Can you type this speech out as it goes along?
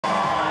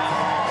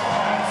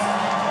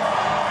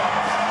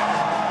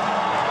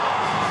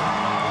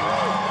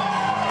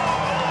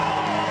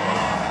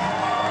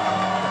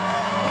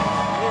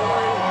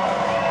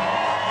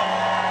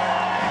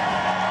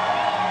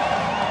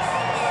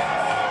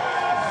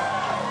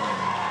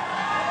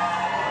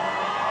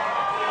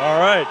All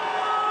right.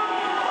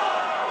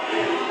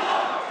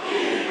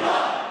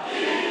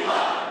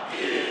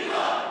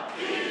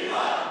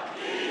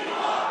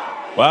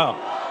 Wow.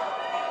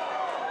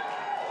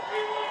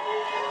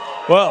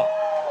 Well,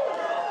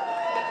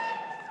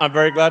 I'm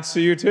very glad to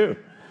see you too.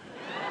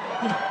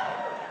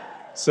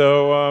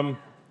 So,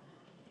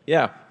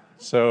 yeah.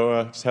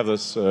 So just have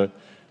this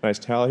nice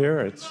towel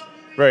here. It's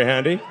very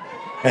handy.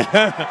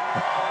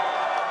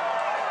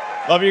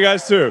 Love you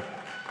guys too.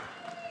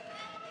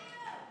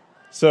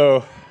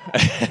 So,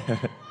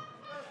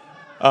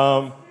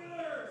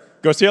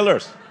 go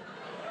Steelers.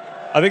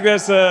 I think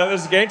there's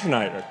a game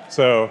tonight.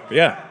 So,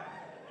 yeah.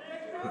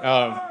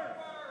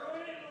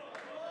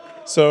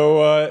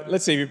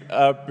 Let's see.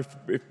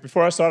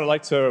 Before I start, I'd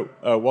like to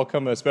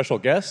welcome a special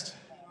guest.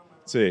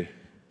 Let's see.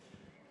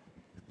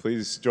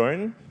 Please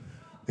join.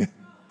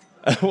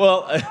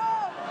 Well,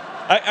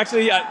 I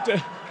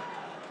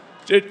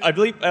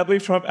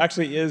believe Trump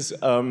actually is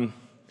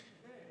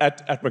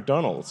at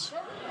McDonald's.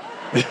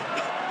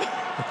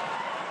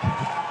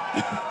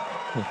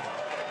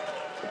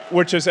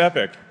 Which is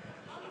epic.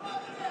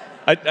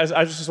 I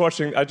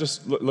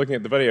just looking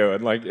at the video,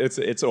 and like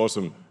it's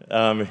awesome.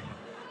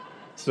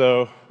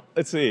 So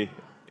let's see.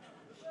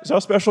 Is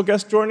our special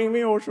guest joining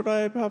me, or should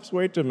I perhaps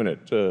wait a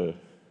minute?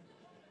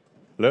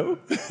 Hello?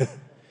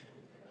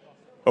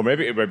 Oh,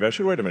 maybe I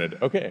should wait a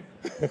minute. Okay.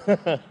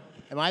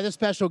 Am I the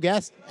special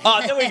guest?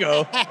 Ah, there we go.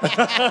 All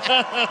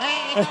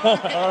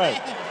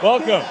right.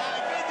 Welcome.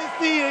 Good to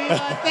see you,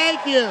 Elon.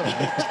 Thank you.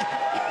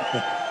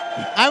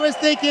 I was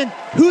thinking,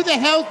 who the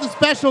hell's the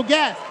special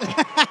guest?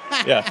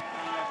 Yeah.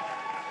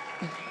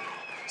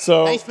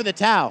 So. Thanks for the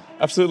towel.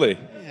 Absolutely.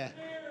 Yeah.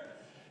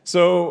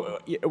 So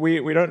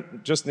we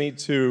don't just need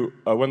to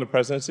win the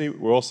presidency,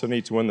 we also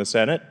need to win the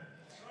Senate.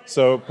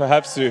 So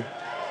perhaps to...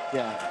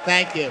 Yeah,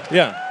 thank you.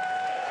 Yeah.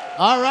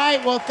 All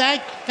right, well,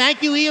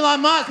 thank you, Elon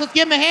Musk. Let's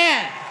give him a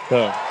hand.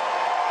 Let's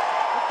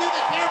do the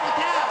terrible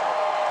towel.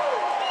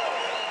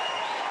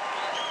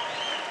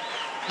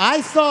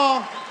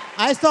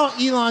 I saw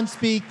Elon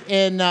speak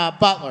in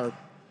Butler,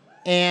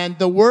 and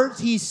the words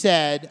he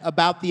said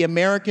about the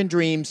American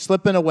dream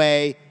slipping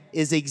away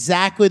is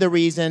exactly the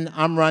reason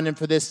I'm running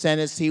for this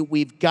Senate seat.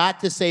 We've got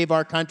to save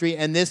our country,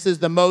 and this is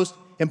the most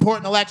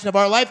important election of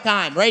our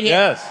lifetime, right here.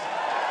 Yes.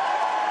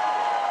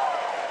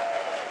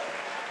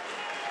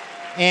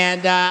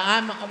 And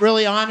I'm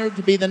really honored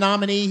to be the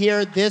nominee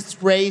here.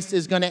 This race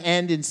is going to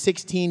end in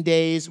 16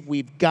 days.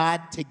 We've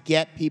got to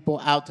get people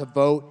out to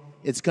vote.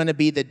 It's going to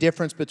be the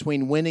difference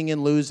between winning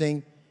and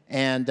losing.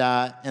 And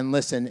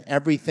listen,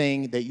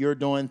 everything that you're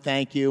doing,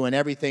 thank you, and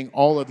everything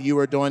all of you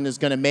are doing is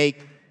going to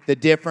make the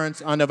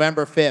difference on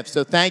November 5th.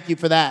 So thank you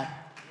for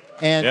that.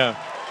 And, yeah.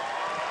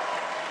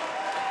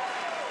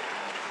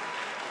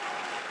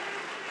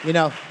 You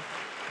know,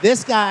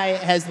 this guy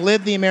has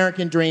lived the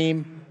American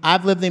dream.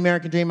 I've lived the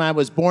American dream. I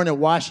was born in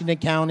Washington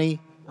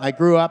County. I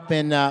grew up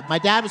in, my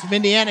dad was from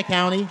Indiana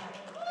County.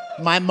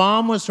 My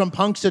mom was from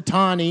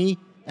Punxsutawney,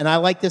 and I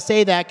like to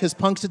say that because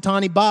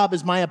Punxsutawney Bob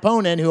is my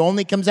opponent who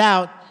only comes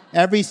out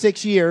every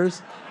 6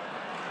 years.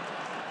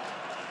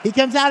 He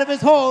comes out of his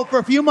hole for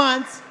a few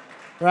months,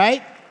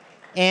 right?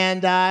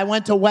 And I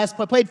went to West,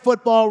 I played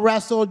football,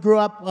 wrestled, grew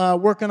up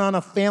working on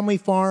a family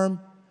farm,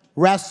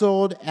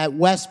 wrestled at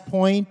West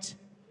Point.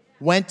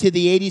 Went to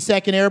the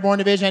 82nd Airborne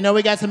Division. I know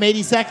we got some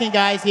 82nd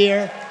guys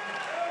here.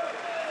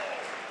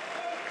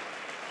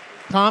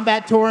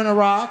 Combat tour in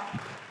Iraq.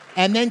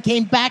 And then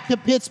came back to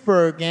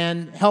Pittsburgh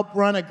and helped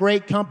run a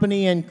great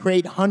company and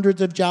create hundreds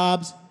of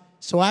jobs.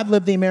 So I've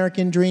lived the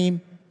American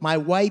dream. My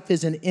wife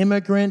is an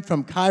immigrant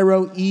from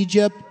Cairo,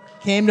 Egypt.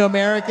 Came to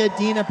America,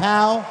 Dina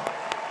Powell.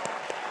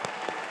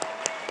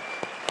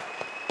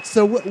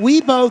 So we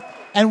both...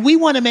 And we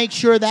want to make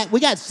sure that we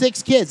got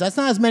 6 kids. That's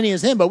not as many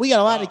as him, but we got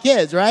a lot of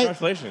kids, right?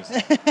 Congratulations.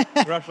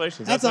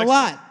 Congratulations. That's a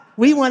lot.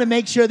 We want to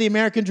make sure the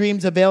American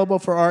dream's available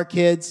for our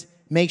kids,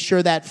 make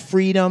sure that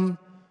freedom,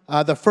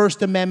 the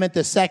First Amendment,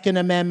 the Second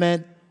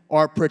Amendment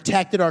are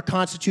protected, our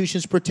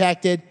Constitution's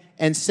protected,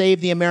 and save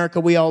the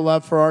America we all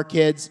love for our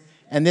kids.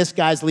 And this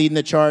guy's leading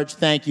the charge.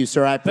 Thank you,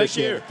 sir. I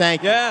appreciate it.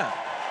 Thank you. Yeah.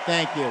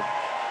 Thank you.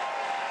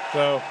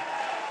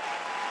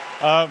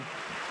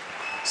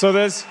 So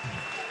there's...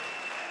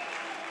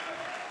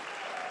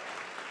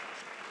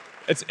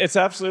 It's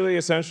absolutely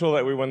essential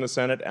that we win the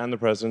Senate and the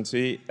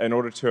presidency in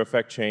order to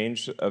affect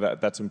change.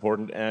 That's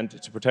important, and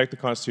to protect the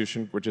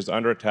Constitution, which is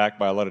under attack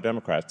by a lot of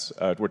Democrats,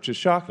 which is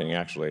shocking,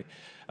 actually.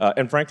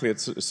 And frankly,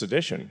 it's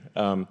sedition.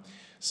 And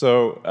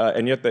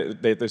yet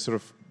they sort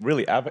of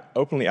really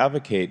openly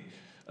advocate,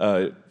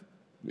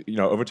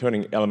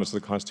 overturning elements of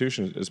the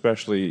Constitution,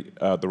 especially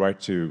the right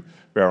to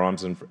bear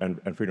arms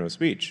and freedom of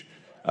speech.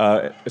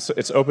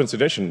 It's open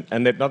sedition,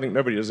 and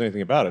nobody does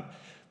anything about it.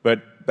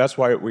 But that's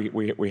why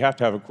we have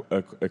to have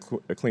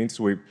a clean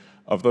sweep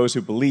of those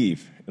who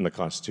believe in the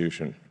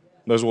Constitution.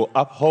 Those who will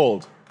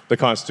uphold the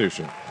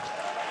Constitution.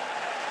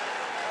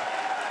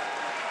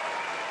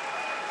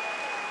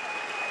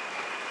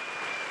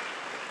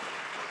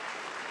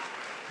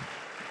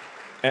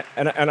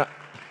 And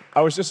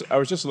I was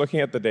just looking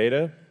at the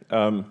data,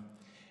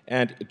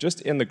 And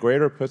just in the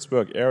greater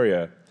Pittsburgh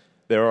area,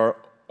 there are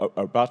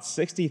about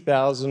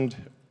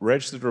 60,000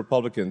 registered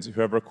Republicans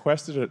who have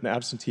requested an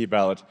absentee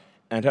ballot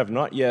and have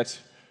not yet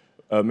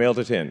mailed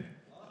it in.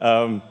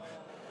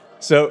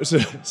 So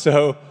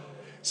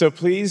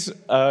please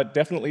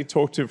definitely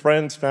talk to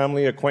friends,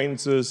 family,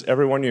 acquaintances,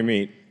 everyone you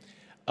meet,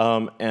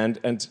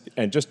 and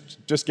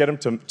just get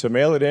them to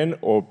mail it in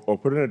or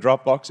put it in a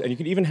Dropbox, and you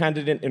can even hand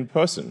it in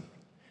person.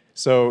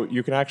 So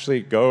you can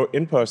actually go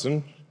in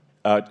person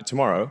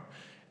tomorrow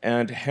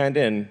and hand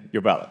in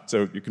your ballot.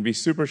 So you can be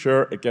super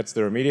sure it gets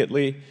there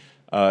immediately.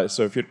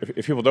 So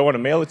if people don't want to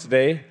mail it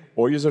today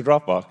or use a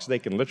Dropbox, they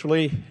can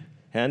literally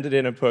hand it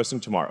in person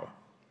tomorrow.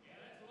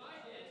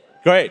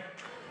 Great.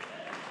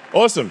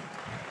 Awesome.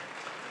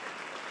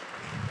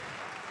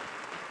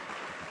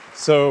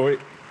 So,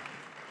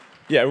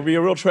 yeah, it would be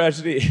a real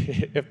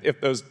tragedy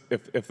if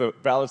the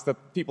ballots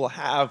that people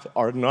have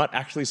are not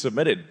actually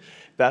submitted.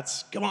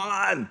 Come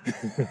on.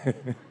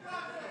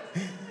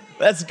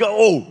 Let's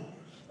go.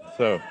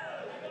 So,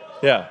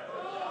 yeah.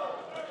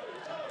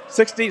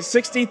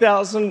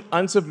 60,000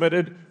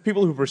 unsubmitted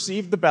people who've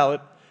received the ballot,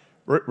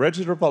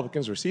 registered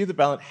Republicans received the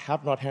ballot,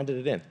 have not handed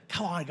it in.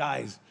 Come on,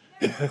 guys.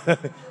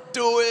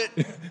 Do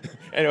it.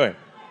 Anyway,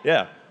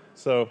 yeah.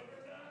 So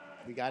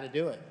we got to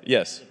do it.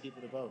 Yes. Get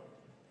people to vote.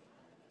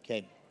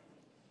 Okay.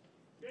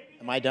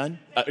 Am I done?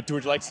 Would you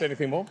like to say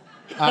anything more?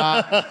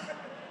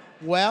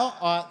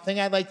 Well, thing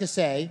I'd like to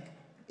say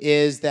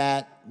is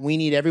that we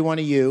need every one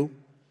of you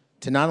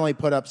to not only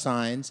put up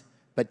signs,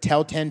 but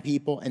tell 10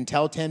 people and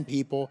tell 10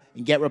 people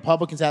and get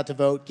Republicans out to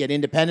vote, get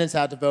independents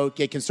out to vote,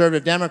 get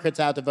conservative Democrats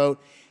out to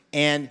vote,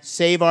 and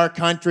save our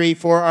country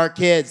for our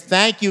kids.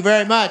 Thank you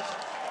very much.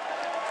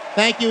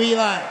 Thank you,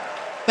 Elon.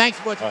 Thanks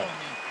for what you're doing, man.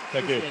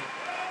 Thank you. Appreciate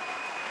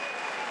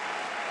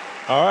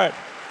it. All right.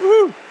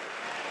 Woo-hoo.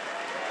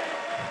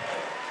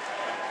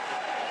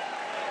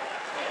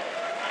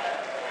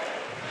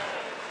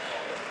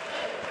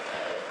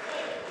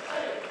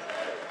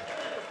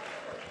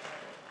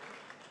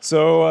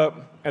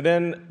 So, and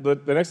then the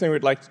next thing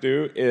we'd like to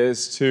do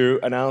is to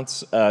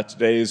announce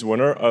today's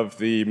winner of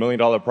the $1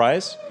 million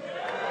prize.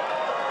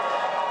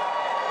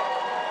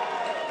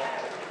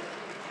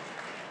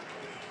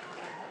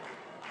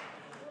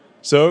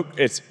 So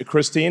it's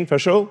Christine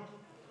Fischel.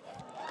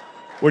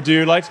 Would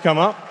you like to come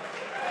up?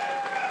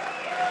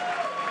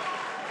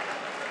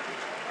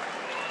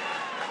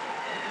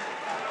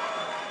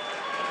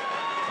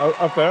 Oh,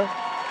 up there?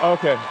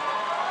 Okay.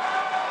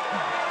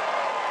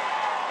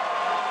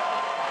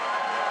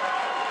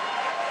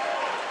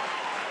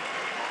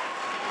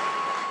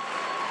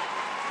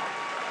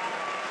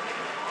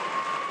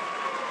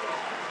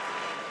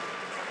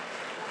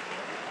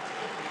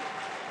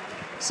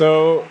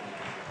 So,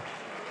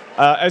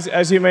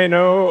 as you may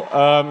know,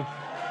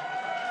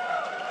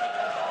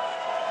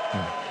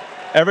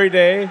 every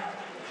day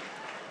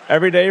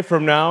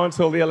from now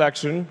until the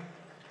election,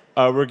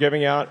 we're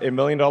giving out a $1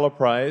 million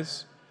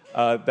prize.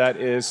 That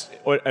is,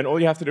 and all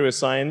you have to do is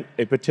sign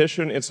a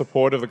petition in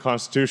support of the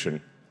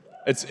Constitution.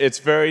 It's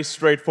very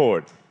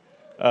straightforward.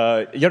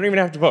 You don't even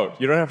have to vote.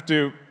 You don't have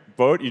to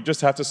vote. You just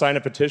have to sign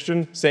a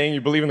petition saying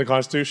you believe in the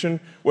Constitution.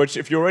 Which,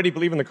 if you already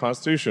believe in the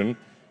Constitution,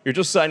 you're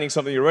just signing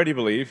something you already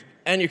believe,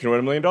 and you can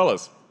win $1 million.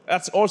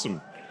 That's awesome.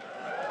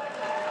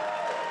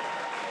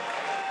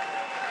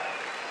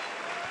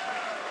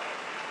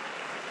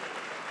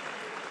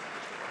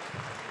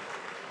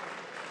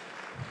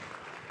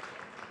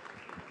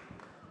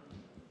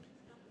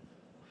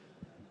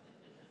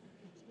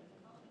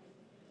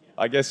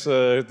 I guess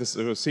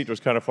this seat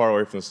was kind of far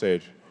away from the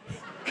stage.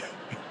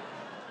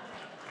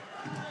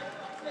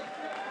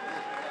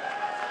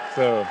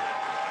 So.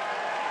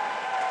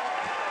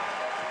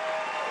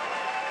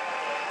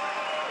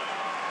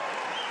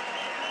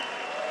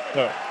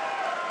 No.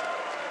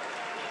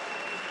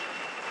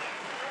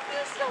 Thank you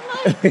so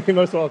much. You're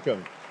most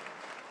welcome.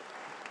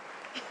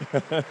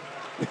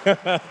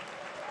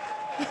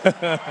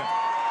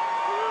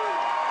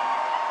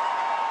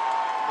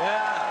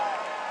 Yeah.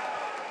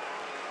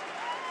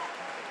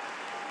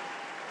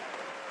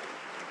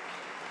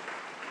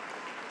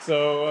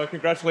 So,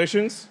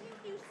 congratulations.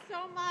 Thank you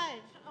so much.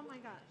 Oh my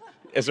gosh.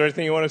 Is there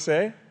anything you want to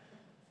say?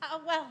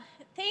 Well,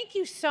 thank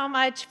you so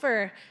much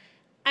for.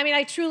 I mean,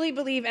 I truly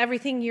believe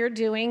everything you're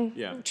doing.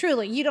 Yeah.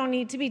 Truly, you don't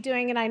need to be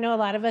doing, and I know a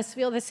lot of us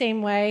feel the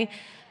same way.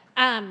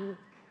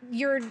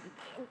 Your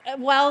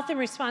wealth and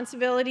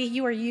responsibility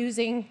you are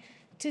using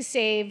to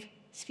save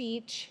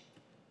speech,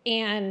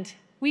 and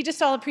we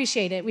just all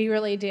appreciate it. We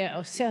really do.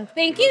 So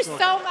thank you so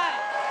much.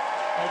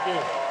 Thank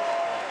you.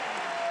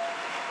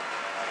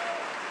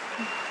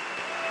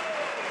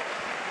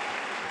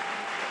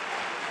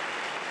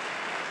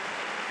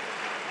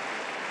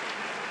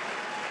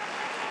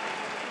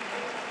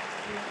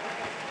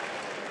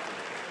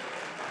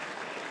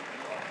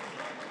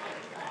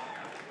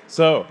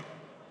 So,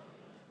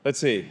 let's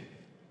see.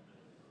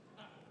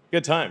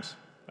 Good times.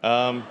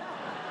 I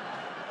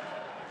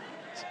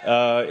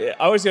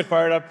always get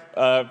fired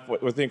up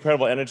with the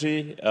incredible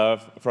energy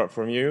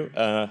from you,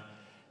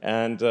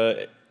 and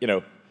you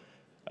know,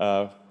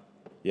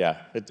 yeah,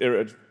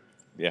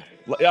 yeah.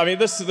 I mean,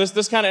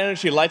 this kind of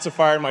energy lights a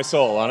fire in my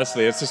soul.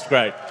 Honestly, it's just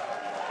great.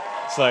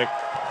 It's like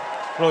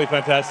really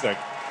fantastic.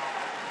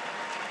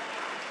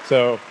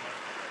 So,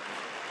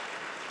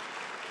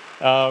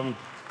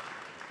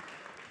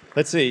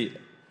 let's see.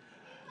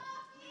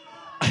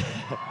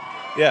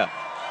 Yeah.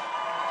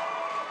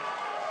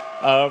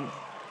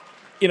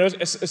 You know,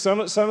 some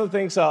of the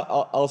things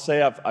I'll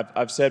say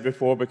I've said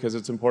before because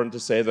it's important to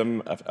say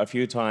them a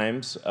few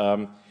times,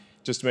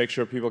 just to make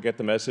sure people get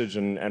the message,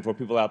 and for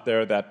people out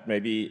there that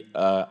maybe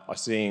are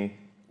seeing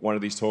one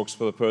of these talks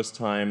for the first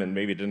time and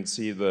maybe didn't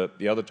see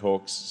the other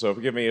talks. So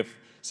forgive me if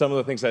some of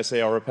the things I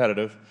say are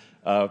repetitive,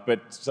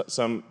 but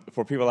some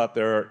for people out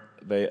there,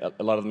 a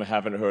lot of them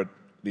haven't heard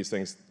these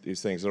things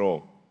at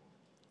all.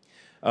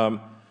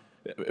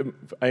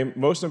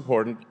 Most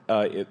important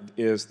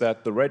is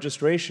that the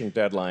registration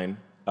deadline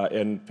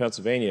in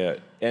Pennsylvania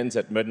ends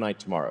at midnight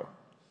tomorrow.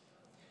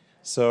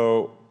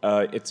 So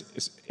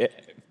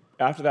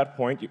after that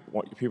point,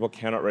 people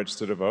cannot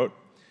register to vote.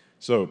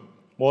 So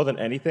more than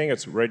anything,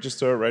 it's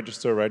register,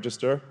 register,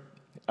 register.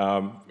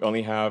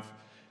 Only have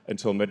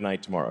until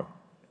midnight tomorrow.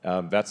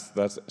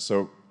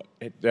 So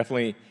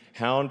definitely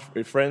hound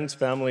friends,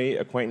 family,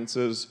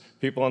 acquaintances,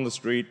 people on the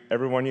street,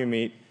 everyone you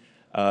meet,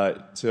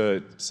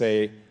 to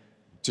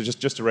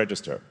just to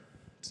register.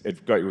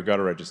 We've got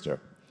to register.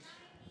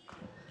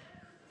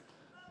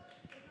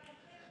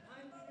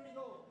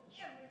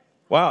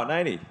 Wow,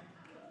 90.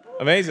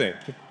 Amazing.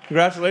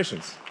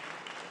 Congratulations.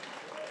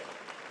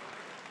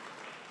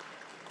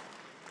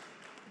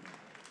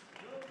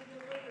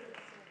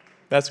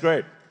 That's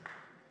great.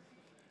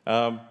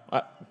 I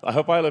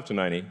hope I live to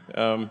 90.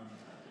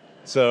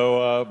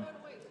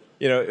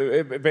 You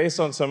know, based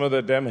on some of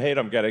the Dem hate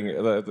I'm getting,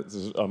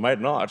 I might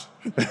not.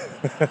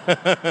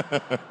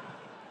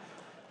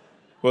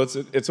 Well,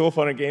 it's all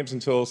fun and games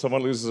until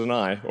someone loses an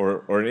eye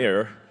or an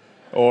ear,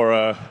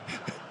 or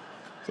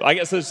so I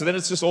guess so then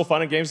it's just all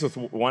fun and games with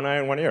one eye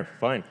and one ear.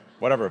 Fine,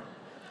 whatever,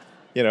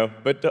 you know.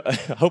 But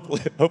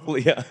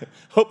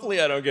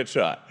hopefully I don't get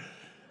shot.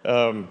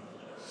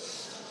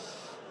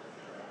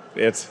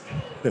 It's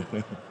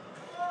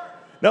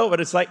no, but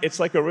it's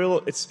like a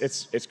real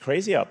it's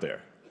crazy out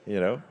there,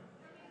 you know.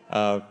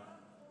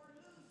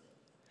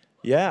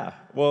 Yeah.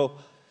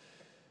 Well.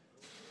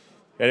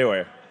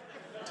 Anyway.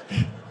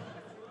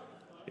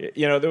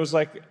 You know, there was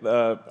like,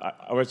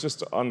 I was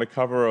just on the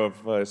cover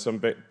of some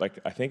big, like,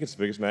 I think it's the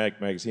biggest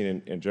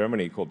magazine in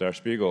Germany called Der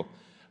Spiegel,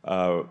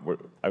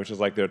 which is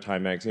like their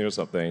Time magazine or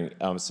something,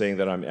 saying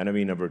that I'm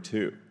enemy number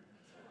 2.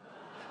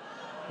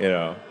 You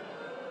know?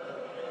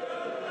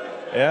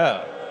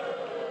 Yeah.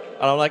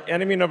 And I'm like,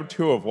 enemy number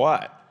 2 of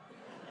what?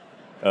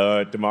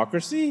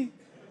 Democracy?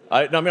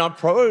 I mean, I'm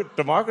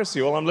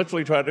pro-democracy. All I'm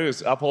literally trying to do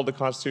is uphold the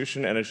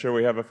Constitution and ensure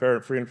we have a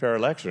free and fair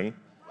election.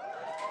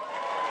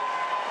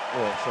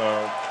 Yeah,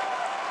 so.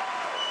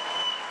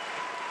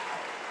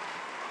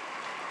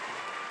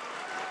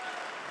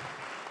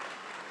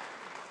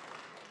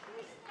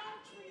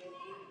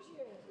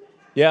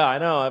 Yeah, I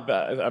know.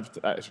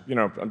 You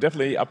know, I'm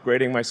definitely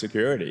upgrading my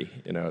security.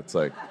 You know, it's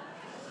like.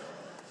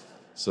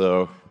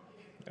 So,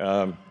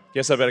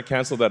 guess I better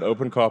cancel that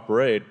open car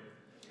parade.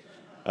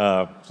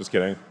 Just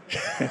kidding.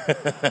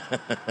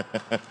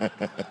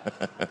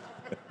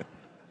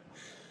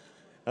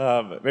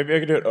 Maybe I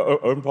could do it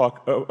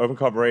open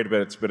car parade,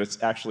 but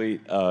it's actually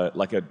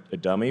like a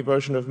dummy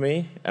version of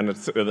me, and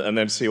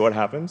then see what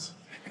happens.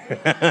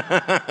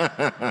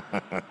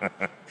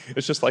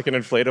 It's just like an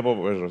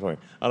inflatable version or something.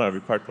 I don't know,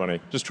 it'd be quite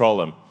funny. Just troll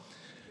them.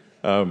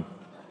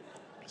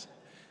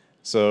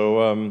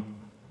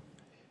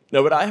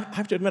 No, but I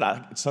have to admit,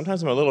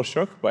 sometimes I'm a little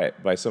shook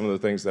by some of the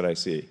things that I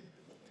see.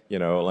 You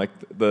know, like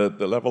the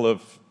level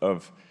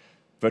of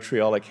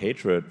vitriolic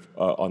hatred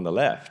on the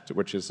left,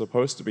 which is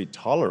supposed to be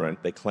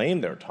tolerant. They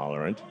claim they're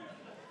tolerant,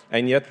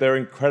 and yet they're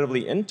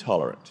incredibly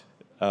intolerant,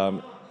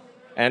 and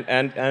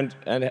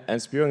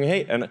spewing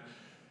hate. And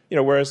you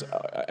know, whereas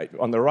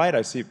on the right,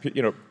 I see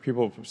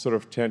people sort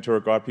of tend to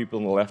regard people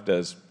on the left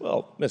as,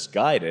 well,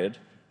 misguided,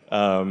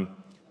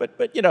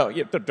 but you know,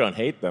 don't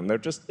hate them. They're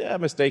just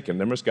mistaken.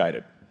 They're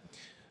misguided.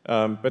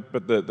 But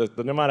the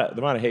amount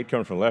of hate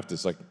coming from the left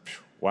is like,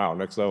 wow,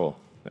 next level.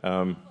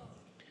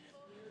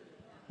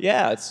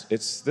 Yeah,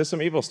 there's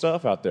some evil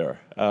stuff out there.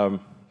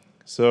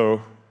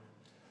 So,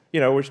 you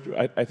know,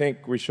 I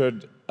think we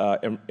should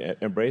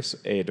embrace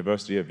a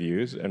diversity of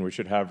views, and we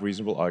should have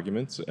reasonable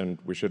arguments, and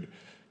we should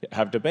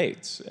have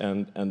debates,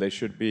 and they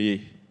should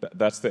be.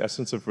 That's the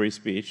essence of free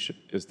speech: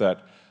 is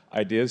that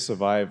ideas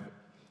survive,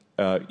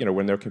 you know,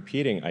 when they're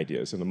competing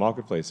ideas in the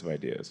marketplace of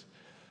ideas.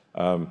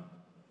 You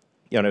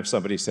know, if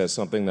somebody says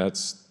something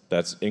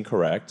that's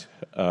incorrect,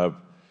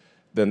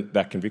 then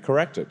that can be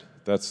corrected.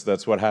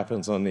 That's what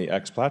happens on the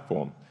X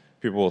platform.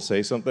 People will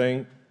say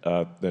something,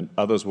 then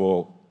others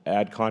will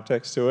add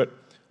context to it,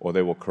 or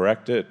they will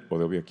correct it, or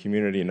there'll be a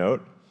community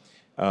note.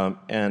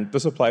 And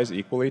this applies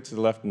equally to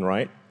the left and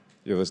right.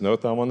 You know, there's no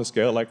thumb on the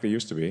scale like there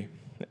used to be.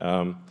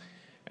 And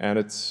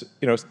it's,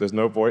 you know, there's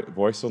no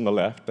voice on the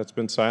left that's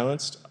been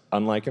silenced.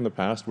 unlike in the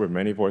past where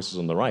many voices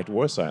on the right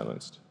were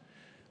silenced.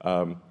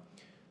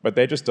 But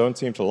they just don't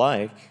seem to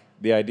like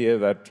the idea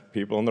that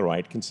people on the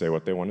right can say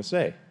what they want to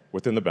say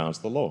within the bounds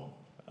of the law,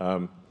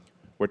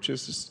 which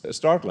is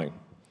startling.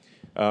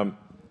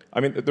 I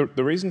mean,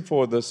 the reason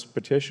for this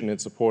petition in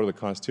support of the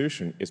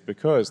Constitution is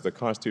because the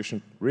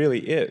Constitution really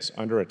is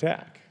under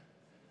attack.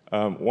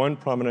 One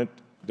prominent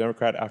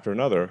Democrat after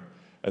another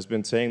has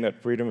been saying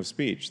that freedom of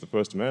speech, the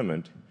First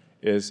Amendment,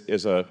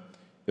 is a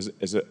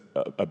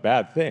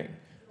bad thing.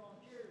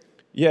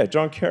 Yeah,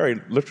 John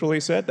Kerry literally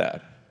said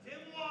that.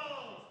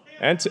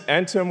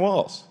 And Tim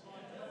Walz.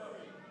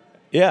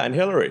 Yeah, and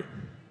Hillary.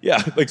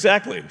 Yeah,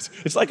 exactly.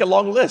 It's like a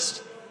long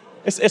list.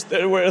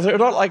 They're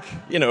not like,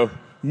 you know,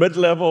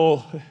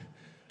 mid-level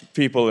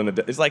people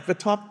it's like the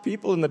top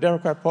people in the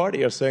Democrat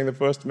Party are saying the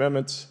First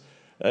Amendment's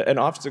an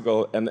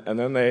obstacle, and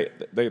then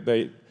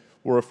they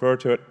will refer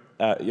to it,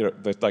 you know,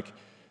 like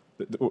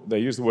they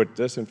use the word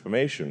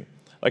disinformation.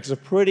 Like, it's a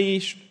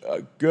pretty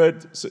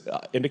good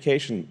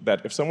indication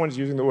that if someone's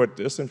using the word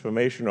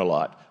disinformation a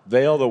lot,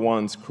 they are the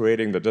ones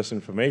creating the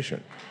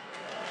disinformation.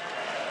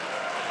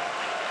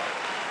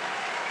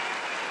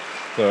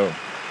 So,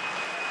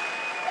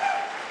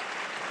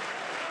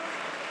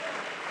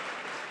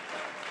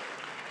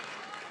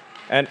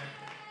 and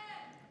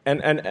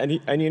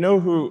you know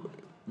who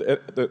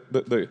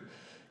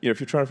you know, if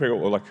you're trying to figure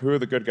out, well, like, who are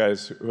the good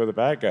guys, who are the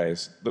bad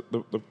guys,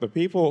 the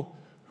people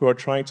who are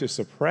trying to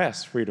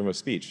suppress freedom of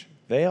speech,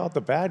 they are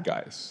the bad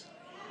guys,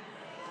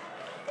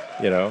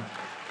 you know?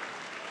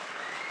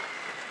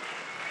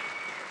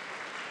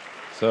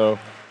 So,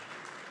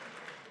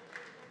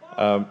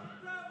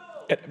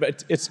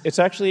 but it's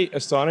actually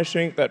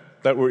astonishing that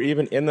we're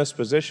even in this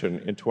position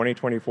in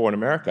 2024 in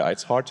America.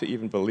 It's hard to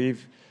even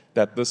believe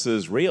that this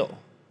is real,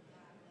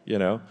 you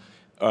know?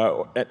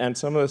 And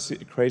some of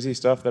the crazy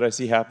stuff that I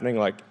see happening,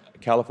 like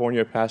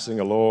California passing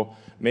a law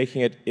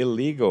making it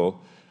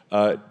illegal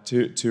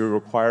to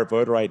require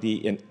voter ID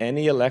in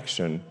any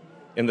election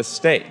in the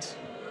state.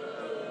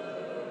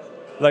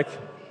 Like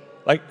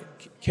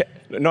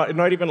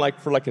not even like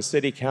for like a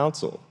city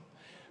council.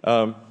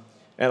 And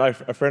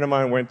a friend of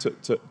mine went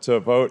to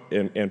vote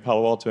in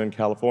Palo Alto in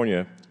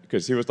California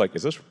because he was like,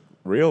 is this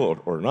real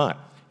or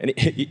not? And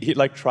he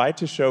like tried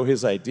to show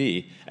his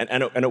ID,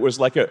 and it was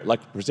like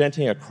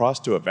presenting a cross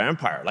to a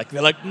vampire. Like,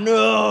 they're like,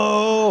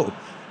 no,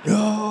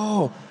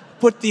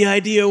 put the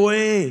ID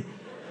away.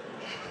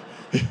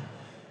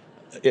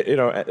 You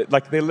know,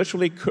 like they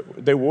literally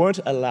they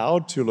weren't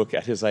allowed to look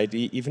at his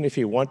ID even if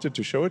he wanted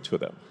to show it to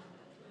them.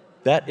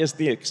 That is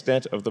the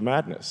extent of the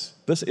madness.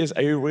 This is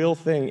a real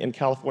thing in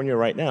California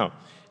right now.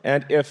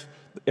 And if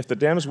the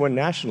Dems win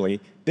nationally,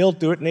 they'll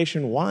do it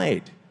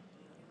nationwide.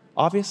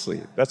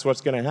 Obviously, that's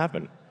what's going to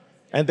happen.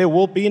 And there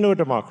will be no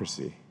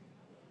democracy.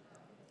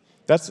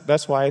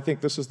 That's why I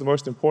think this is the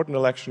most important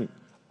election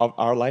of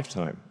our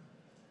lifetime.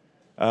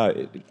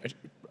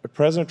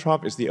 President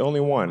Trump is the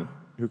only one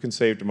who can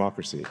save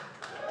democracy.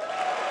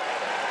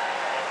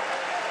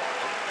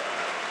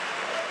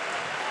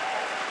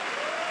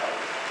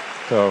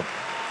 So,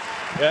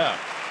 yeah.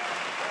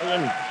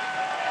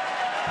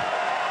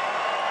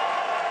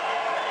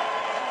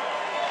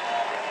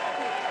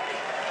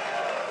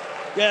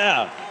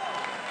 Yeah.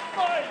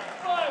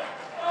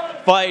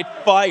 Fight.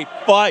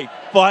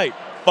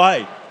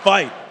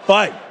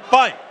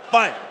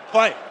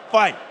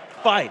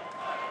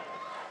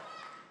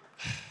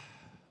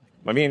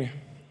 I mean,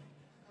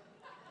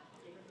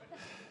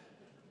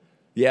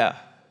 yeah.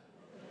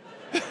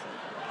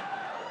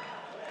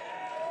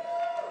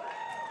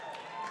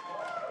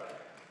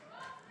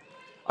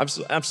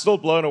 I'm still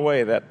blown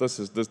away that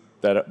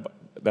that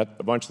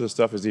a bunch of this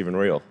stuff is even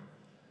real.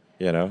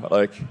 You know,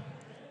 like,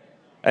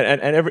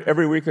 and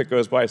every week that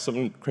goes by,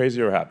 something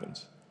crazier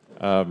happens.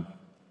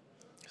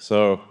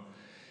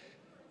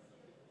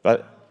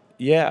 But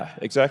yeah,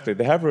 exactly.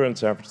 They have ruined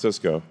San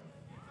Francisco.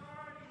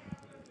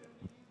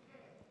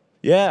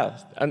 Yeah,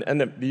 and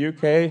the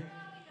UK,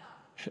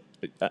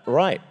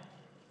 right.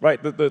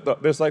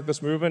 There's like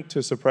this movement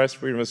to suppress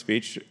freedom of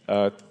speech,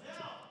 throughout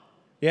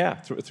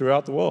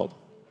the world.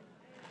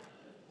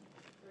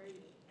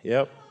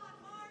 Yep.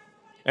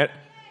 And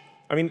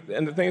I mean,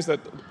 and the thing is that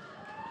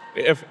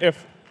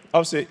if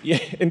obviously, yeah,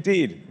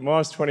 indeed,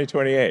 Mars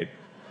 2028,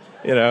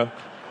 you know,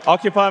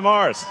 occupy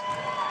Mars.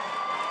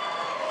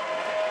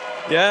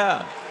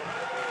 Yeah.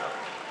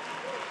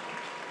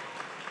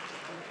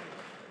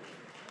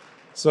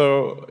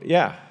 So,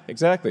 yeah,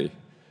 exactly.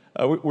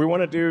 We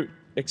want to do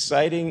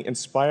exciting,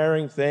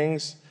 inspiring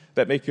things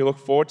that make you look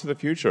forward to the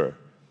future.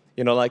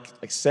 You know, like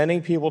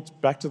sending people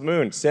back to the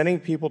moon, sending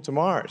people to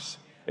Mars,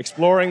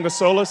 exploring the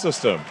solar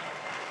system.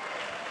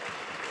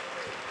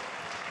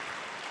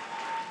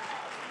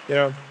 You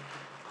know,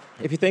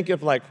 if you think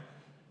of like,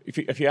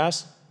 if you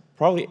ask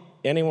probably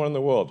anyone in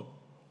the world,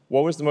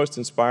 what was the most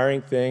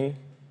inspiring thing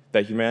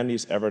that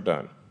humanity's ever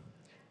done?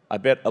 I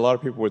bet a lot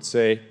of people would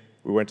say,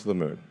 we went to the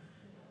moon.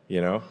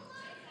 You know,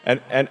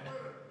 and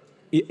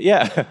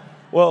yeah,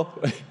 well,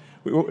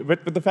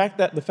 but the fact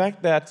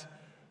that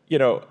you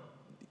know,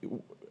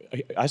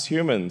 us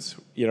humans,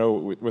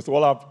 with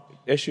all our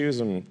issues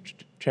and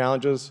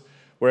challenges,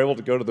 we're able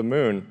to go to the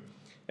moon.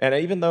 And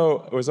even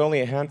though it was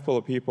only a handful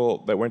of people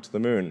that went to the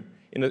moon,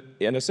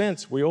 in a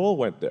sense, we all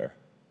went there.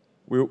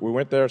 We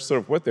went there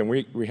sort of with them.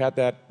 We had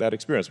that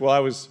experience. Well, I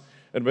was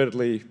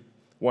admittedly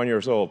 1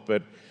 year old,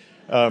 but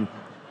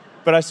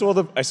I saw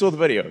the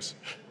videos,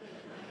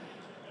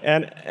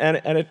 and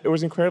it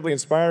was incredibly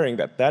inspiring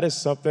that is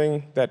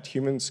something that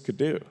humans could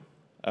do,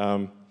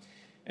 but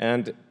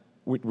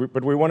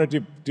we want to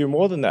do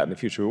more than that in the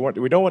future.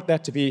 We don't want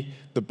that to be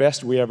the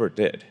best we ever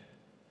did.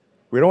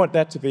 We don't want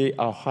that to be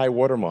our high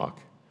watermark.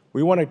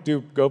 We want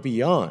to go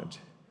beyond,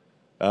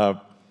 and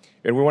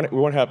we want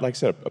to have, like I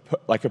said,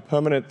 like a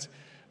permanent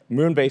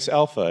moon-based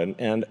alpha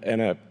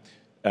and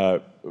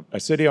a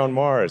city on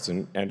Mars,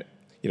 and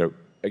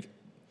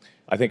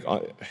I think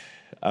go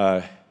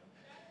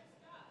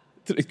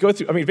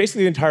through. I mean,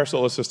 basically the entire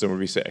solar system would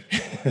be sick.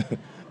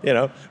 We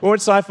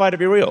want sci-fi to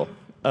be real,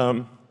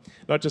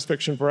 not just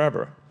fiction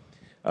forever.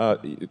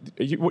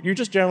 You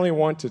just generally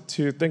want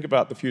to think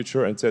about the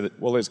future and say that,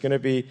 well, there's going to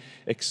be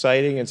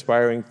exciting,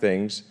 inspiring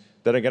things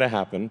that are going to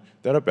happen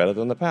that are better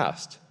than the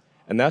past,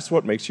 and that's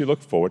what makes you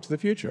look forward to the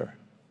future.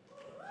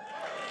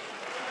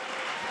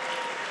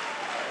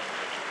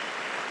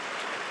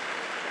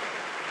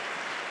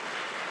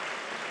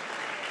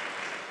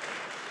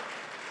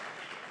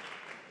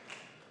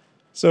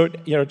 So,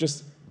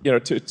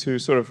 to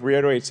sort of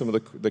reiterate some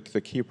of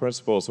the key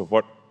principles of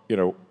what,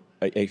 a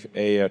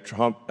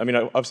Trump, I mean,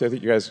 obviously I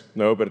think you guys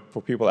know, but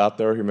for people out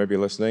there who may be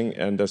listening,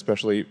 and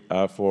especially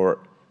for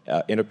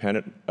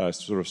independent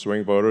sort of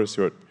swing voters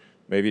who are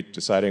maybe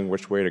deciding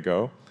which way to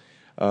go,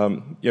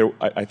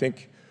 I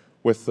think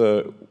with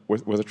the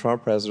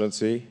Trump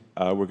presidency,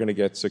 we're going to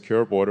get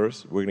secure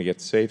borders, we're going to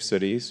get safe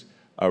cities,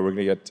 we're going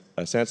to get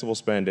sensible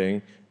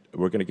spending,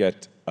 we're going to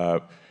get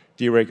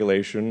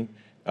deregulation.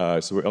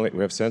 So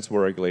we have sensible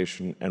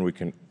regulation, and we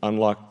can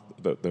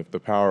unlock the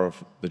power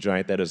of the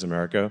giant that is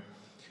America,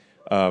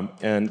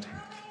 and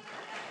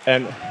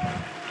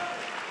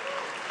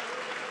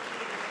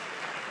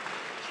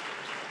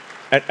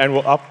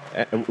we're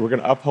going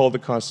to uphold the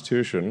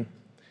Constitution.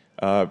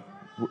 We're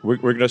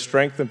going to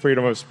strengthen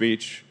freedom of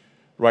speech,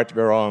 right to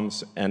bear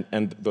arms,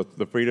 and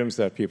the freedoms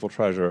that people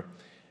treasure,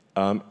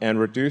 and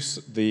reduce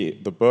the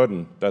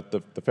burden that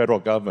the federal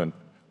government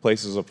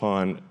places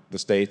upon the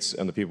states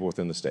and the people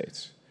within the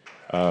states.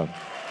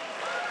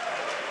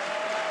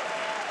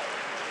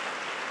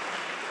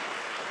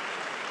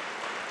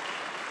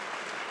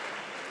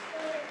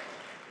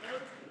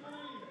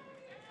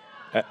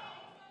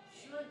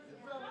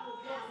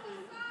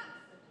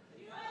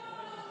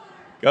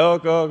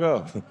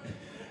 Go.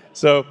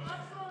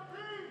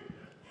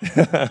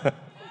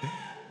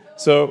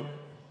 So,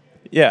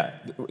 yeah,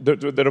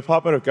 the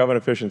Department of Government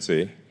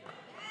Efficiency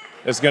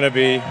is going to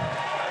be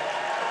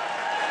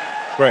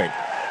great.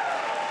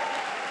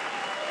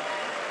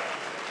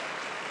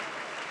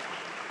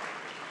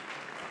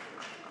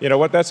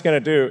 What that's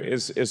going to do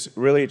is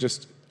really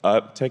just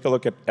take a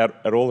look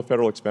at all the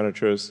federal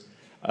expenditures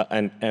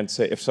and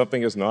say if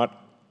something is not,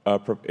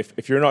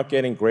 if you're not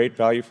getting great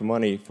value for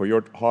money for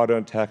your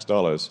hard-earned tax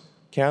dollars,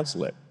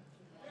 cancel it.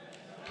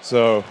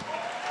 So,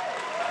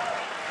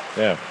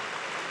 yeah.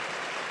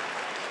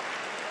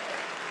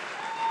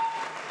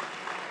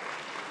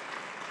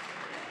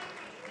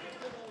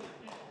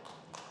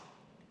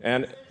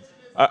 And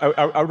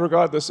I would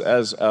regard this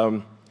as,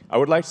 I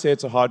would like to say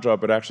it's a hard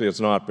job, but actually it's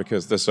not,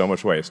 because there's so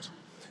much waste.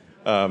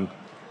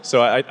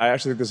 So I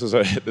actually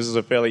think this is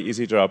a fairly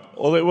easy job.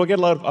 Although it will get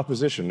a lot of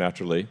opposition,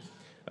 naturally,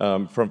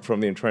 from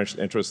the entrenched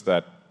interests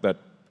that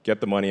get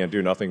the money and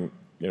do nothing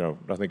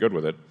good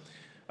with it.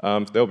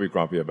 They'll be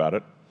grumpy about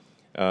it.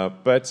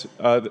 But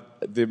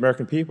the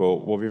American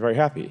people will be very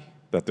happy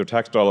that their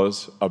tax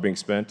dollars are being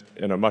spent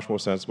in a much more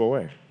sensible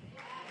way.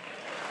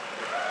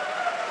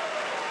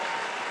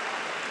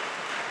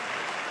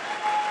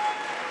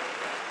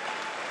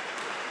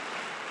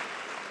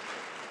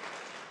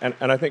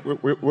 And I think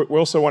we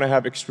also want to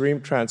have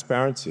extreme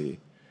transparency,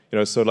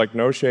 so like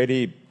no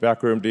shady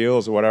backroom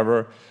deals or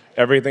whatever,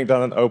 everything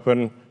done in the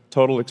open,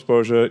 total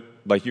exposure,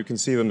 like you can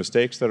see the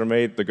mistakes that are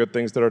made, the good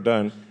things that are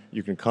done,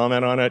 you can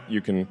comment on it,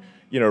 you can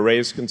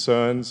raise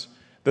concerns.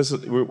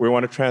 We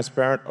want a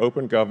transparent,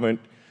 open government,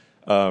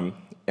 and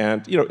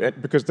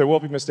because there will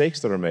be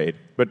mistakes that are made,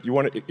 but you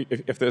want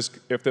if there's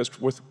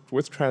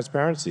with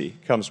transparency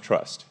comes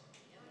trust.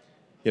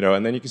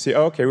 And then you can see,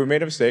 oh, okay, we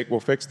made a mistake, we'll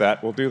fix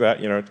that, we'll do that,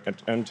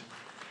 and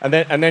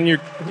then you.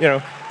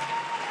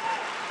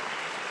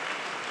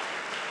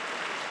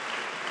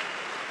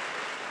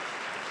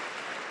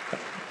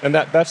 And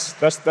that's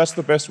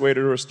the best way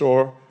to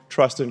restore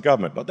trust in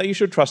government. Not that you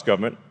should trust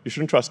government, you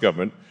shouldn't trust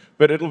government,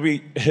 but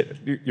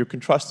you can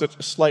trust it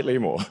slightly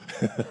more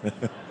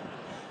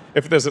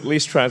if there's at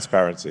least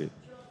transparency.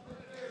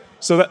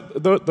 So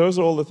those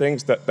are all the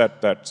things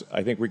that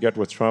I think we get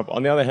with Trump.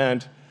 On the other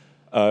hand,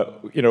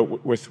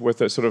 with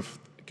the sort of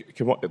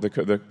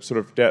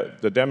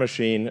the dem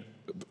machine,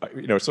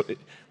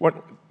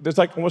 there's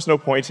like almost no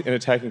point in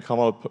attacking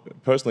Kamala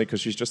personally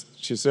because she's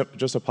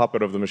just a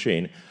puppet of the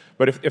machine.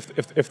 But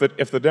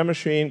if the Dem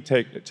machine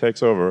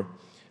takes over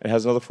and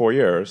has another 4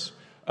 years,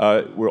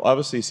 we'll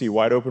obviously see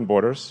wide open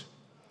borders.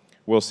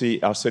 We'll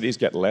see our cities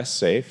get less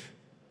safe.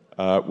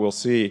 We'll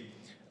see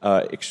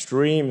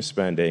extreme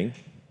spending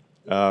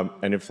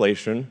and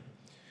inflation.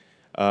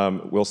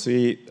 We'll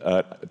see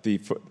the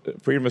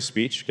freedom of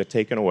speech get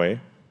taken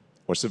away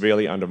or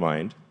severely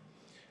undermined.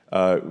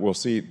 We'll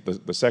see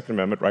the Second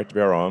Amendment, right to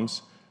bear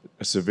arms,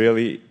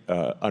 severely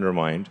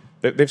undermined.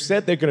 They've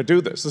said they're going to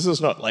do this. This is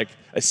not like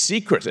a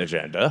secret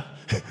agenda.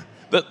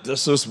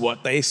 This is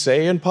what they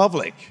say in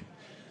public.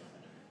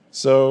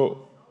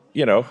 So,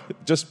 you know,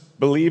 just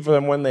believe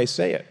them when they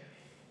say it.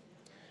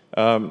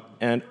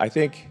 And I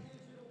think,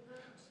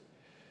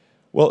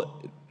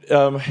 well,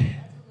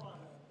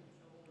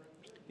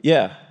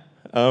 yeah.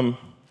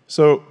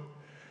 So,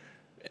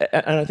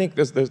 and I think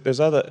there's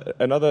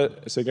another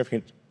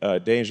significant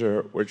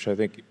danger, which I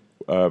think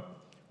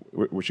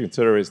which you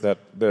consider is that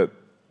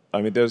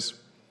there's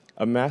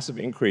a massive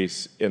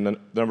increase in the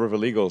number of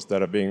illegals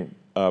that are being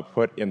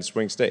put in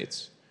swing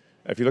states.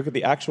 If you look at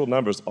the actual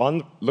numbers,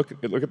 look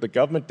at the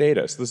government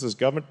data. So this is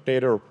government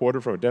data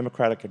reported from a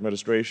Democratic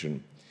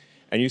administration,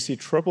 and you see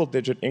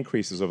triple-digit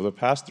increases over the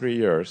past 3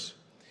 years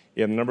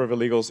in the number of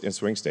illegals in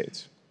swing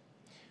states.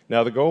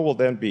 Now, the goal will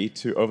then be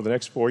to, over the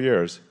next 4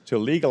 years, to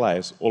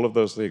legalize all of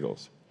those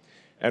illegals.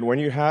 And when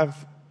you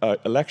have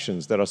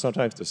elections that are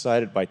sometimes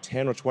decided by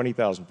 10 or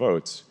 20,000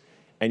 votes,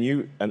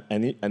 and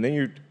then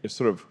you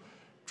sort of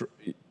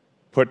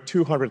put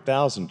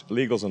 200,000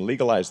 illegals and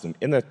legalize them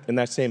in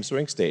that same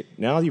swing state,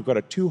 now you've got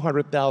a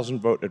 200,000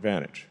 vote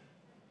advantage.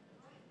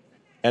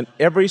 And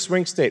every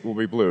swing state will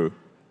be blue,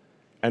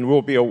 and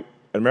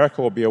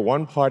America will be a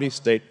one-party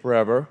state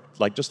forever,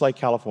 just like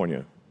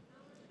California.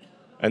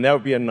 And that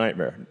would be a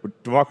nightmare.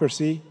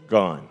 Democracy,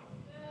 gone.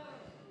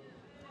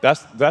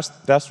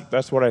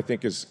 That's what I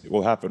think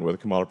will happen with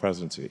the Kamala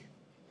presidency.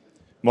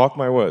 Mark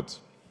my words.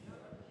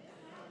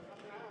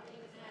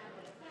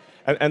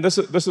 And this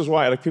is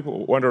why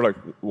people wonder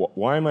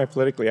why am I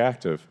politically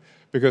active?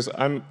 Because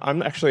I'm a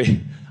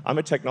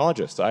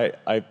technologist.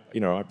 I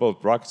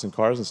build rockets and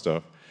cars and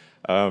stuff.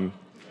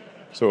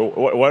 So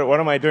what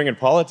am I doing in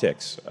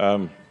politics?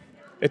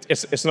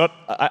 It's not.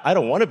 I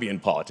don't want to be in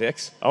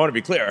politics. I want to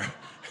be clear.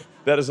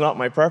 That is not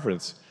my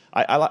preference.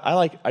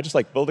 I just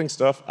like building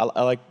stuff.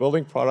 I like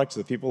building products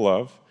that people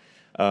love,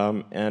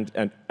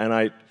 and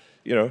I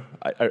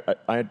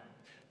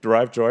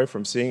derive joy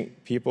from seeing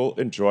people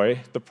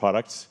enjoy the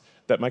products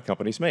that my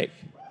companies make.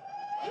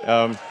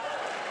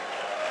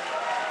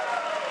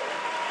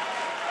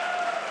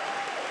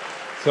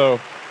 So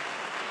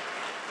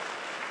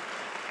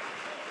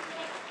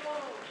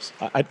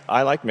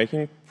I like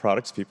making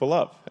products people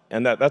love,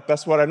 and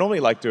that's what I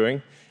normally like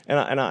doing,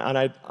 and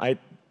I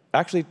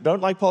actually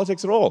don't like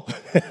politics at all.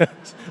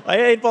 I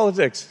hate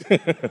politics.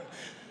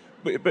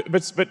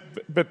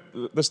 but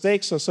the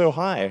stakes are so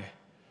high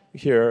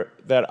here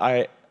that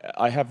I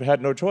have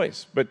had no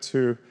choice but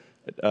to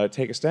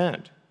take a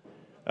stand.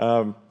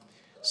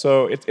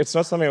 So it's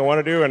not something I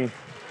want to do, and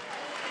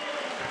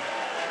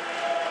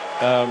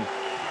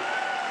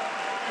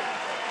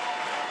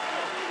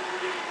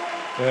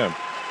yeah.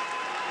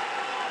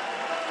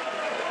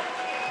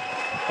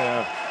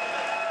 Yeah.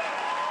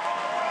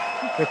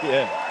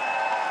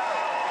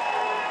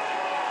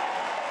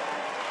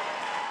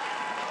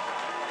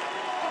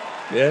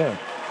 Yeah.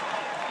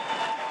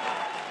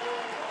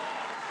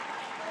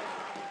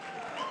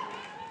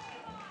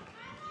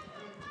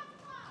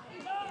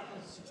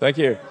 Thank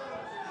you.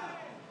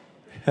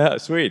 Yeah,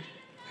 sweet.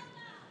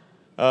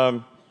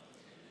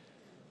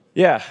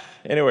 Yeah,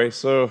 anyway,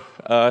 so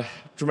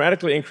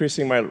dramatically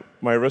increasing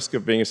my risk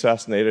of being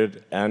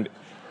assassinated and,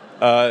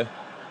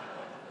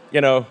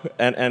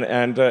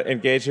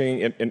 engaging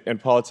in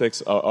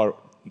politics are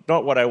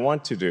not what I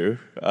want to do.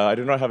 I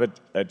do not have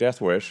a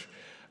death wish.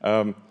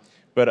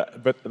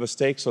 But the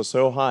stakes are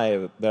so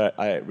high that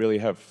I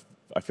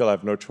feel I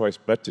have no choice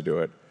but to do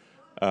it,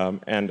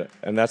 and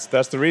that's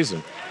the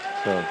reason.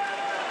 So.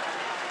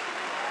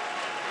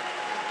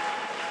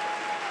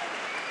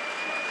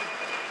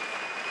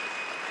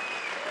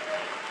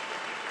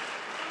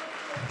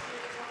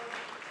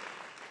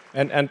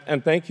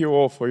 And thank you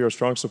all for your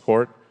strong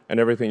support and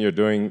everything you're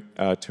doing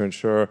to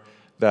ensure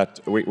that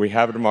we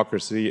have a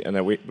democracy and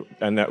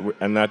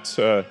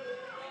that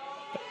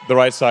the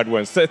right side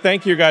wins.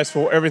 Thank you guys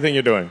for everything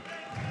you're doing.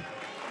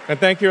 And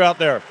thank you out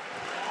there.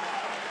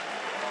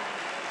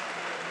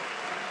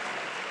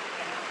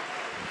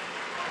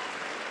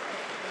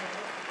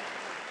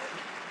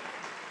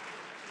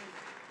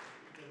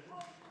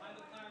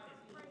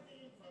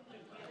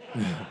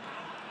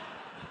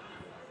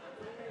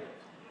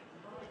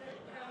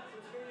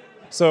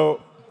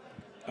 So,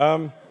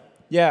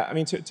 yeah, I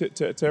mean,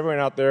 to everyone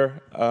out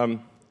there,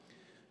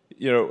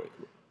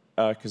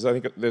 because I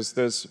think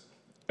there's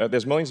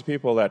millions of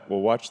people that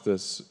will watch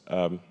this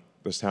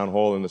town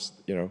hall and this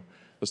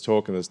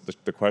talk and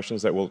the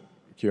questions that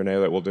Q&A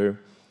that we'll do.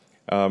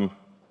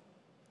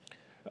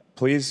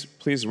 please,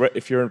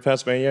 if you're in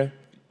Pennsylvania,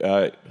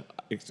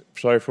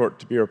 sorry for it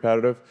to be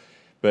repetitive,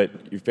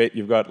 but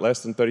you've got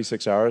less than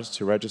 36 hours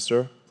to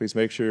register. Please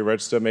make sure you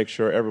register. Make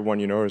sure everyone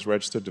you know is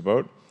registered to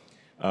vote.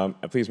 And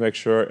please make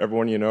sure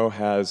everyone you know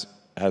has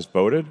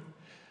voted.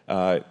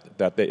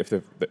 That if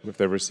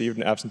they've received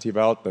an absentee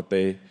ballot, that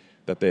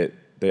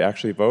they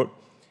actually vote.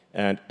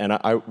 And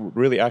I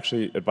really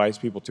actually advise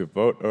people to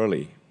vote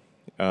early.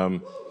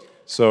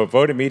 So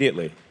vote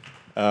immediately.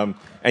 And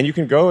you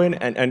can go in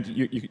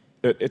and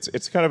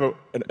it's kind of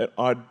an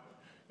odd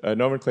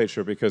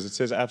nomenclature because it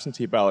says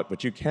absentee ballot,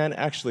 but you can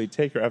actually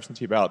take your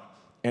absentee ballot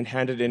and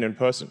hand it in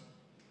person.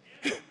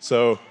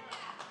 So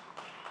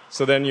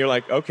then you're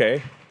like,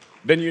 okay,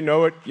 then you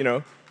know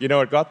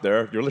it got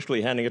there. You're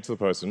literally handing it to the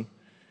person.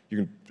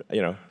 You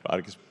can,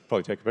 I could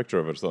probably take a picture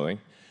of it or something.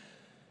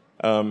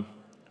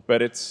 But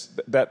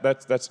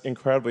that's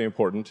incredibly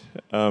important.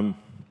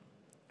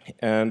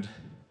 And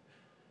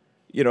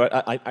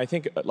I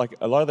think like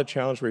a lot of the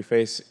challenge we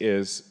face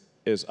is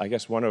I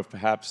guess one of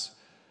perhaps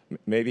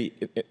maybe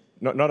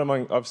not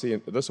among obviously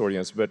this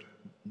audience,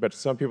 but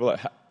some people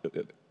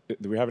that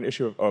we have an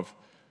issue of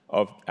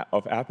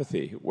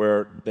apathy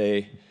where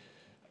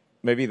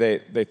maybe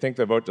they think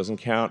their vote doesn't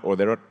count or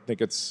they don't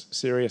think it's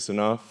serious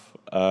enough,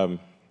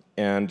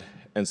 and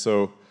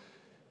so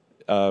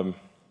for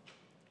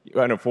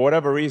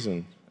whatever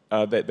reason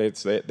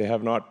they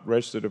have not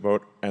registered to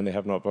vote and they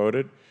have not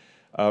voted.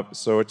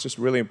 So it's just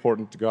really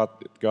important to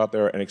go out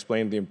there and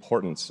explain the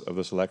importance of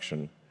this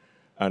election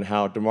and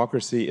how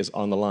democracy is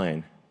on the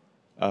line.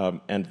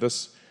 And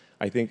this,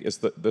 I think,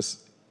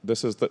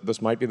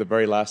 this might be the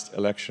very last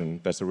election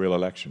that's a real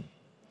election.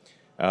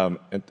 And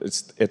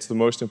it's the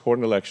most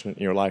important election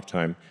in your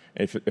lifetime.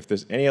 And if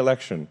there's any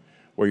election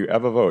where you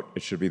ever vote,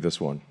 it should be this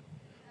one.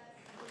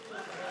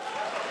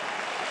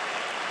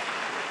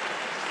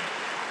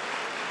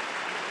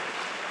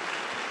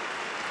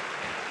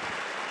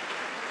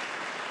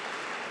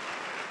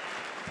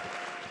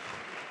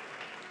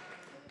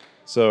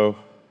 So,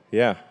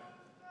 yeah.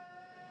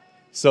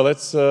 So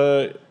let's,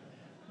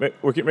 maybe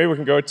we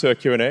can go to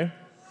Q&A.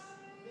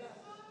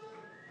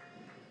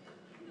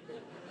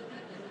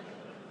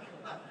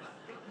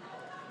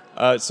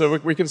 So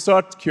we can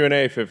start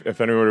Q&A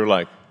if anyone would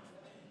like.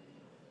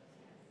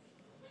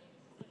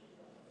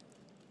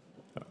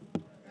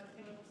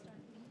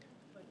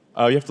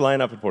 You have to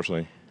line up,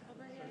 unfortunately.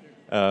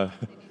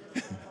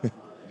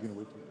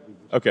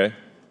 Okay.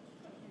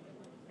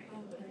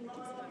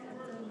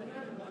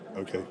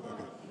 Okay.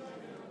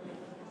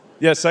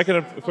 Yeah,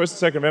 first and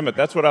second amendment.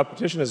 That's what our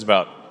petition is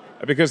about.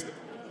 Because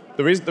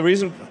the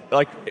reason,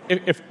 like,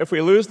 if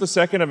we lose the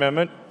Second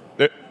Amendment,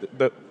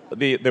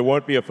 there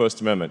won't be a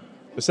First Amendment.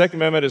 The Second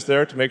Amendment is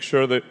there to make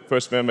sure that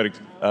First Amendment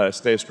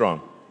stays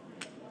strong.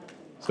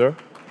 Sir?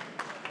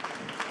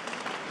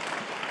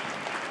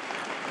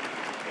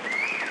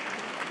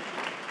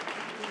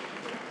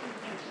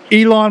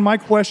 Elon, my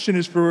question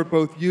is for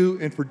both you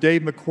and for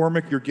Dave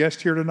McCormick, your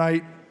guest here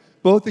tonight.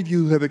 Both of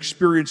you have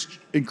experienced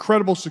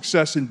incredible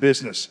success in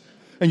business,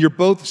 and you're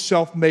both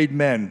self-made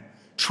men,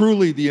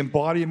 truly the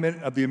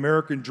embodiment of the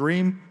American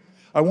dream.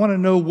 I want to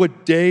know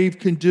what Dave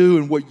can do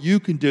and what you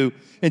can do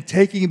in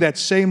taking that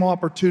same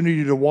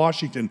opportunity to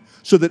Washington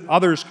so that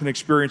others can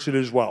experience it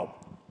as well.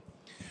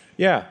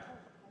 Yeah.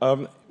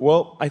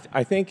 Well,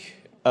 I think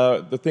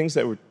the things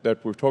that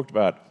we've talked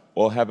about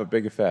will have a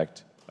big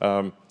effect.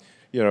 The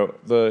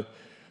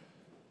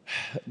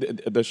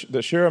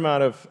sheer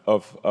amount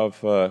of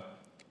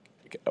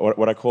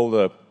what I call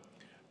the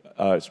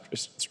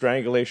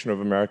strangulation of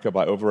America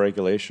by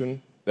overregulation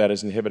that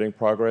is inhibiting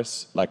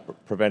progress, like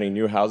preventing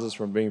new houses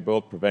from being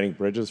built, preventing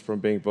bridges from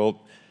being built,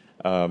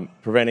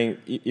 preventing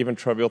even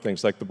trivial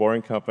things like the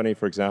Boring Company,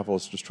 for example,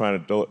 is just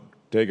trying to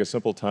dig a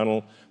simple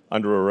tunnel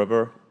under a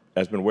river,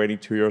 has been waiting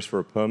 2 years for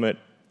a permit,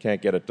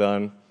 can't get it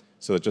done,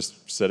 so they're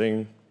just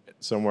sitting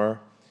somewhere.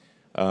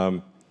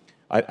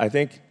 I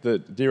think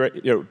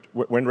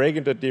when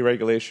Reagan did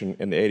deregulation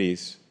in the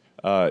 80s,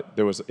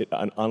 there was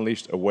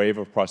unleashed a wave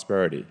of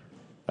prosperity.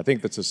 I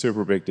think that's a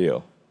super big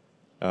deal.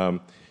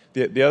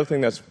 The other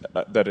thing that's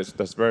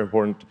very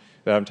important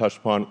that I haven't touched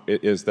upon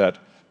is that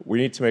we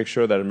need to make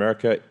sure that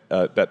America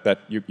that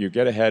you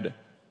get ahead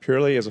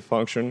purely as a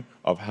function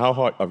of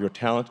of your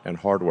talent and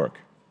hard work,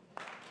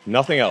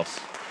 nothing else.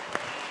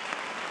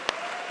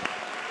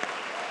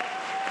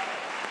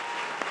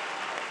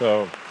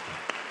 So,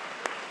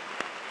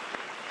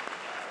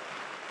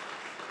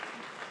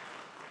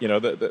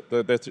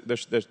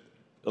 there's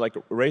like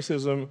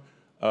racism,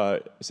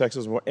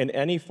 sexism in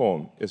any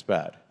form is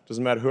bad.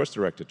 Doesn't matter who it's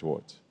directed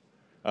towards.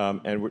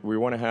 And we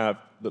want to have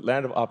the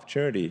land of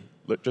opportunity.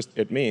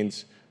 It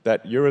means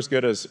that you're as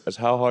good as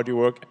how hard you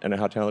work and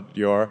how talented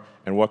you are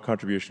and what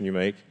contribution you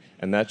make.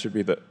 And that should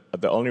be that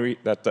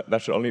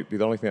should only be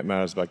the only thing that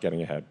matters about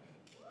getting ahead.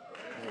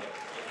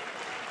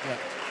 Yeah.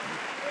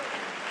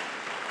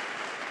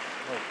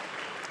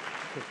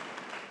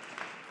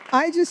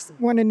 I just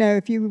want to know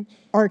if you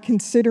are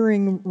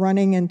considering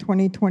running in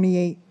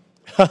 2028.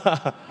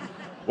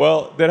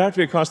 Well, there'd have to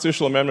be a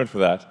constitutional amendment for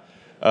that.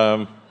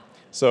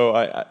 So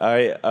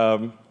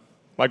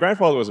my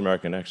grandfather was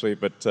American actually,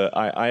 but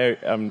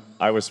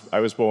I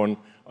was born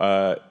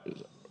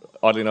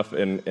oddly enough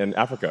in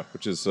Africa,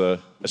 which is a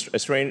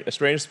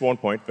strange spawn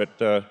point, but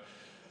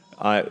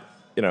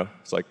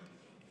it's like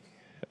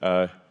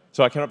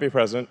so I cannot be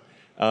president.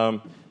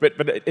 But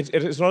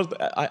it's not.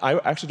 I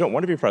actually don't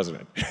want to be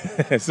president.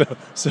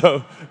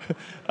 so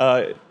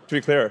to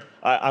be clear,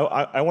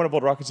 I want to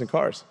build rockets and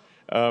cars,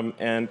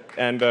 and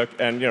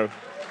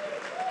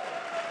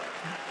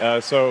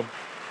so.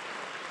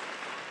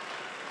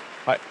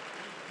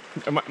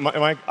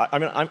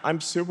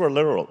 I'm super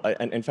literal,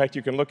 and in fact,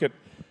 you can look at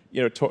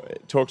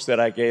talks that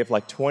I gave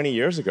like 20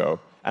 years ago,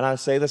 and I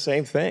say the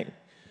same thing,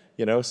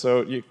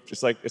 So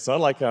it's not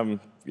like I'm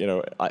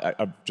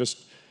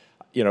just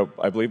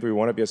I believe we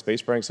want to be a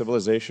spacefaring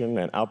civilization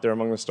and out there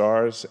among the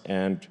stars,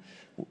 and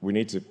we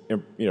need to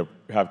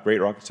have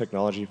great rocket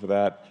technology for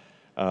that.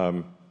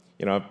 I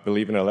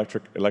believe in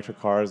electric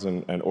cars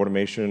and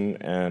automation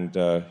and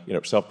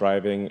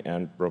self-driving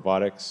and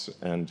robotics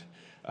and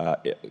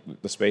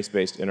the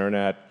space-based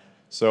internet.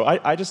 So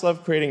I just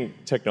love creating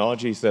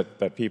technologies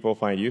that people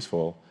find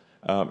useful,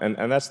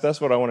 and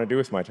that's what I want to do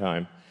with my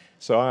time.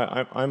 So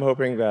I'm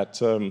hoping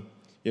that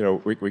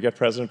we get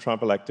President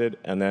Trump elected,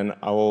 and then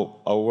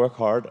I'll work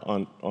hard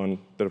on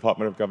the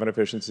Department of Government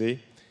Efficiency,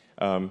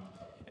 and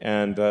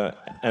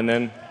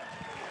then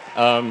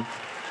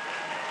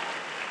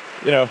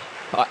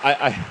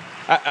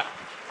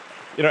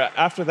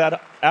after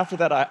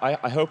that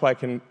I hope I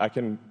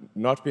can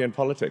not be in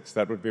politics.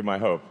 That would be my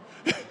hope.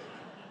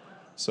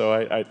 So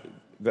like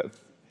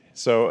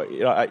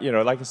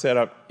I said,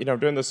 I'm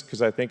doing this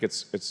because I think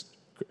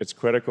it's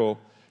critical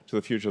to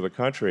the future of the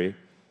country,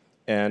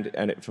 and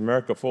if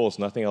America falls,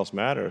 nothing else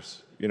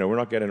matters. We're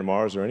not getting to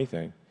Mars or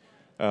anything.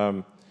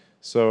 And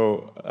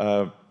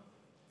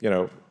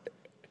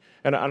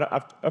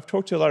I've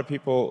talked to a lot of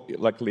people,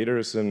 like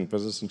leaders in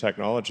business and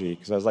technology,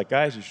 because I was like,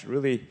 guys, you should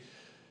really,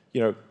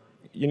 you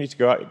need to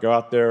go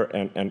out there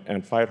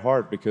and fight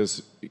hard,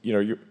 because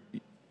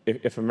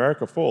if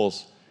America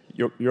falls,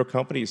 your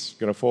company's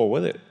going to fall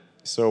with it.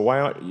 So why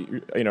not?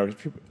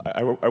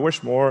 I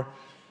wish more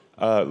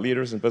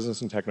leaders in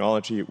business and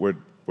technology would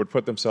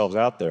put themselves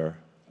out there.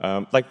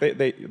 Like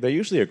they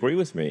usually agree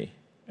with me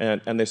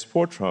and they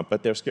support Trump,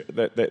 but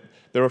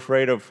they're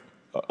afraid of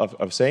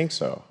saying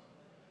so.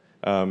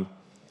 And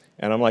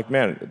I'm like,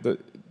 man,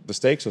 the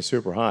stakes are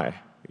super high.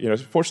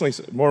 Fortunately,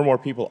 more and more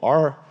people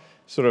are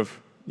sort of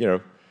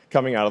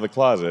coming out of the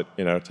closet,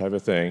 type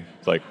of thing.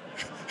 It's like,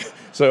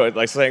 so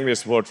like saying this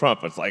support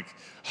Trump, it's like,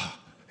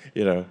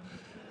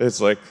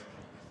 it's like,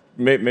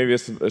 maybe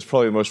it's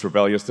probably the most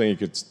rebellious thing you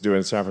could do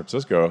in San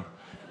Francisco,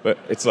 but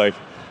it's like,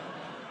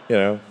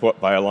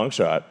 by a long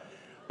shot.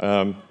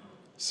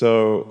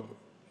 So,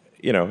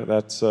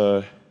 that's,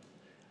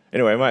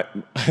 anyway,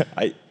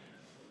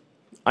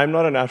 I'm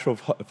not a natural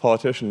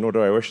politician, nor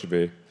do I wish to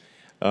be.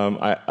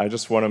 I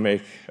just want to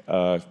make,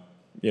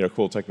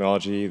 cool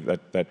technology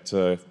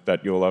that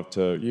you'll love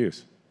to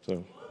use.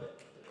 So,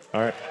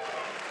 all right.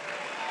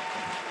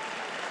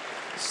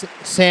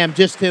 Sam,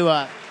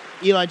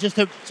 Elon, just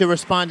to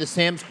respond to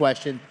Sam's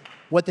question,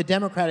 what the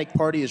Democratic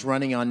Party is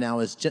running on now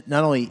is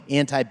not only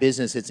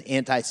anti-business, it's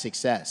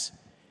anti-success.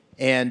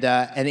 And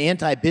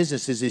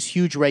anti-business is these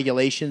huge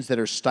regulations that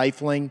are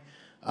stifling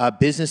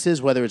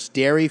businesses, whether it's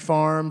dairy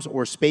farms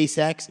or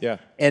SpaceX,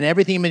 and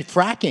everything.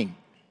 Fracking.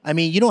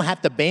 You don't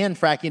have to ban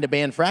fracking to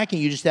ban fracking.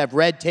 You just have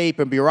red tape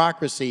and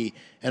bureaucracy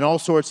and all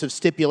sorts of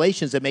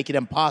stipulations that make it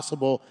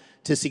impossible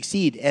to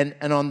succeed. And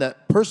on the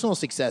personal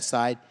success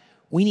side,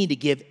 we need to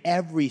give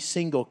every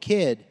single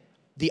kid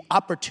the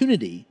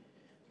opportunity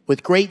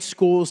with great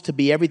schools to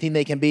be everything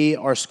they can be.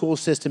 Our school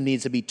system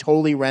needs to be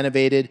totally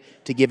renovated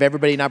to give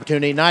everybody an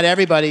opportunity. Not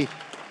everybody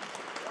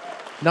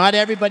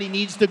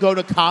needs to go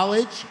to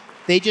college.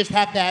 They just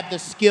have to have the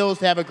skills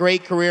to have a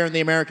great career in the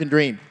American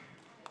dream.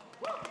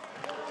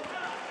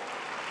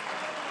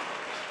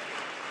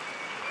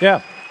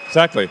 Yeah,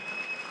 exactly.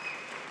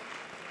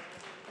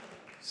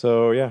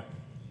 So, yeah.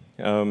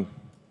 Well,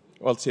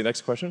 let's see,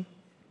 next question.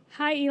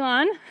 Hi,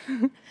 Elon.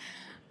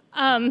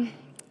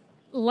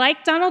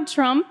 Like Donald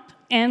Trump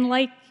and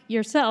like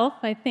yourself,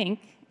 I think,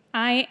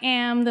 I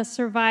am the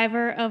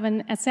survivor of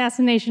an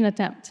assassination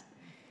attempt.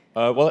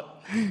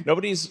 Well,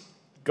 nobody's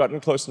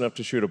gotten close enough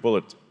to shoot a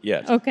bullet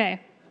yet.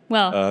 Okay.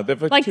 Well,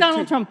 like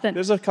Donald Trump then.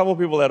 There's a couple of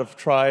people that have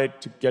tried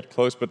to get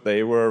close, but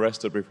they were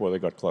arrested before they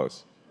got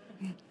close.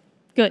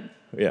 Good.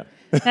 Yeah.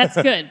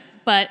 That's good.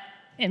 But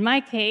in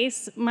my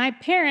case, my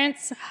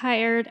parents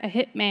hired a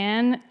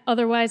hitman,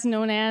 otherwise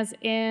known as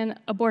an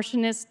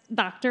abortionist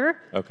doctor,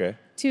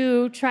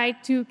 to try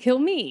to kill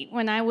me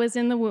when I was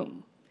in the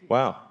womb.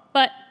 Wow.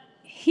 But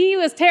he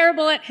was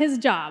terrible at his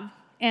job,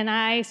 and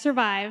I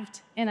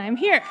survived, and I'm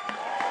here.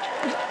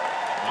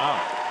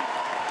 Wow.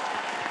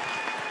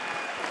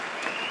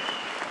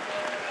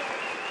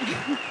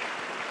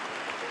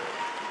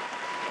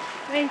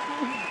 Thank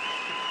you.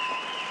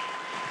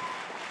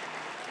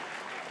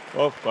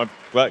 Well, I'm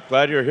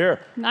glad you're here.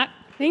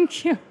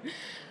 Thank you.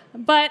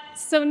 But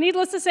so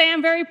needless to say,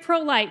 I'm very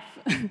pro-life.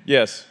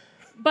 Yes.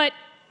 But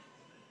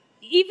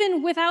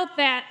even without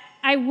that,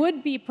 I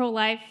would be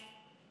pro-life,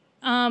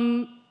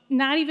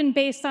 not even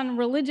based on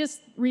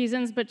religious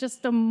reasons, but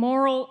just the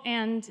moral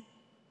and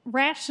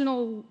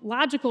rational,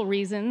 logical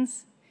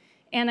reasons.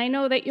 And I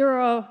know that you're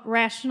a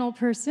rational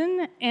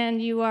person,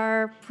 and you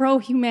are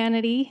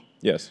pro-humanity.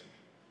 Yes.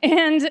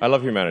 And I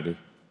love humanity.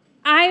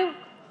 I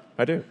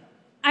do.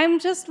 I'm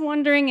just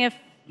wondering if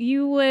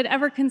you would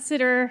ever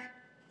consider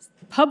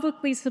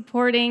publicly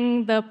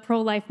supporting the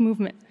pro-life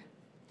movement.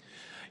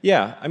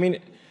 Yeah, I mean,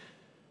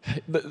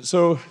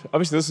 so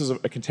obviously this is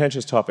a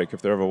contentious topic,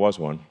 if there ever was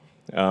one.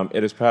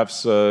 It is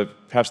perhaps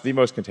the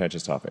most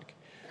contentious topic.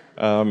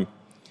 And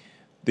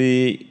to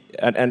be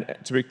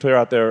clear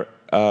out there,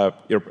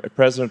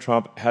 President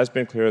Trump has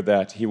been clear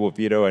that he will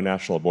veto a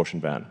national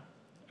abortion ban.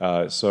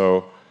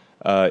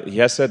 He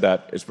has said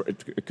that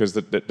because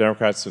the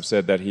Democrats have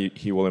said that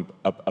he will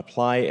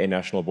apply a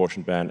national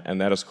abortion ban,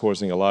 and that is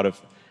causing a lot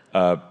of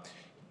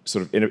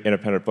sort of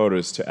independent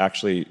voters to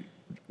actually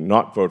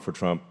not vote for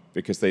Trump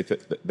because they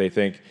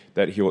think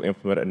that he will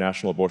implement a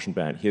national abortion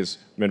ban. He has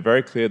been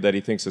very clear that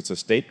he thinks it's a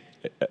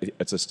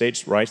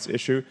states' rights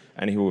issue,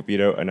 and he will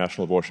veto a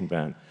national abortion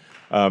ban.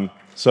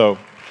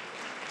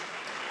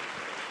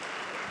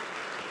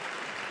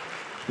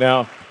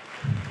 Now,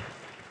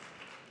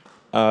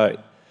 there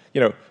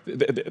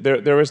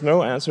is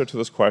no answer to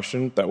this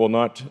question that will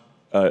not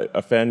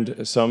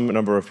offend some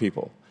number of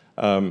people.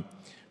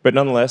 But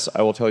nonetheless,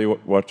 I will tell you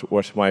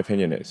what my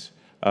opinion is,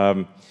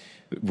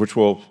 which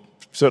will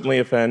certainly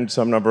offend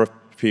some number of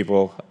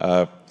people.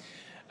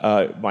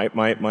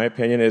 My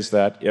opinion is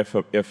that if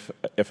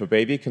a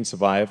baby can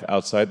survive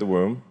outside the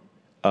womb,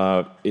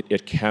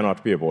 it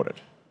cannot be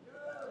aborted.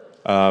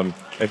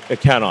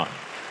 It cannot.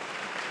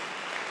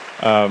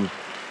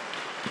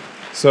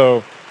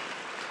 So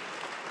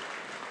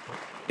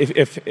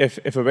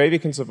if a baby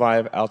can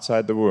survive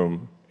outside the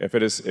womb, if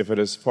it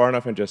is far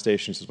enough in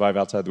gestation to survive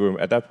outside the womb,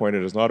 at that point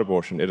it is not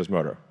abortion, it is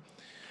murder.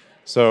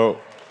 So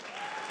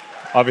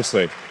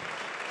obviously.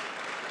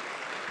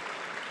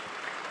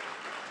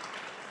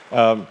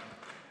 Now,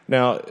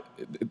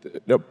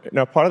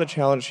 part of the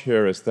challenge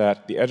here is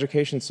that the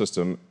education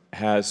system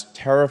has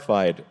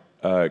terrified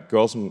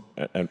girls and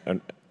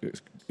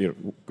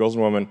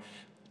women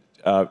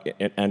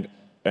and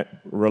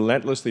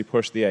relentlessly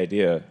pushed the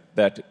idea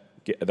that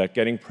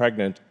getting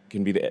pregnant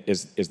can be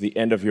is the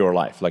end of your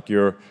life. Like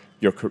your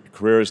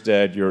career is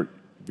dead, you'll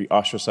be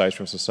ostracized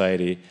from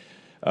society,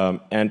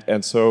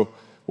 and so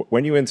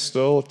when you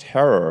instill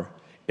terror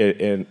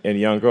in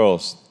young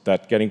girls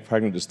that getting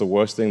pregnant is the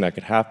worst thing that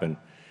could happen,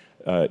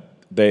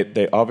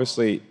 they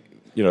obviously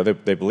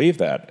they believe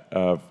that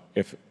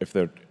if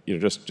they're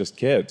just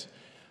kids,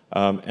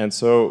 and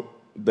so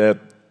that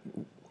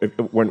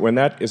when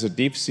that is a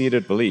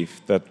deep-seated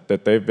belief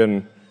that they've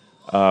been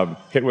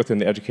hit with in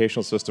the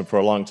educational system for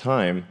a long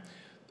time,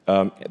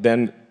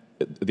 then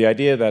the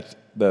idea that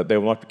they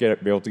will not be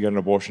able to get an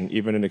abortion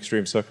even in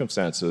extreme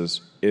circumstances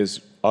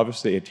is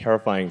obviously a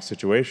terrifying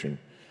situation.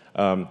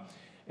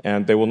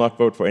 And they will not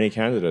vote for any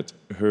candidate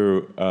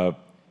who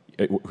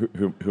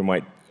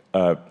might,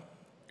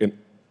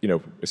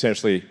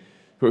 essentially,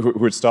 who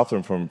would stop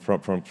them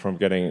from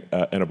getting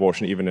an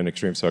abortion even in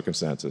extreme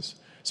circumstances.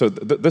 So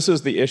this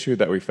is the issue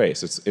that we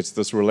face. It's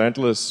this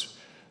relentless,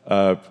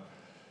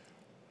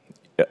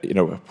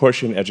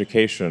 push in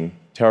education,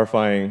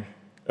 terrifying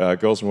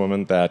girls and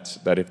women that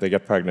if they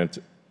get pregnant,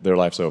 their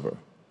life's over.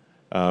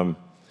 And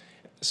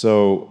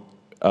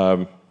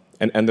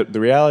the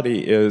reality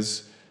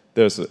is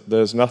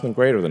there's nothing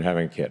greater than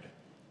having a kid.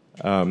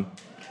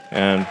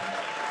 And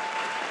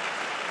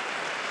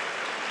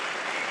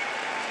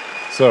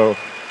so,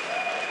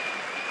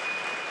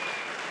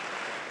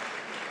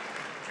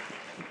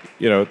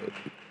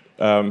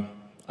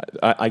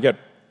 I get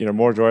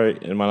more joy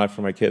in my life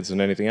for my kids than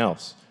anything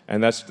else,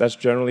 and that's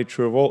generally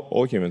true of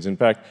all humans. In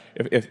fact,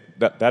 if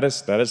that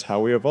is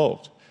how we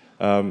evolved.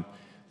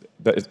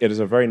 It is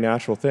a very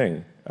natural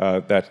thing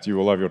that you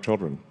will love your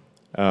children.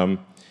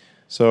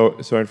 So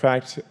in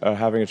fact,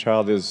 having a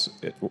child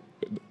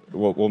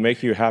will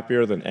make you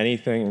happier than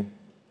anything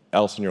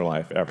else in your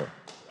life ever.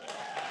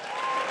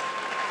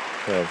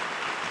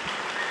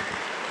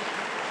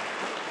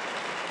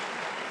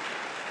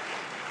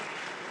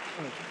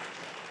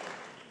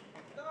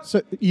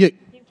 So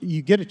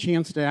you get a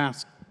chance to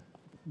ask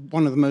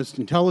one of the most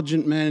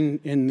intelligent men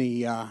in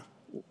the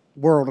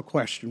world a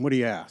question. What do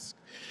you ask?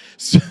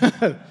 So,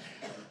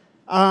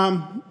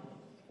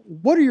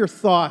 what are your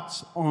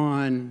thoughts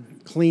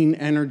on clean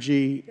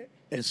energy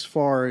as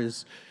far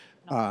as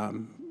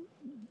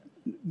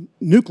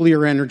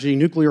nuclear energy,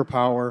 nuclear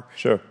power?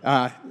 Sure.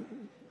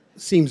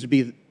 Seems to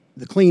be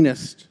the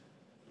cleanest,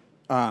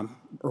 or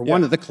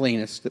one of the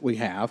cleanest that we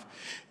have.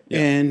 Yeah.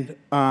 And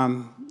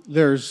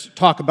there's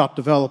talk about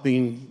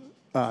developing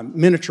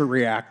miniature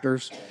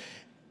reactors.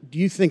 Do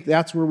you think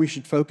that's where we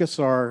should focus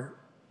our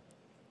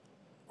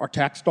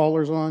tax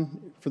dollars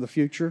on for the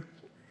future?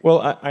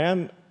 Well, I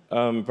am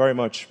very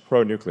much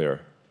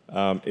pro-nuclear.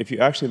 If you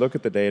actually look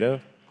at the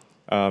data,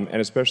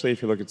 And especially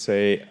if you look at,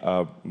 say,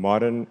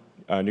 modern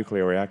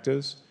nuclear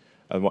reactors,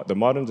 the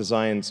modern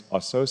designs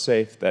are so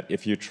safe that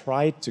if you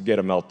tried to get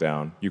a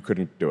meltdown, you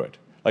couldn't do it.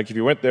 Like if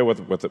you went there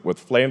with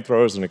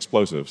flamethrowers and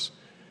explosives,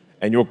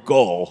 and your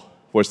goal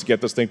was to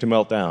get this thing to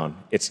melt down,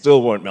 it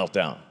still won't melt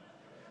down.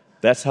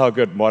 That's how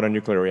good modern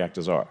nuclear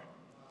reactors are.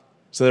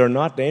 So they're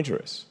not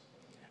dangerous.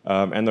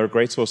 And they're a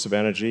great source of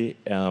energy,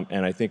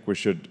 and I think we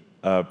should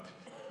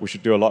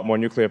do a lot more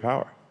nuclear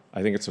power.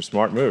 I think it's a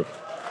smart move.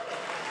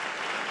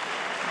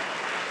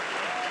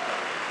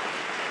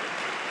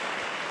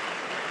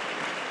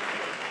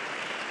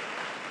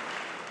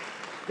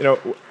 You know,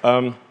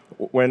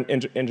 when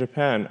in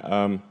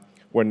Japan,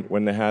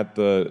 when they had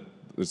the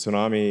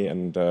tsunami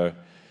and they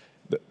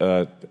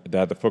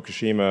had the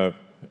Fukushima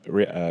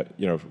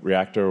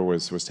reactor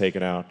was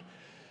taken out,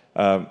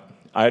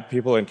 I had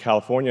people in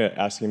California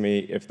asking me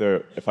if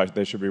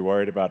they should be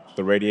worried about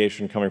the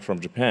radiation coming from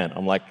Japan.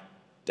 I'm like,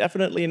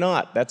 definitely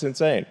not. That's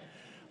insane.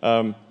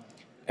 And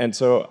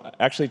so,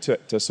 actually,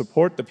 to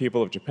support the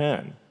people of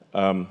Japan,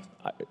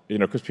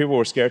 because people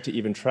were scared to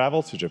even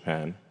travel to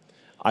Japan,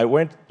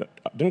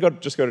 didn't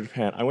just go to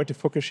Japan. I went to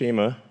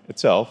Fukushima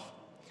itself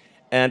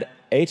and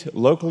ate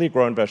locally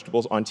grown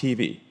vegetables on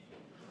TV.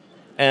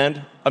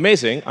 And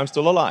amazing, I'm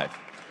still alive.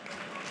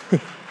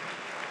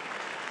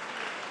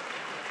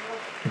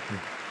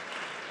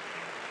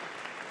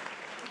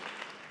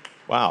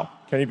 Wow,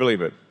 can you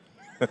believe it?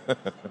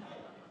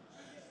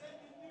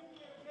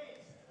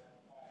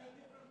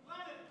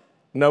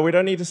 No, we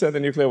don't need to send the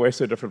nuclear waste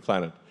to a different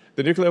planet.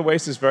 The nuclear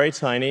waste is very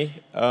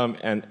tiny,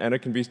 and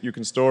you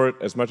can store it,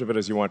 as much of it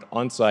as you want,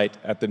 on site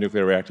at the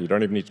nuclear reactor. You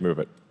don't even need to move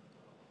it.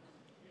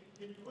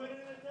 Can you put it in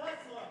a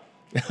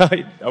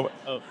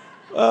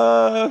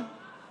Tesla?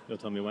 You'll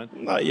tell me when?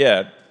 Not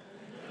yet.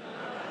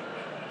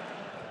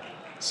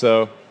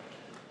 So,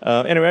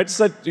 anyway, I just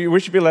said we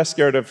should be less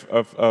scared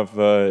of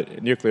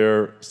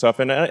nuclear stuff,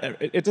 and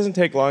it doesn't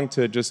take long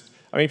to just.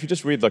 I mean, if you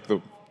just read like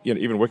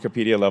even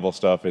Wikipedia level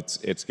stuff,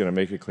 it's going to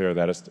make it clear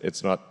that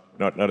it's not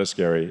a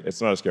scary.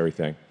 It's not a scary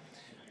thing.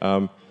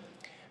 Now,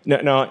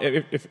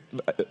 if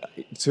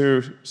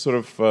to sort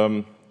of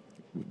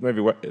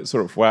maybe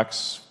sort of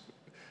wax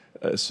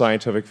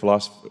scientific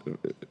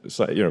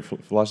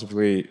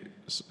philosophically,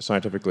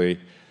 scientifically,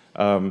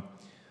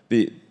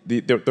 the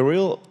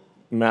real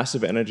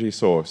massive energy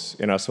source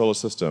in our solar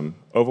system,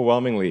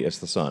 overwhelmingly, is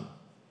the sun.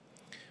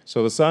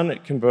 So the sun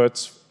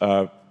converts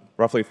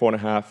roughly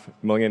 4.5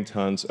 million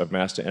tons of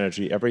mass to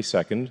energy every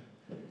second,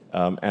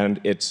 and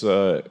it's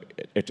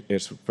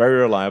very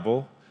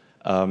reliable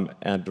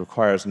and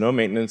requires no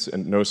maintenance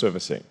and no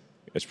servicing.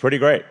 It's pretty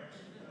great.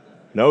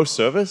 No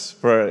service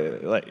for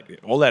like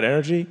all that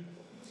energy.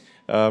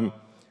 So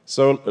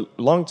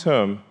long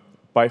term,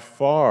 by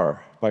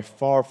far,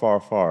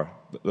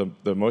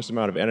 the most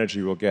amount of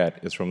energy we'll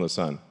get is from the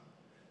sun.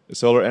 The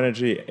solar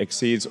energy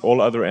exceeds all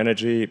other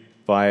energy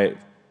by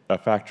a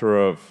factor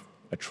of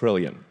 1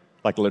 trillion,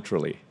 like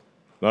literally,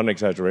 not an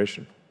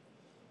exaggeration.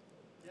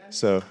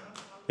 So,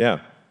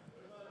 yeah.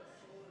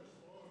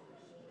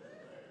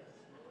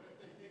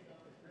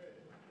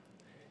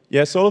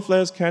 Yeah, solar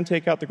flares can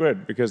take out the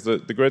grid because the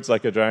grid's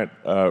like a giant,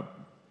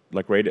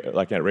 like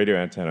a radio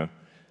antenna.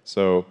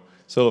 So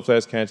solar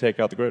flares can take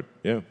out the grid.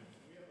 Yeah.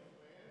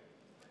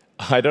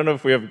 I don't know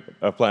if we have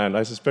a plan.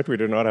 I suspect we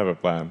do not have a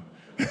plan.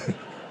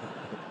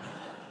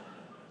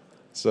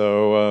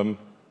 So,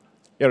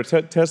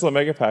 Tesla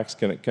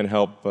megapacks can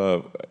help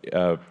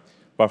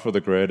buffer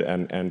the grid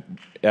and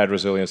add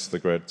resilience to the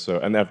grid. So,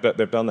 and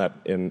they've done that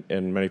in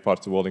many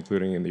parts of the world,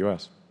 including in the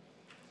U.S.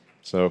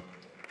 So,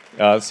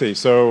 let's see.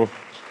 So,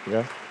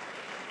 yeah.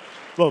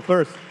 Well,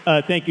 first,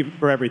 thank you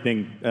for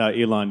everything,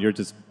 Elon. You've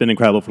just been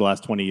incredible for the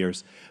last 20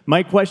 years.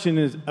 My question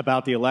is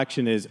about the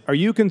election is, are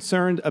you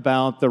concerned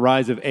about the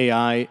rise of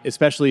AI,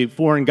 especially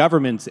foreign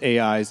governments'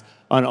 AIs,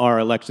 on our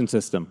election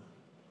system?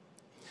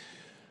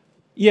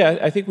 Yeah,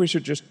 I think we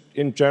should just,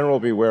 in general,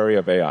 be wary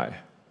of AI,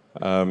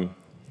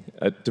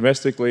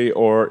 domestically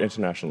or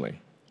internationally.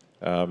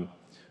 Yeah,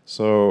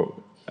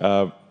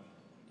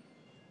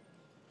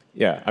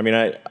 I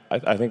mean,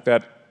 I think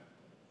that,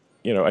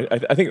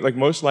 I think like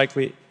most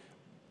likely,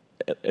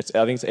 I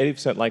think it's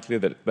 80% likely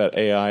that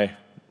AI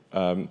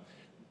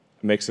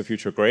makes the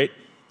future great,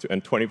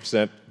 and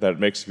 20% that it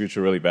makes the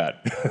future really bad.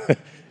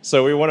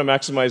 So we want to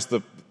maximize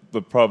the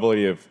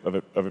probability of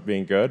it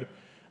being good.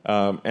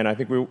 And I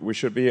think we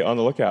should be on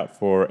the lookout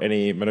for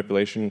any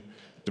manipulation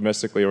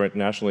domestically or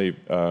internationally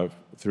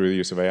through the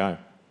use of AI.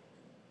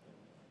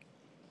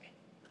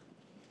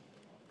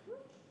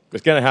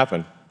 It's going to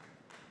happen.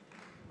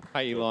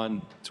 Hi,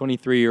 Elon.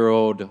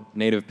 23-year-old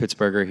native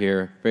Pittsburgher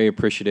here. Very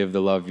appreciative of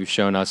the love you've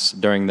shown us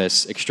during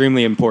this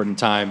extremely important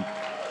time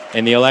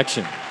in the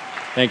election.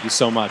 Thank you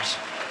so much.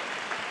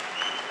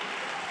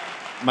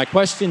 My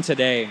question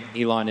today,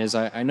 Elon, is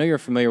I know you're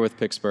familiar with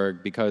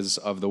Pittsburgh because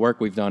of the work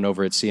we've done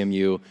over at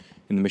CMU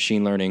in the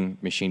machine learning,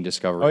 machine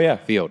discovery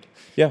field.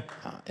 Yeah.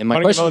 And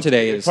my question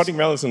today is... Carnegie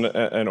Mellon is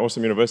an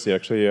awesome university,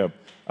 actually.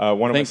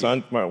 One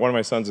of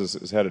my sons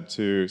is headed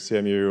to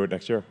CMU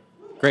next year.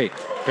 Great,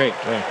 great.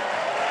 Yeah.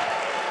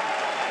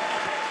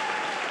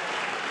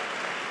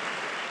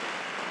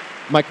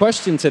 My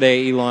question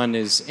today, Elon,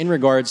 is in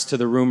regards to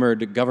the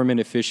rumored government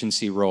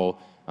efficiency role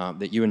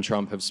that you and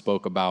Trump have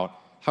spoke about.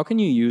 How can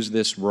you use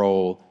this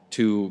role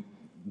to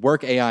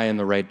work AI in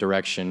the right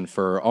direction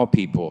for all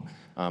people,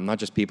 not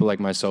just people like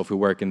myself who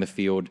work in the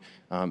field,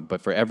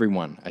 but for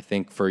everyone? I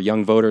think for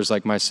young voters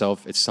like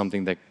myself, it's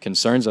something that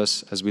concerns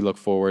us as we look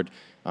forward.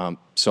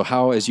 So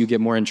how, as you get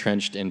more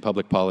entrenched in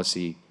public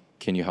policy,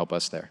 can you help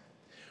us there?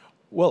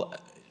 Well,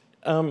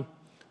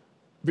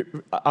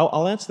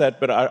 I'll answer that,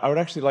 but I would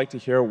actually like to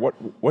hear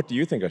what do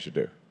you think I should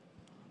do?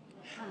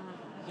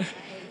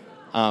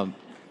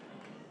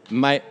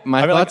 My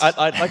thoughts. thoughts.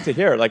 I'd like to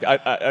hear. Like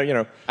you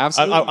know,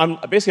 Absolutely. I'm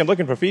basically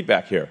looking for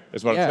feedback here.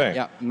 Is what I'm saying.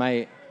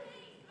 Yeah.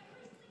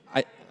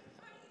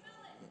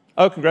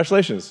 Oh,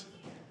 congratulations!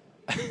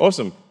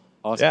 Awesome.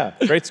 Awesome.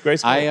 Yeah, great school.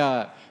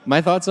 My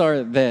thoughts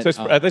are that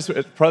So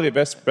it's probably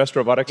the best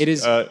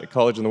robotics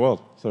college in the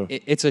world. So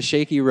it's a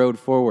shaky road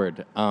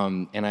forward,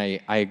 and I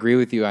agree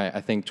with you.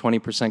 I think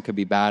 20% could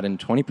be bad, and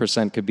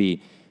 20% could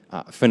be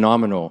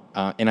phenomenal.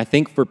 And I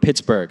think for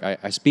Pittsburgh,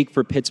 I speak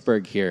for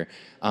Pittsburgh here.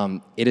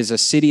 It is a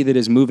city that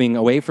is moving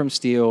away from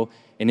steel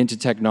and into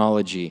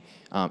technology.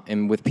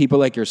 And with people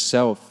like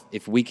yourself,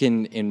 if we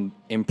can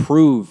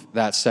improve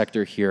that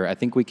sector here, I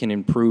think we can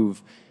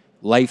improve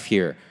life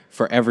here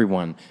for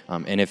everyone.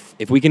 And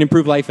if we can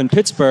improve life in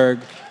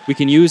Pittsburgh, we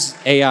can use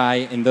AI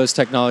and those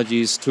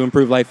technologies to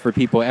improve life for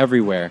people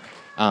everywhere.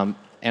 And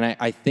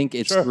I think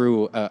it's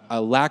through a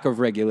lack of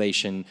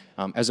regulation,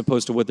 as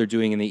opposed to what they're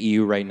doing in the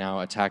EU right now,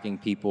 attacking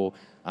people.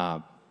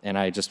 And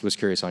I just was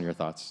curious on your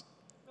thoughts.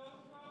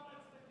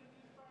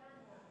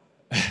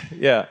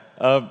 Yeah.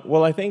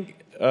 Well, I think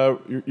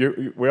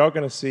we are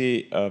going to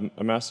see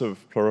a massive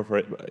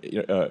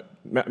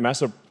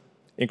massive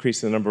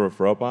increase in the number of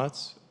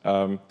robots.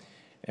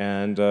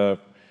 And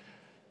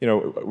you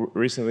know,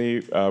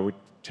 recently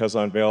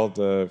Tesla unveiled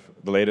the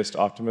latest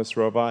Optimus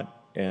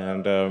robot,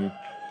 and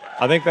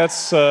I think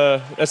that's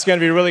going to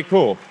be really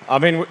cool. I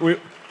mean,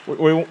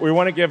 we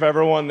want to give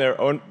everyone their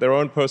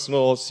own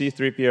personal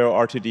C-3PO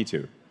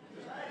R2-D2.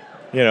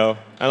 You know,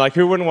 and like,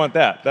 who wouldn't want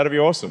that? That'd be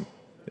awesome.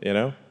 You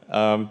know,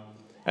 and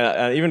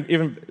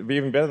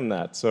even better than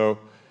that. So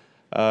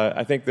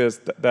I think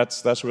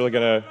that's really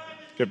going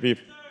to be.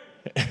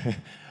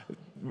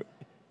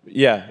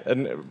 Yeah,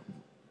 and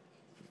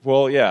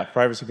well, yeah,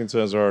 privacy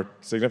concerns are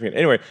significant.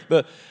 Anyway,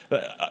 but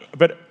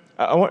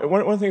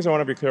one of the things I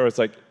want to be clear is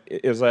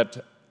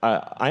that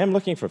I am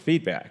looking for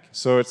feedback.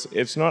 So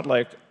it's not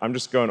like I'm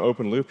just going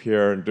open loop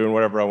here and doing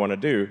whatever I want to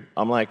do.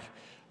 I'm like,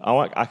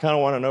 I kind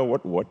of want to know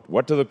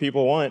what do the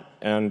people want,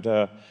 and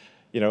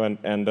you know,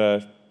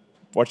 and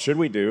what should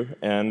we do,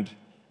 and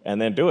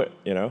then do it.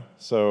 You know,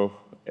 so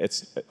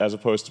it's as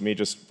opposed to me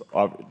just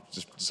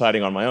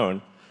deciding on my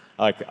own,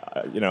 like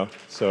you know,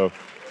 so.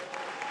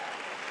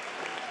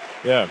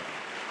 Yeah.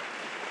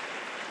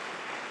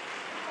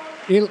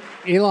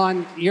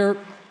 Elon,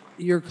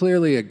 you're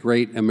clearly a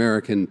great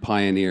American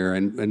pioneer,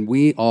 and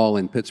we all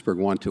in Pittsburgh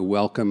want to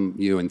welcome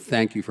you and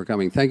thank you for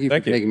coming. Thank you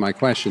for taking my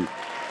question.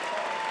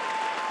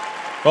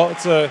 Well,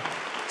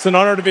 it's an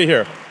honor to be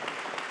here.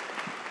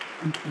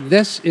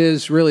 This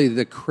is really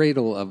the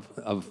cradle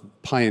of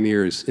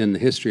pioneers in the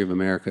history of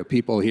America.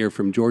 People here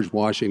from George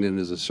Washington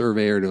as a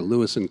surveyor to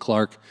Lewis and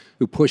Clark,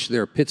 who pushed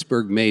their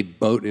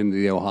Pittsburgh-made boat into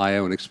the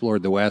Ohio and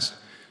explored the West,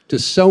 to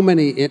so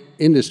many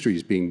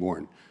industries being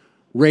born.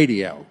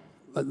 Radio,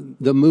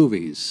 the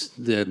movies,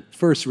 the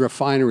first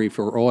refinery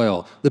for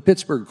oil, the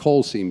Pittsburgh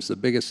coal seams, the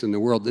biggest in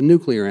the world, the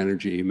nuclear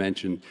energy you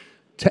mentioned,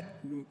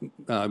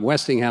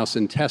 Westinghouse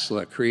and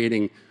Tesla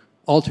creating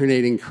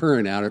alternating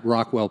current out at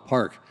Rockwell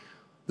Park,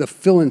 the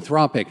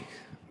philanthropic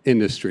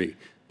industry.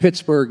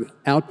 Pittsburgh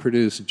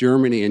outproduced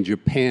Germany and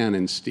Japan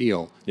in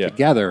steel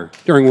together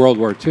during World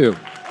War II.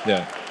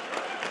 Yeah.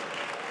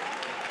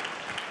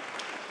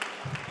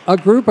 A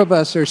group of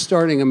us are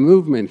starting a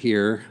movement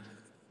here,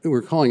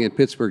 we're calling it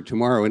Pittsburgh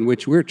Tomorrow, in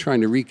which we're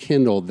trying to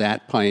rekindle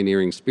that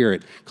pioneering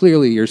spirit.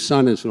 Clearly, your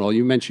son is and all.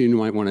 You mentioned you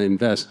might want to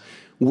invest.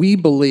 We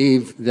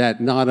believe that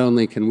not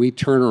only can we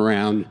turn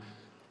around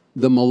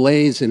the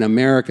malaise in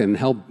America and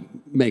help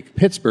make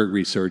Pittsburgh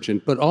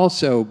resurgent, but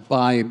also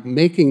by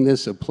making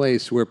this a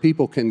place where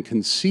people can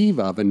conceive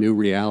of a new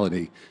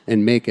reality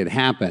and make it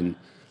happen,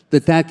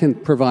 that can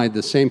provide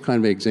the same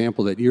kind of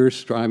example that you're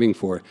striving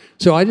for.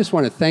 So I just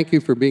want to thank you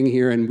for being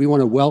here, and we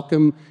want to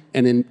welcome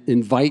and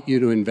invite you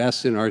to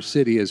invest in our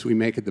city as we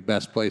make it the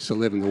best place to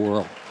live in the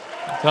world.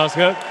 Sounds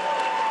good.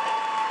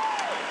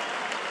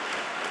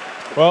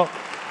 Well,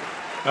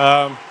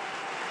 I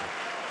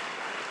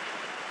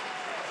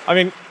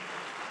mean,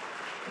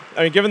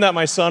 given that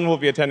my son will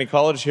be attending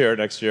college here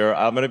next year,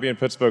 I'm going to be in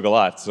Pittsburgh a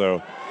lot,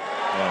 so,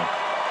 yeah.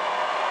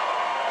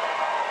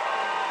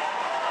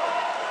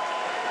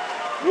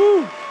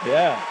 Woo!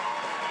 Yeah.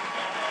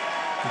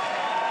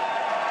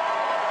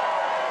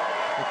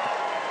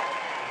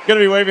 Going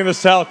to be waving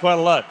this towel quite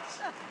a lot.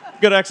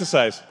 Good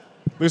exercise.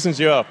 Loosens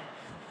you up.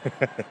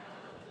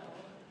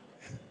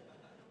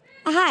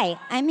 Hi,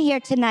 I'm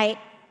here tonight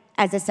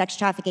as a sex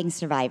trafficking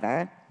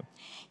survivor.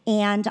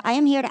 And I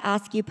am here to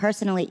ask you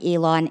personally,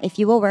 Elon, if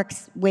you will work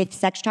with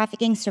sex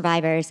trafficking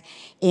survivors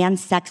and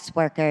sex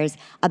workers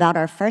about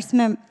our First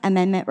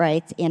Amendment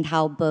rights and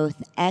how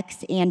both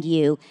X and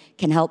you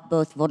can help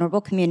both vulnerable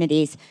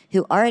communities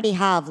who already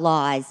have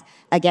laws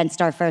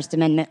against our First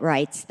Amendment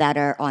rights that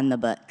are on the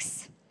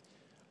books.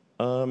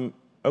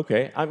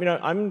 Okay. I mean,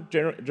 I'm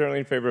generally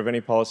in favor of any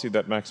policy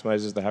that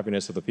maximizes the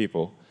happiness of the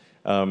people.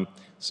 What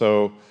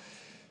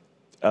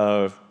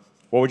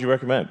would you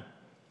recommend?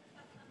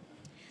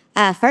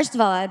 First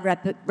of all, I'd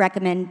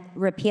recommend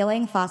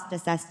repealing FOSTA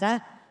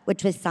SESTA,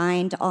 which was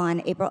signed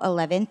on April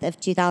 11th of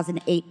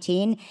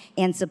 2018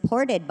 and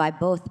supported by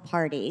both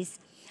parties.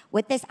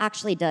 What this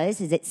actually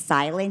does is it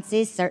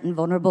silences certain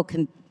vulnerable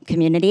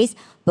communities,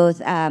 both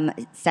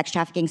sex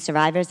trafficking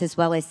survivors as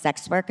well as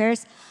sex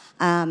workers,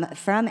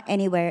 from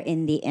anywhere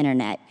in the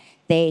internet.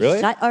 They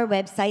shut our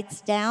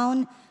websites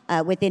down.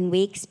 Within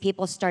weeks,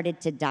 people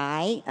started to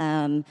die,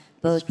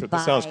 both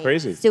by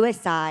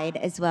suicide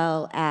as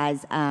well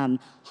as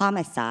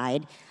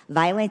homicide.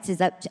 Violence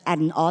is up at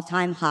an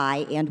all-time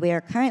high, and we are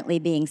currently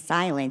being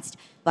silenced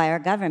by our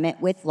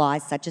government with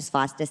laws such as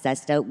FOSTA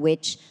SESTA,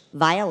 which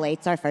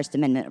violates our First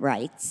Amendment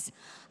rights.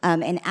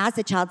 And as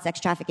a child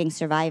sex trafficking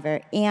survivor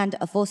and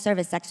a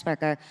full-service sex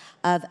worker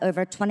of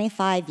over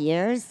 25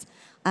 years,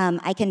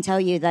 I can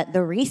tell you that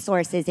the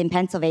resources in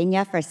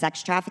Pennsylvania for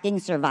sex trafficking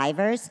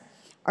survivors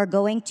are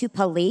going to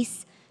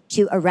police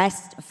to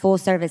arrest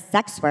full-service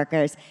sex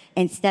workers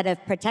instead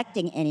of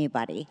protecting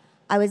anybody.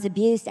 I was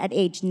abused at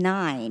age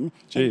 9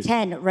 and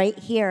 10 right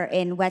here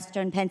in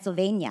Western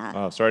Pennsylvania.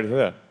 Oh, sorry to hear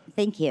that.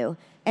 Thank you.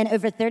 And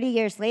over 30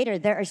 years later,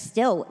 there are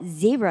still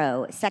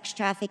 0 sex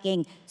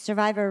trafficking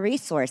survivor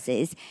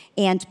resources,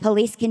 and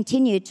police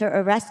continue to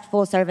arrest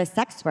full-service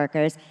sex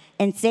workers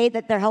and say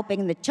that they're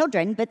helping the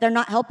children, but they're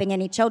not helping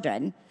any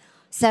children.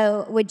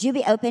 So would you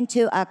be open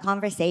to a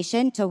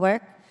conversation to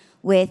work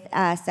with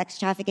sex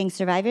trafficking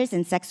survivors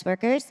and sex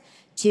workers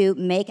to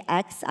make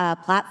X a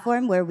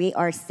platform where we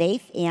are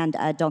safe and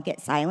don't get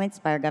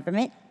silenced by our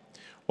government?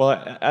 Well,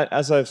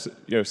 as I've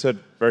said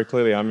very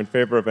clearly, I'm in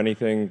favor of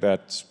anything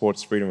that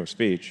supports freedom of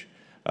speech.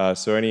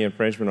 So any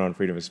infringement on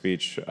freedom of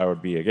speech, I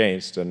would be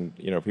against, and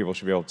people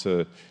should be able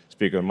to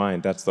speak their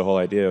mind. That's the whole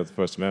idea of the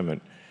First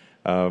Amendment.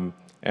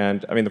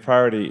 And I mean, the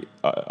priority,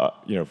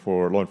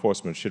 for law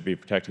enforcement should be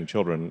protecting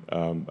children,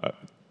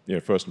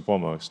 first and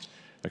foremost,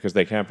 because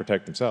they can't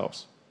protect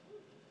themselves.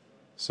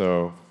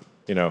 So,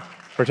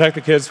 protect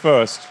the kids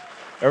first,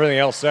 everything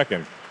else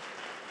second.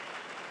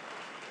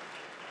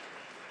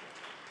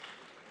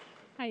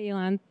 Hi,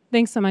 Elon.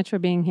 Thanks so much for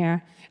being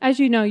here. As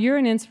you know, you're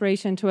an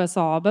inspiration to us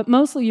all, but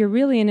mostly you're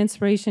really an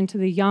inspiration to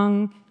the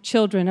young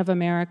children of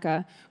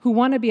America who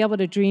want to be able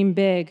to dream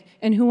big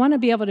and who want to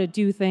be able to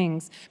do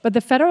things. But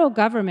the federal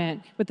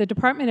government, with the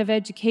Department of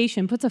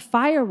Education, puts a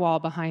firewall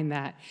behind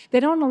that. They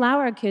don't allow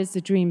our kids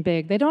to dream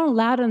big. They don't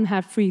allow them to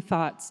have free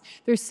thoughts.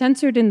 They're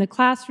censored in the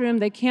classroom.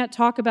 They can't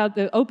talk about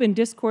the open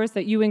discourse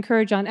that you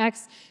encourage on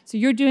X. So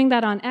you're doing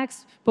that on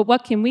X, but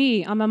what can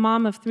we? I'm a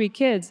mom of 3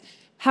 kids.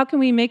 How can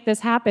we make this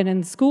happen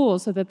in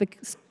schools so that the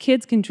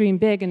kids can dream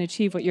big and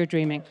achieve what you're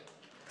dreaming?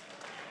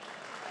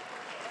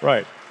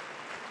 Right.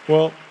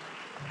 Well,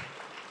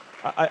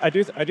 I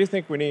do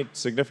think we need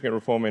significant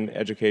reform in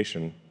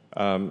education.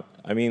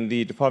 I mean,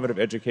 the Department of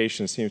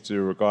Education seems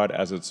to regard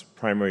as its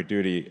primary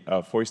duty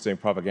foisting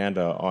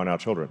propaganda on our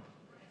children,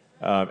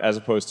 as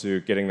opposed to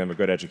getting them a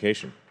good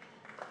education.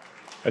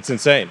 It's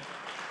insane.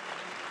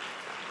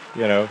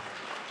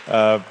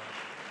 I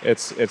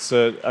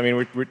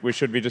mean, we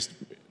should be just.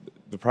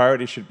 The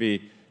priority should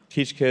be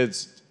teach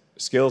kids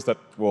skills that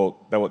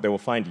they will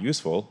find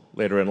useful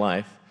later in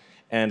life,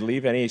 and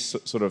leave any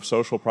sort of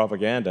social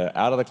propaganda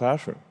out of the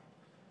classroom.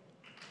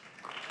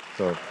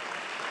 So.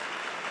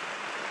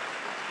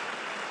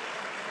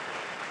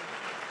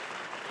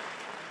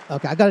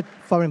 Okay, I got a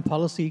foreign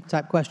policy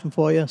type question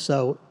for you.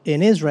 So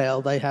in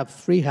Israel, they have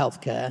free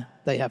healthcare,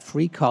 they have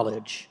free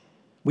college.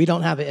 We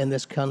don't have it in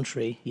this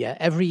country yet.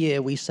 Every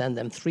year we send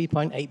them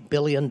 $3.8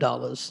 billion.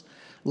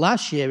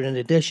 Last year, in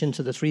addition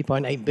to the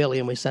 $3.8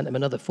 billion, we sent them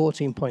another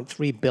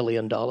 $14.3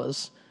 billion.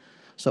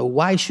 So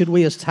why should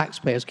we as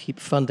taxpayers keep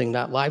funding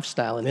that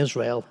lifestyle in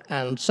Israel?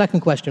 And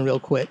second question real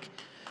quick,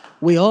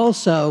 we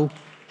also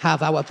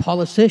have our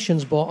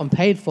politicians bought and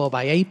paid for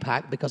by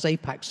APAC because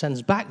APAC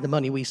sends back the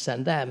money we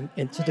send them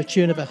into the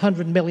tune of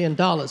 $100 million.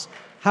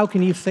 How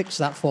can you fix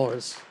that for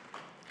us?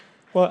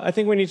 Well, I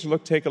think we need to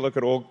take a look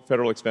at all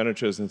federal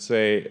expenditures and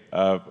say,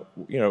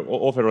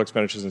 all federal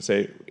expenditures and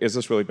say, is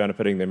this really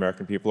benefiting the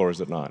American people or is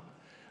it not?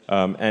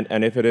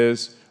 And if it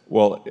is,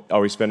 well,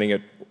 are we spending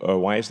it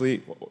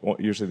wisely? Well,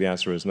 usually the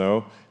answer is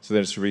no. So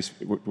then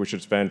we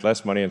should spend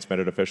less money and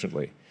spend it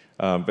efficiently.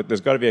 But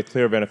there's got to be a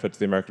clear benefit to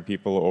the American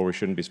people or we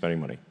shouldn't be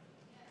spending money.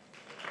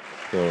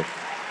 So.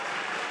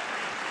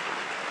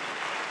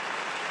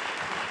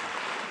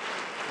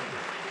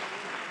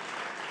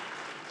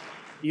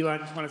 Elon, I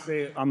just want to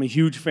say I'm a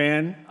huge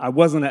fan. I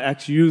wasn't an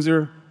X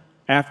user.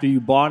 After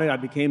you bought it, I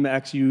became an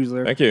X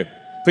user. Thank you.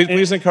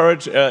 Please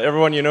encourage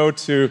everyone you know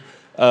to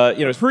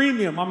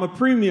Premium. I'm a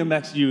premium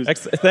X user.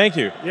 Thank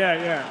you.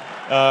 Yeah.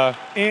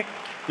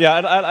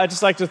 I'd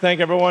just like to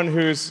thank everyone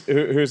who's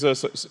a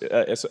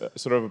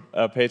sort of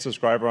a paid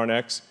subscriber on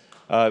X.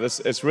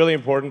 It's really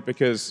important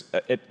because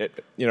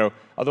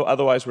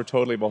otherwise we're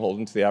totally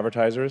beholden to the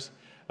advertisers.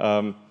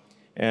 So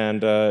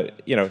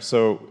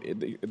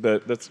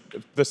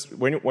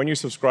when you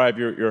subscribe,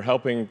 you're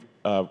helping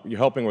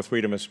with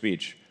freedom of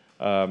speech.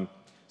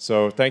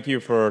 So thank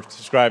you for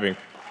subscribing.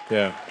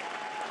 Yeah.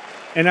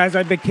 And as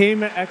I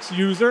became an X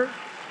user,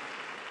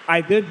 I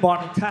did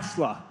bought a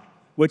Tesla,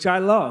 which I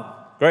love.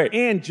 Great.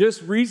 And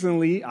just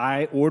recently,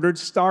 I ordered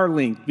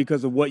Starlink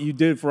because of what you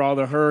did for all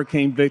the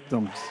hurricane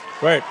victims.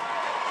 Great.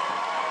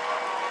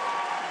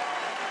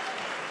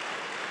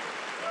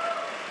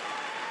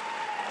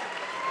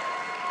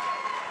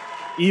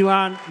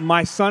 Elon,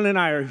 my son and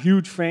I are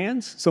huge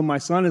fans, so my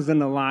son is in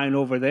the line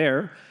over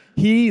there.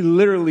 He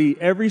literally,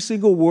 every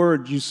single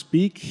word you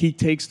speak, he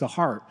takes to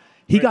heart.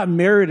 He got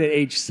married at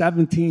age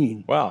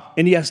 17. Wow.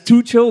 And he has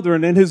 2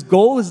 children, and his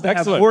goal is to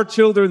have more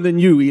children than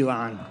you,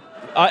 Elon.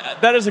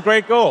 That is a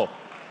great goal.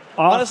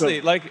 Awesome. Honestly,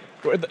 like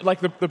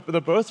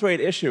the birth rate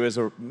issue is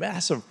a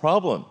massive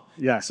problem.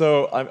 Yeah.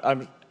 So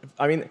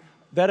I mean,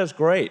 that is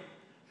great.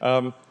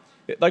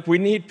 We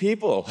need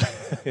people.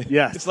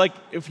 Yes. It's like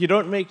if you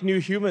don't make new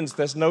humans,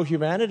 there's no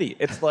humanity.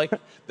 It's like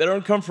they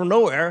don't come from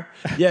nowhere.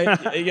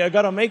 Yeah, you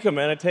gotta make them,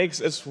 and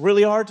it's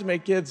really hard to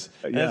make kids.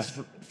 Yeah.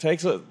 It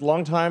takes a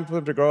long time for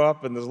them to grow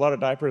up, and there's a lot of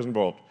diapers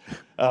involved.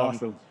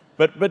 Awesome.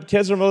 But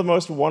kids are the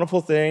most wonderful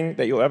thing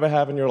that you'll ever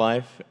have in your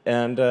life,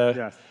 and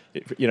yes.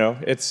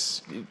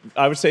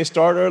 I would say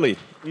start early.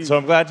 So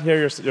I'm glad to hear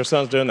your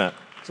son's doing that.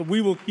 So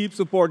we will keep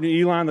supporting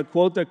Elon. The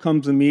quote that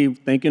comes to me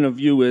thinking of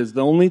you is,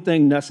 the only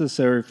thing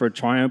necessary for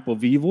triumph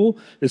of evil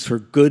is for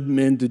good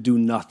men to do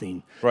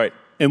nothing. Right.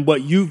 And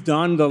what you've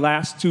done the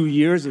last 2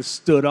 years is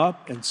stood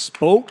up and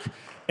spoke,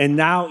 and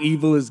now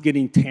evil is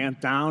getting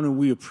tamped down, and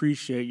we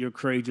appreciate your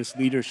courageous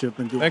leadership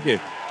in doing Thank you.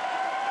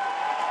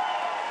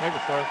 Thank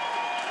you, sir.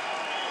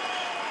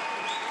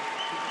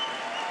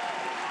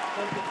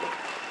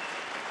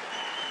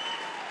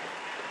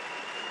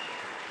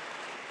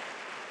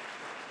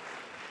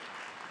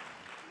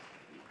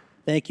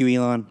 Thank you,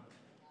 Elon.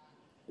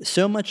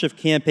 So much of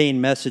campaign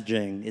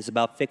messaging is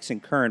about fixing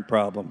current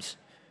problems,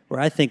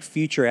 where I think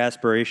future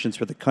aspirations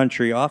for the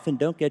country often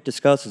don't get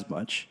discussed as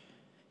much.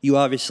 You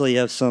obviously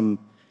have some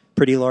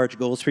pretty large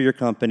goals for your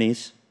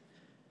companies.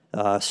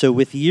 So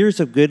with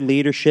years of good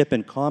leadership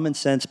and common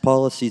sense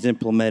policies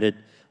implemented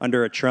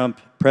under a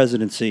Trump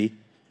presidency,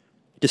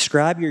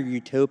 describe your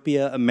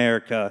utopia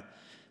America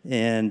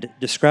and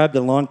describe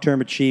the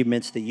long-term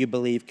achievements that you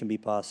believe can be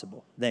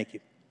possible. Thank you.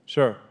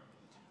 Sure.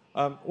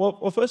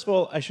 Well, first of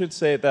all, I should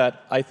say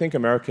that I think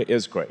America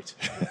is great.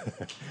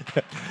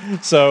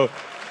 So,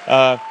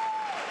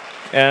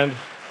 and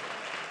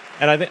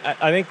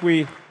I think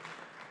we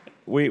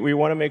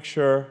want to make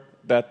sure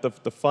that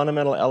the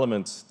fundamental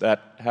elements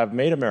that have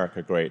made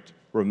America great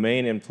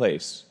remain in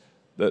place.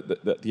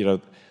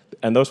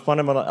 And those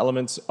fundamental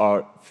elements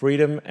are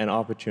freedom and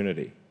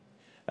opportunity.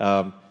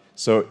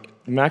 So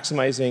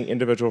maximizing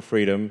individual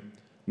freedom,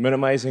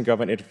 minimizing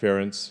government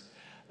interference,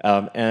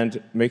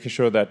 and making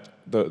sure that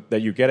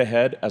you get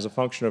ahead as a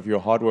function of your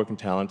hard work and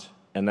talent,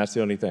 and that's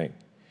the only thing.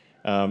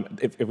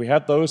 If we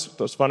have those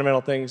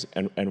fundamental things,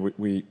 and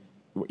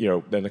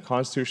then the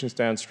Constitution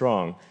stands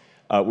strong,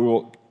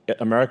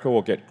 America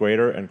will get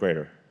greater and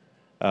greater.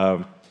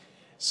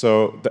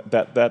 So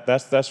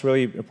that's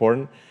really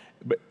important.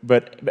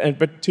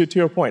 But to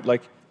your point,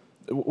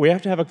 we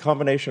have to have a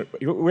combination.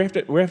 We have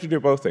to do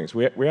both things.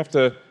 We have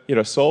to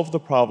solve the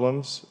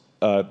problems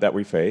that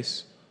we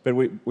face. But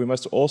we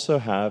must also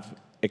have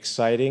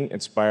exciting,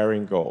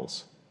 inspiring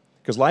goals.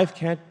 Because life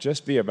can't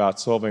just be about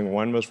solving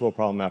one miserable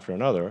problem after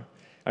another.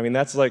 I mean,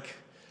 it's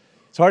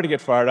hard to get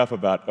fired up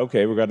about,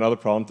 okay, we've got another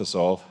problem to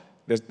solve.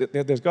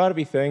 There's got to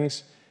be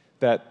things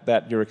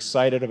that you're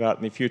excited about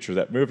in the future,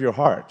 that move your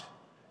heart.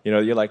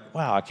 You're like,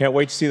 wow, I can't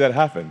wait to see that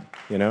happen,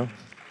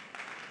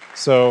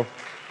 So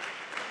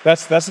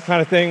that's the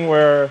kind of thing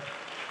where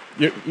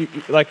we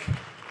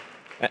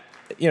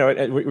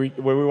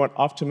want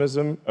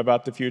optimism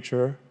about the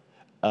future,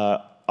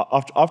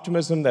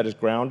 optimism that is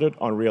grounded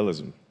on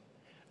realism.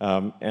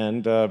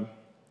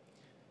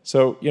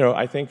 So,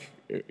 I think,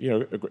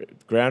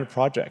 grand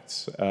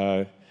projects,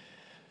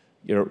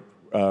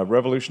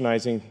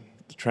 revolutionizing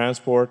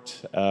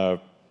transport, I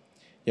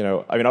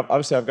mean,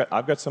 obviously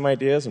I've got some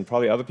ideas, and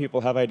probably other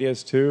people have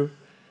ideas too.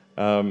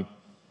 I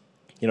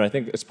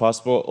think it's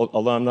possible,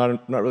 although I'm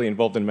not really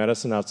involved in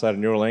medicine outside of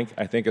Neuralink,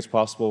 I think it's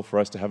possible for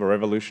us to have a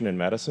revolution in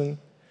medicine.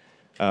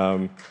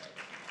 There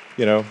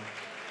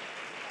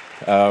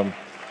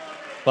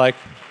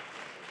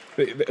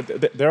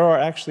are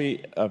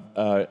actually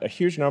a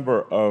huge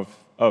number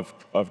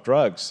of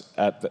drugs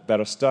that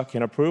are stuck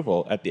in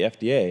approval at the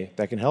FDA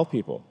that can help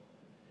people,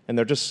 and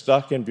they're just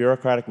stuck in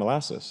bureaucratic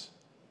molasses.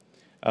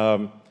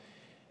 And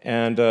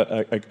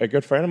a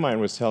good friend of mine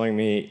was telling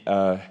me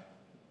a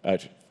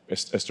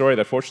story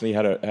that fortunately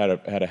had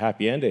a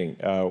happy ending,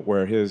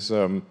 where his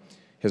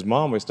his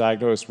mom was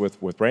diagnosed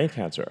with brain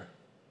cancer.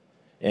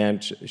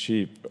 And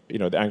she, you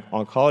know, the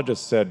oncologist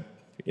said,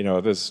 you know,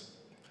 there's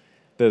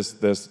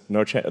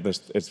no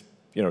chance, it's,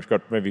 you know, it's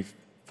got maybe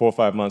 4 or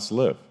 5 months to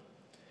live.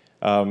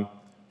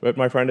 But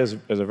my friend is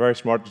a very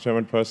smart,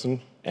 determined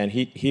person, and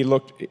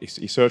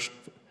he searched,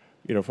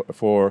 you know,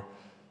 for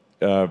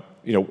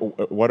you know,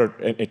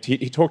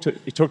 he talked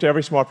to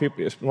every smart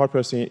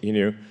person he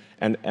knew,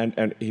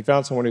 and he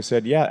found someone who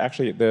said, yeah,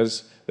 actually,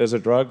 there's a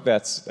drug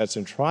that's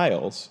in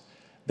trials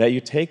that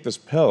you take this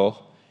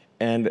pill,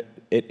 and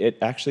it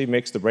actually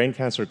makes the brain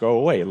cancer go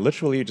away.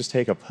 Literally, you just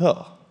take a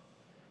pill.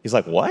 He's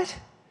like, what?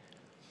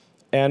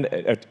 And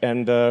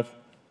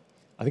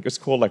I think it's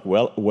called like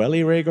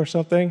Wellirig or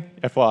something,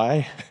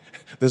 FYI.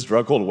 This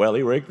drug called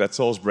Wellirig that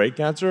solves brain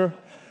cancer.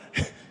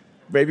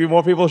 Maybe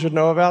more people should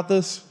know about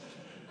this.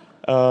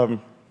 And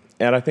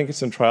I think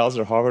it's in trials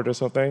at Harvard or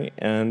something,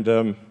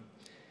 and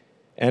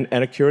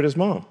it cured his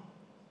mom.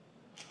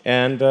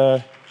 And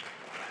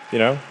you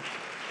know,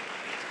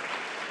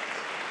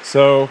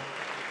 so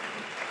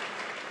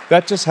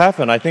that just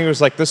happened. I think it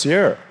was like this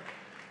year.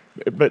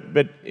 But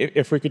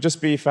if we could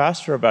just be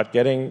faster about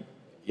getting,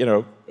 you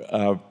know,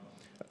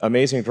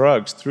 amazing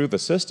drugs through the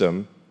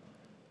system,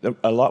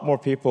 a lot more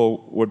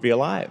people would be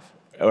alive.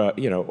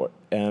 You know,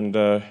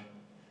 and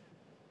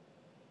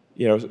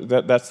you know,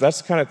 that's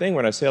the kind of thing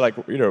when I say, like,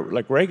 you know,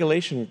 like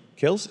overregulation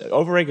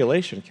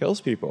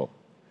kills people,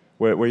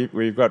 where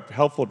you've got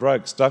helpful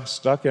drugs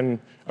stuck in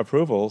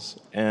approvals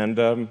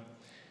and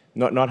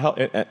not help,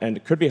 and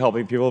it could be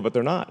helping people, but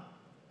they're not.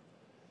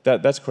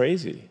 That's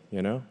crazy,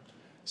 you know.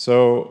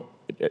 So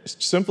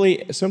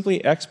simply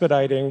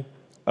expediting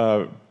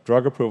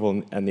drug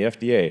approval and the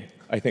FDA,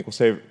 I think, will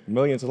save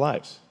millions of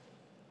lives.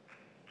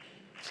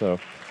 So.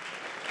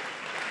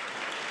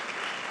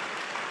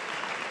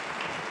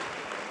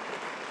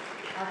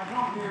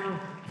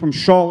 From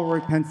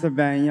Charleroi,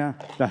 Pennsylvania,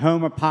 the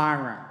home of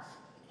Pyrex.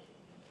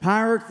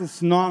 Pyrex is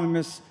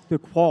synonymous to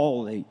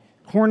quality.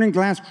 Corning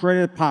Glass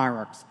created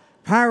Pyrex.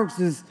 Pyrex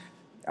is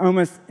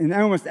in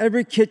almost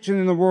every kitchen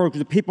in the world because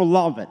the people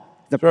love it.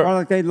 The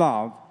product they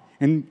love.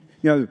 And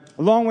you know,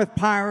 along with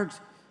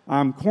Pyrex,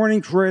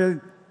 Corning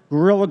created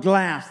Gorilla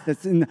Glass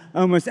that's in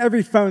almost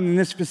every phone in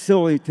this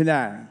facility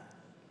today.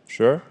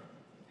 Sure.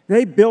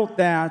 They built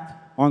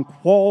that on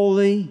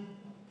quality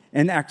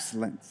and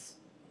excellence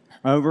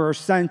over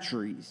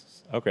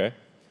centuries. Okay.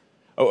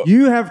 Oh.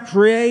 You have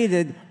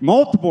created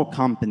multiple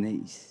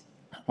companies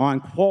on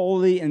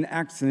quality and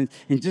excellence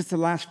in just the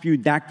last few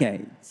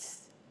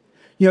decades.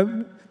 You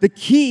know, the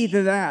key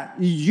to that,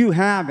 you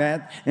have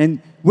it,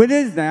 and what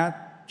is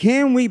that?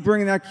 Can we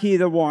bring that key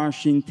to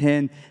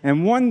Washington?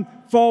 And one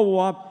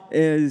follow-up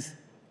is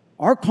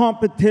our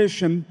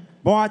competition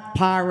bought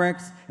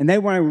Pyrex, and they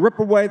want to rip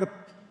away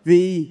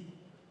the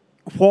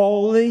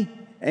quality,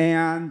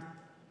 and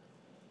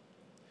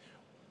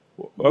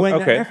when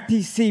the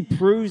FTC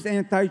proves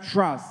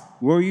antitrust,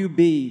 will you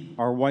be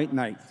our white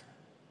knight?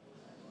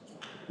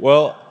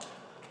 Well,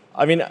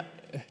 I mean,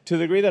 to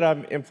the degree that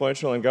I'm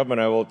influential in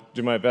government, I will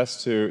do my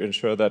best to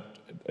ensure that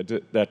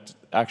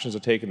actions are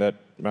taken that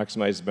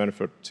maximize the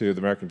benefit to the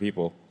American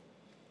people.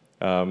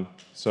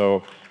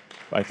 So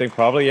I think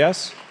probably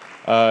yes.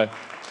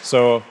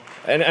 So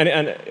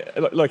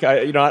look,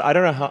 you know, I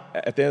don't know how,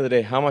 at the end of the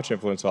day, how much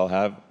influence I'll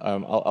have.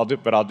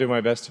 But I'll do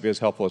my best to be as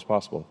helpful as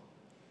possible.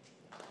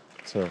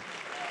 So.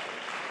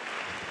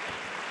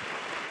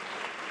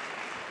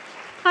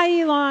 Hi,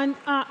 Elon.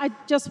 I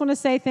just want to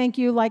say thank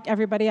you, like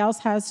everybody else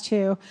has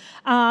too.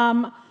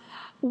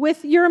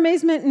 With your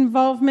amazement,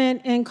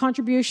 involvement, and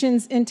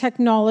contributions in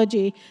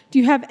technology, do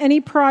you have any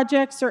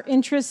projects or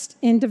interest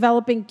in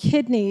developing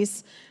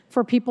kidneys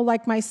for people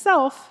like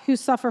myself who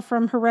suffer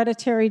from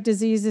hereditary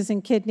diseases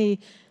and kidney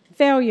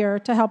failure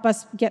to help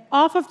us get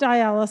off of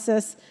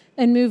dialysis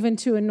and move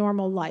into a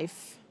normal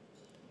life?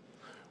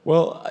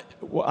 Well,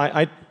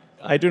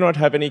 I do not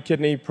have any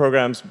kidney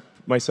programs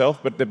myself,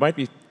 but there might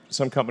be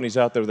some companies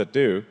out there that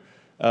do.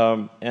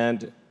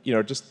 And you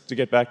know, just to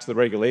get back to the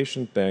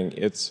regulation thing,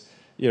 it's,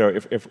 you know,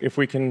 if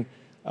we can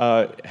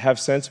have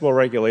sensible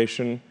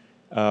regulation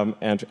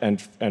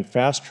and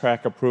fast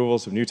track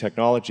approvals of new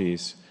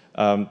technologies,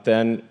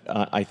 then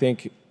I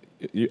think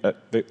you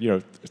know,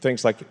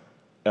 things like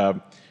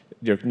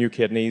new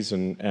kidneys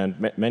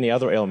and many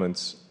other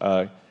ailments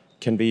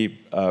can be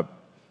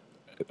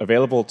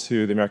available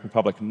to the American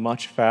public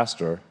much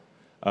faster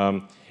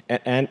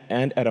and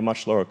at a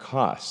much lower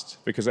cost.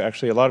 Because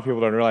actually a lot of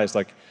people don't realize,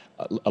 like,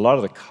 a lot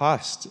of the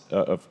cost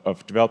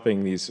of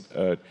developing these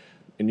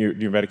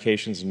new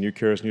medications and new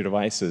cures, new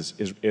devices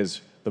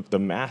is the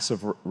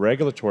massive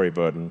regulatory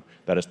burden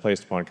that is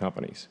placed upon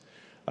companies.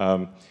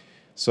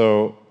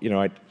 So, you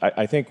know,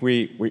 I think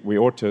we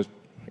ought to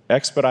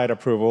expedite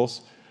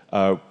approvals,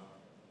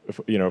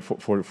 you know,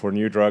 for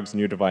new drugs,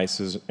 new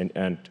devices,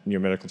 and new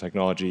medical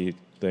technology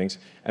things.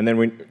 And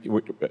then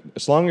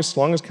as long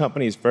as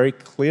companies very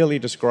clearly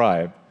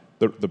describe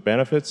the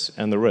benefits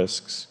and the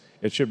risks,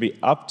 it should be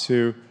up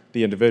to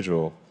the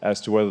individual as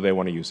to whether they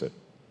want to use it.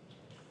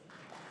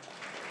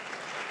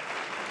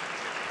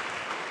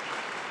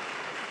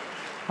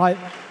 Hi,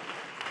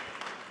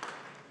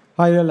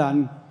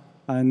 Elon.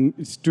 And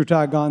it's to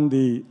tag on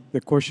the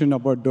question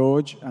about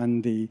DOGE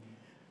and the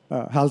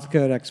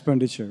healthcare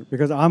expenditure.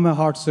 Because I'm a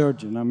heart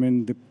surgeon. I'm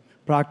in the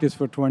practice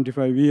for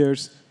 25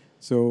 years.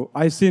 So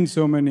I've seen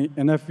so many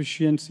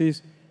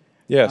inefficiencies.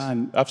 Yes,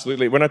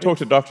 absolutely. When I talk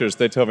to doctors,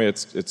 they tell me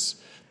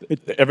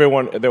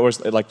everyone,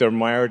 they're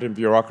mired in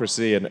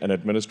bureaucracy and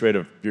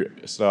administrative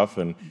stuff,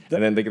 and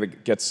then they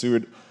get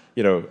sued,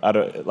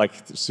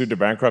 sued to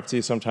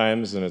bankruptcy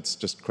sometimes, and it's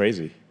just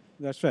crazy.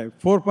 That's right.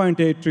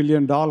 $4.8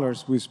 trillion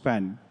we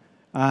spend,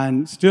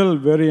 and still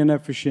very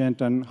inefficient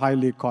and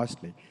highly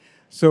costly.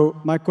 So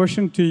my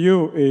question to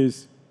you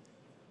is,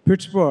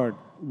 Pittsburgh,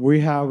 we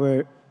have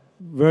a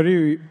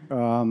very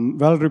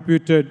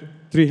well-reputed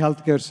 3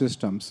 healthcare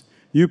systems,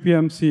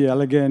 UPMC,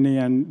 Allegheny,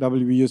 and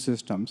WVU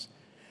systems,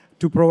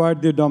 to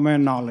provide the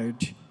domain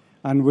knowledge.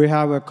 And we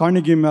have a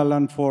Carnegie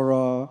Mellon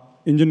for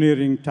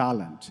engineering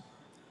talent.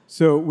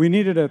 So we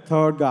needed a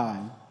third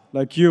guy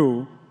like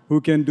you who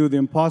can do the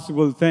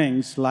impossible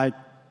things like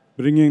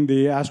bringing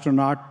the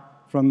astronaut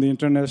from the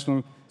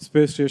International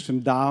Space Station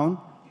down,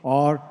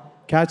 or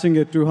catching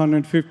a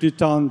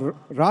 250-ton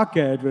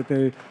rocket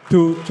with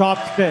 2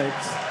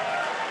 chopsticks,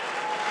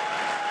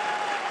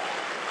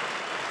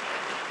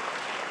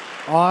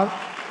 or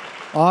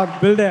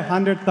build a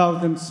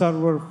 100,000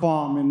 server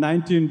farm in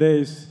 19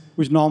 days,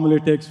 which normally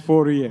takes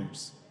 4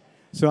 years.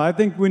 So I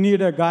think we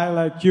need a guy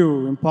like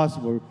you,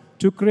 impossible,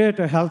 to create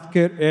a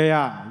healthcare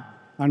AI,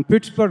 and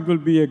Pittsburgh will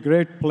be a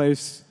great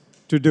place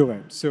to do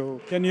it. So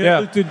can you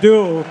able to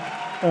do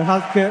a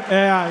healthcare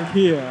AI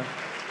here?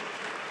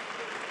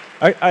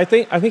 I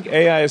think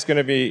AI is going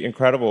to be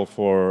incredible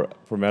for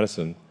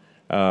medicine.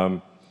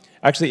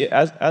 Actually,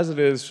 as it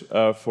is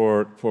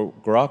for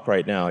Grok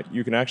right now,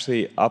 you can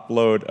actually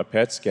upload a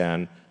PET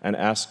scan and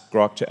ask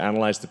Grok to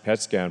analyze the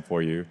PET scan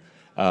for you,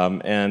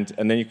 and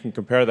then you can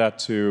compare that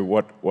to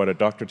what a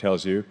doctor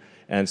tells you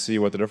and see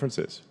what the difference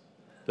is.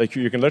 Like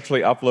you can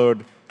literally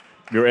upload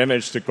your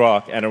image to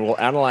Grok, and it will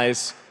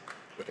analyze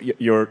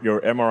your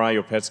MRI,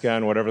 your PET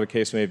scan, whatever the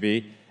case may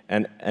be,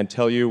 and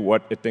tell you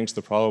what it thinks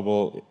the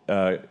probable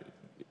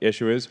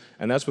issue is.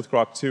 And that's with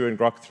Grok 2, and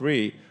Grok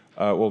 3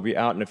 will be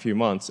out in a few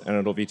months, and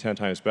it'll be 10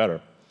 times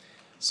better.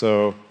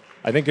 So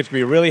I think it could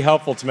be really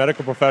helpful to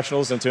medical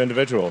professionals and to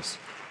individuals.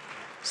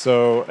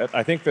 So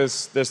I think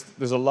there's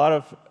a lot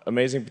of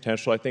amazing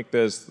potential. I think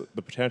there's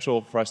the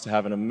potential for us to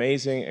have an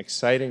amazing,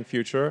 exciting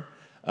future,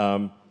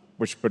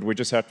 but we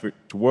just have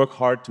to work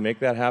hard to make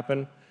that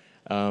happen.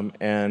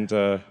 And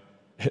to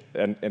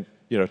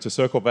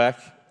circle back,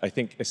 I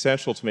think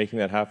essential to making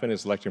that happen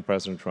is electing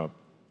President Trump.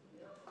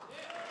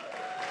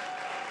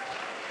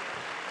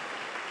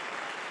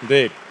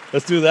 Indeed.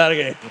 Let's do that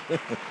again.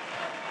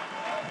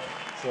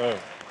 So,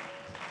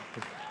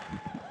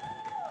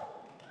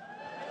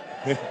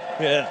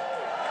 yeah.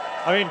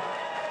 I mean,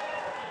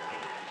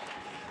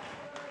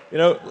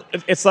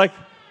 it's like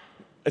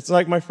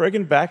my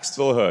friggin' back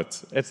still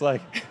hurts. It's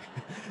like,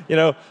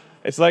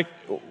 here's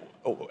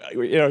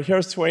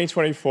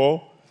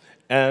 2024,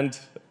 and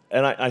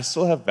I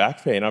still have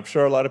back pain. I'm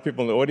sure a lot of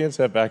people in the audience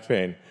have back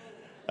pain.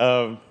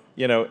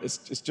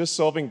 It's just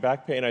solving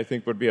back pain, I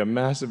think, would be a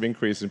massive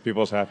increase in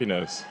people's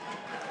happiness.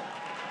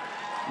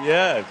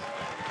 Yes.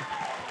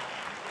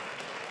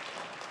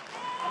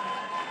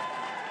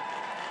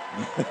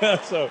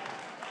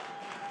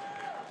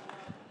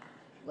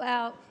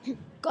 Well,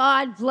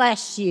 God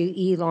bless you,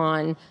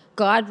 Elon.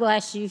 God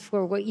bless you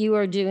for what you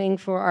are doing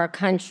for our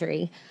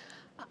country.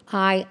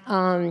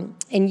 And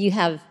you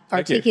have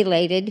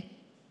articulated,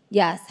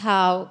 yes,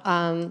 how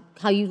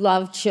you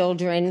love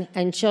children,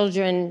 and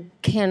children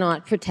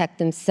cannot protect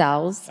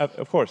themselves.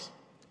 Of course.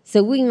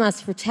 So we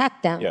must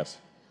protect them. Yes.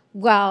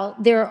 Well,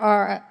 there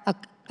are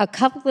a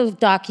couple of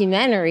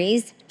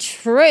documentaries,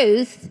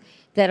 Truth,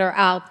 that are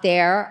out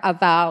there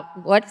about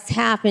what's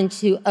happened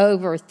to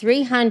over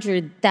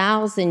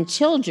 300,000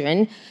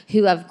 children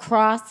who have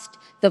crossed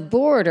the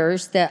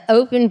borders, the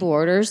open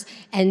borders,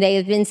 and they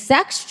have been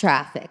sex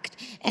trafficked.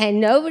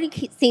 And nobody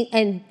can see,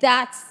 and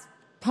that's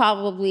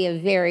probably a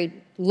very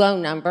low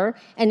number,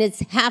 and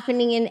it's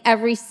happening in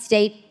every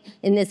state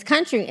in this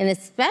country, and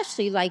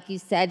especially, like you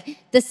said,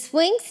 the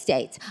swing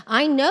states.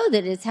 I know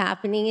that it's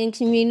happening in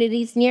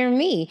communities near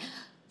me.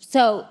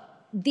 So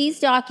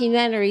these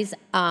documentaries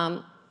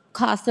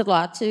cost a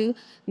lot to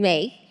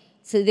make,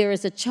 so there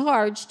is a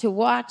charge to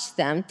watch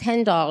them,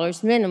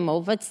 $10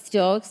 minimal, but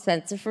still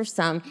expensive for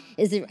some.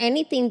 Is there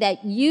anything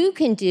that you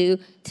can do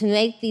to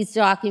make these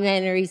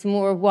documentaries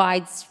more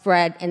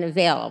widespread and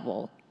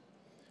available?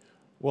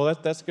 Well,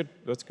 that's good.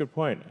 That's a good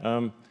point.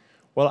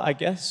 Well, I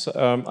guess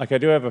I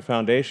do have a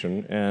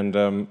foundation, and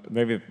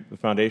maybe the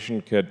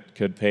foundation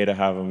could pay to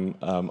have them,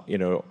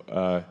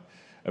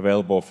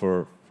 available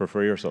for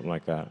free or something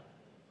like that.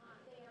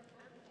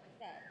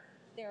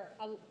 They're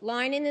a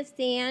line in the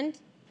sand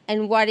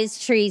and What is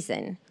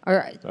Treason,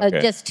 or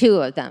Okay. just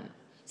 2 of them.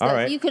 So All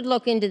right. if you could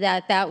look into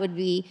that, that would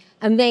be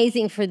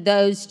amazing for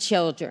those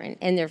children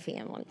and their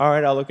families. All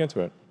right, I'll look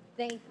into it.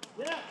 Thank you.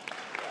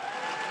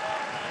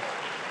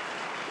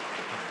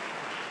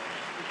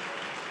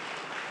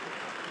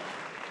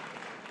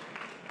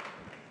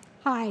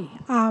 Hi,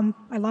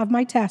 I love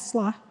my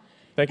Tesla.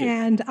 Thank you.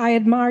 And I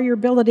admire your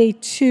ability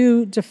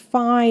to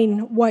define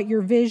what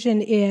your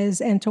vision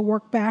is and to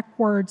work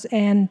backwards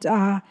and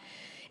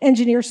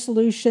engineer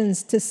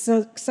solutions to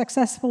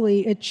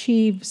successfully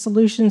achieve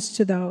solutions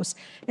to those.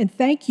 And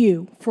thank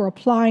you for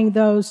applying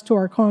those to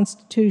our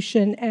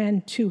Constitution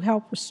and to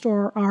help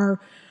restore our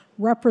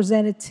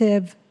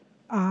representative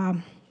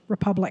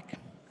republic.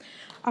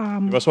 You're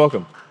most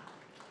welcome.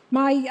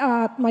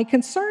 My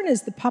concern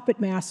is the puppet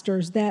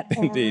masters that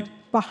Indeed. are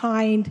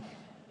behind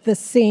the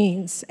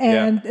scenes,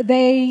 and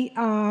they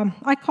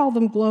I call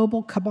them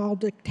global cabal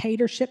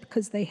dictatorship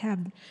because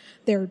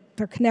they're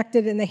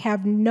connected and they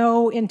have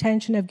no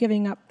intention of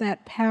giving up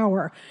that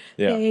power.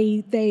 Yeah.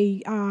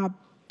 They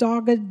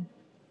dogged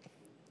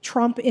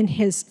Trump in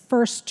his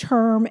first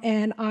term,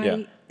 and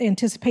I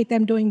anticipate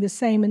them doing the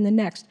same in the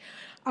next.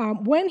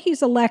 When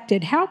he's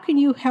elected, how can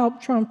you help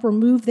Trump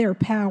remove their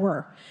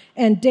power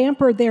and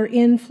damper their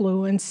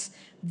influence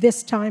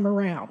this time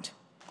around?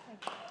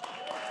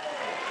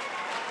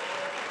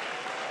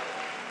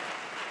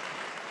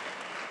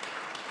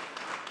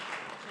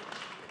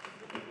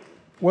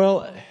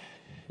 Well,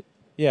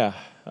 yeah.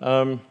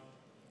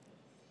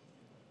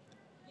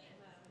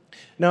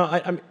 No,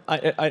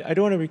 I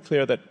do want to be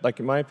clear that, like,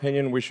 in my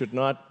opinion, we should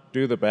not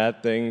do the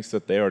bad things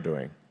that they are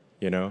doing,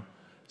 you know?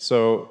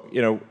 So,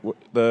 you know,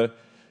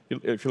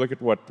 if you look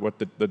at what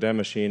the Dem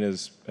machine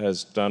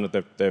has done,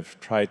 they've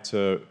tried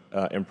to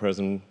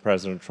imprison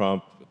President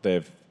Trump.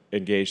 They've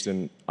engaged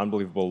in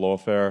unbelievable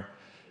lawfare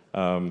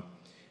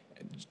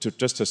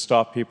just to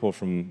stop people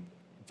from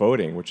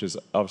voting, which is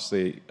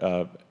obviously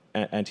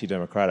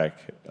anti-democratic.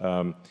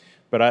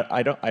 But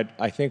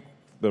I think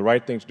the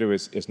right thing to do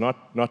is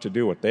not to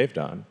do what they've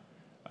done,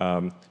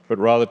 but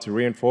rather to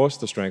reinforce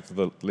the strength of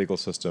the legal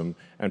system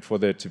and for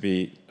there to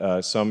be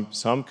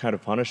some kind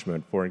of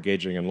punishment for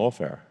engaging in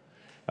lawfare.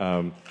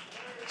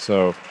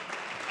 So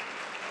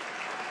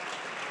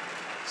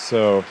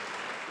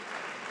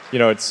you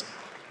know,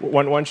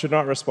 one should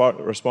not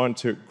respond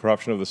to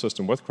corruption of the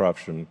system with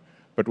corruption,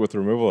 but with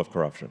removal of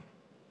corruption.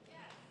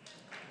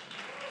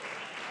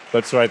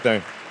 That's the right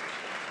thing.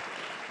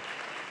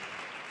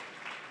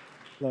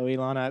 Hello,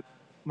 Elon.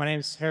 My name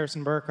is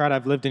Harrison Burkhardt.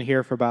 I've lived in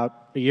here for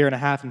about 1.5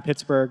 years in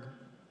Pittsburgh.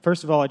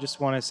 First of all, I just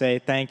want to say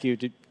thank you.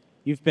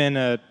 You've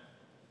been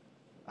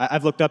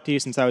I've looked up to you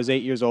since I was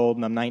 8 years old,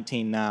 and I'm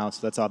 19 now,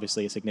 so that's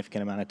obviously a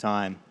significant amount of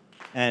time.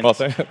 And, well,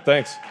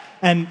 thanks.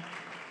 And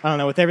I don't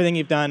know, with everything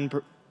you've done,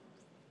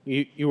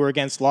 you were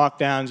against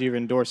lockdowns, you've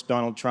endorsed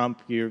Donald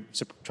Trump, you're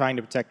trying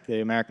to protect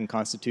the American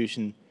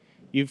Constitution.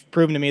 You've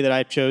proven to me that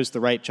I chose the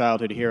right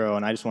childhood hero,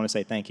 and I just want to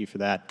say thank you for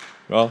that.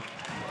 Well,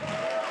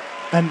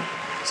 and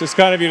it's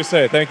kind of you to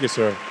say. Thank you,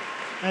 sir.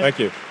 Thank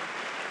you.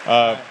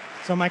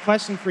 So my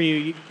question for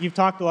you, you've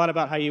talked a lot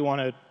about how you want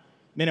to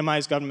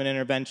minimize government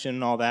intervention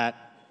and all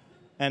that.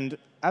 And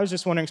I was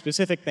just wondering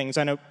specific things.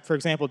 I know, for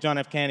example, John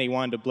F. Kennedy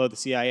wanted to blow the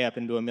CIA up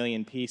into 1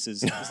 million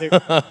pieces. Is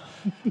there...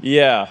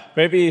 Yeah,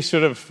 maybe he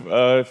should have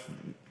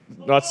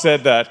not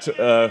said that.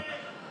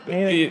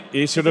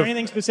 He should have.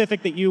 Anything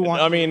specific that you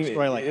want to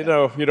destroy like that? You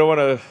know, you don't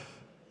want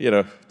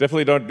to,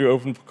 definitely don't do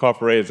open car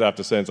parades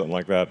after saying something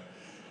like that.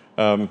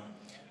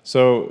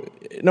 So,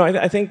 no,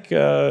 I think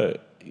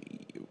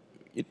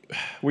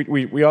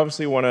we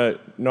obviously want to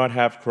not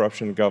have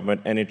corruption in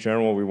government, and in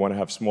general, we want to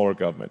have smaller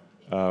government.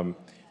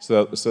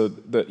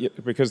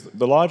 Because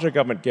the larger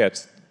government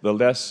gets, the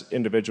less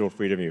individual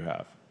freedom you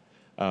have.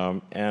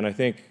 And I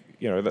think,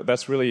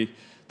 that's really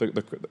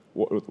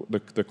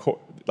the core,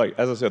 like,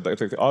 as I said,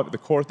 the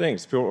core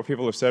things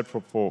people have said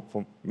for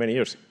many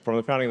years, from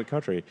the founding of the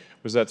country,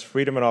 was that's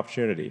freedom and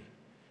opportunity.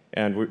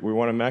 And we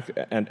want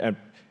to and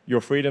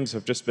your freedoms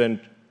have just been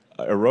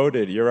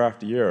eroded year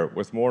after year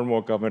with more and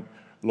more government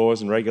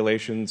laws and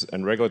regulations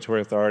and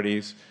regulatory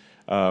authorities.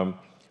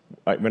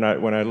 When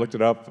I looked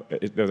it up,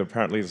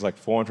 apparently there's like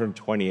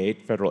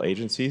 428 federal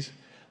agencies.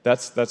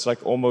 That's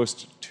like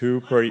almost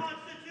 2 per.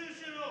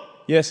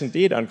 Yes,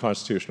 indeed,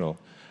 unconstitutional.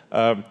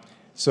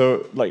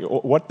 So, like,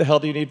 what the hell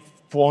do you need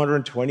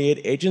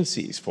 428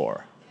 agencies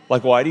for?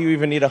 Like, why do you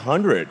even need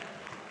 100?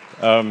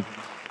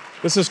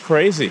 This is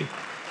crazy.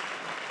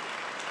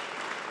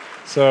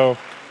 So,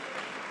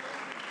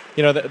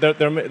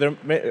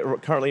 they're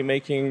currently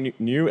making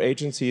new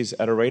agencies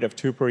at a rate of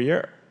 2 per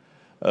year.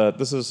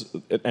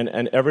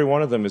 And every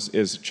one of them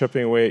is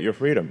chipping away at your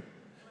freedom.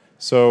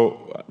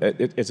 So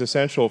it's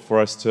essential for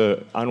us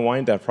to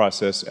unwind that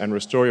process and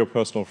restore your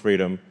personal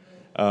freedom.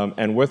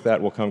 And with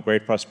that will come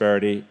great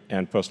prosperity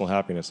and personal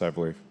happiness, I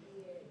believe.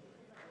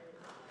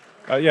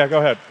 Yeah, go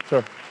ahead.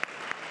 Sure.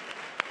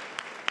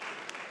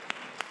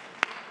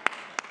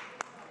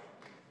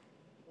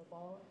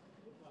 Well,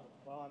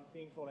 I'm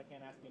being told I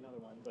can't ask you another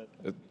one, but...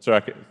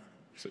 Sorry,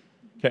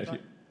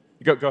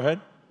 go ahead.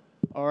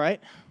 All right.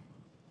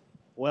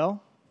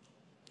 Well,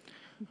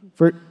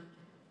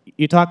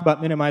 you talk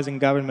about minimizing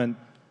government.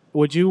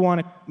 Would you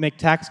want to make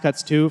tax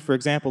cuts too? For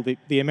example,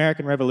 the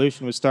American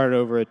Revolution was started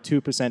over a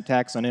 2%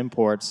 tax on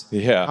imports.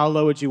 Yeah. How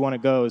low would you want to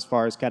go as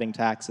far as cutting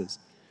taxes?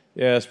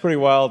 Yeah, it's pretty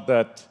wild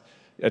that,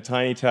 a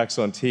tiny tax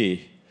on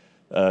tea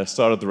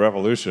started the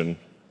revolution.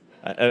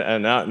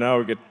 And now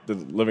we get the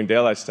living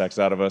daylights tax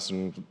out of us,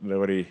 and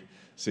nobody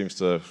seems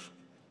to,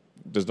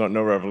 does not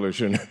know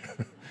revolution.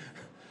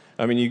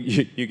 I mean,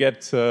 you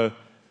get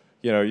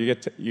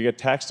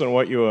taxed on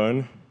what you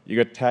own, you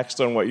get taxed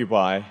on what you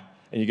buy,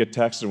 and you get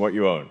taxed on what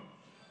you own.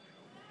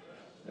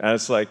 And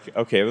it's like,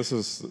 okay, this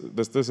is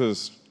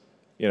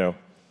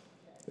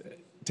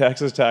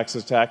taxes,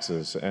 taxes,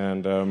 taxes,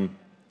 and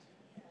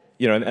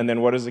and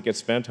then what does it get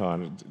spent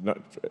on?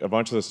 A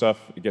bunch of the stuff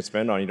it gets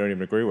spent on you don't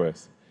even agree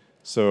with.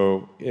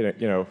 So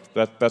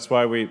that's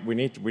why we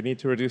need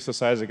to reduce the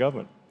size of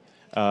government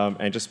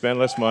and just spend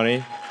less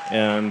money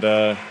and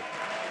let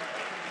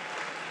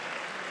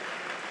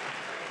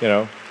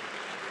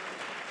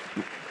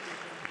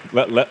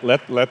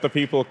the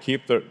people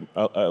keep a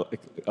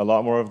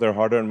lot more of their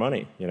hard-earned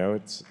money.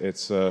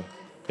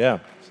 Yeah.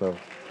 So.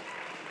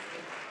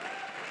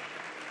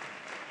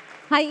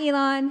 Hi,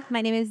 Elon.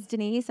 My name is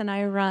Denise, and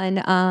I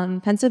run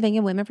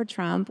Pennsylvania Women for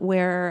Trump.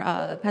 We're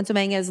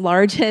Pennsylvania's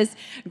largest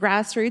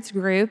grassroots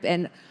group,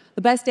 and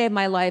the best day of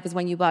my life is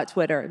when you bought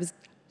Twitter. It was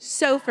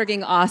so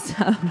freaking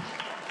awesome.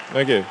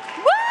 Thank you. And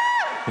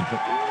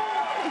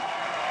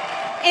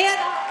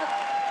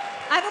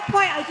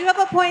I do have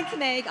a point to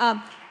make.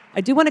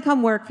 I do want to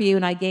come work for you,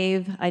 and I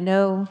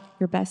know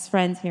your best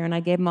friends here, and I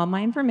gave them all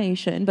my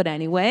information. But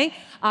anyway,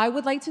 I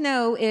would like to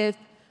know if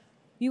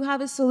you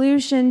have a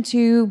solution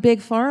to Big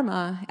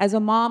Pharma. As a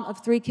mom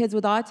of 3 kids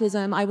with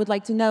autism, I would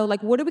like to know,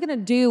 what are we going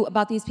to do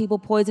about these people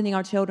poisoning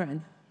our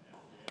children?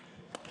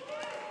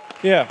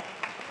 Yeah.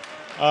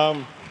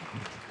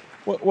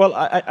 Well,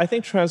 I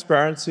think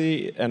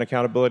transparency and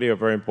accountability are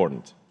very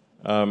important.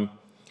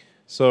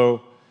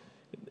 So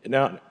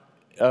now,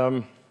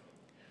 but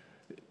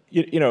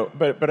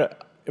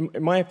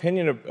in my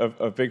opinion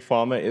of Big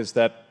Pharma is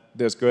that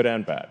there's good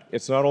and bad.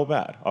 It's not all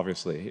bad,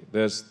 obviously.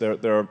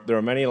 There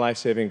are many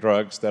life-saving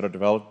drugs that are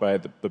developed by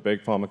the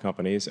big pharma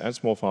companies and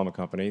small pharma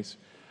companies,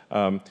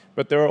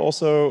 but there are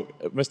also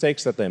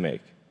mistakes that they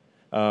make.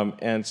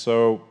 And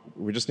so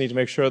we just need to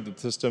make sure that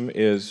the system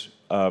is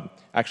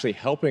actually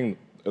helping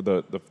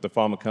the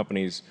pharma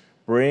companies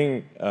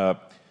bring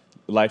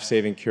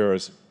life-saving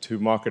cures to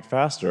market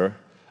faster,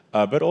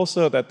 but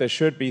also that there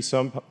should be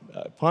some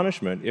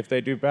punishment if they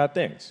do bad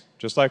things,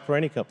 just like for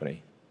any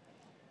company.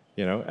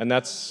 And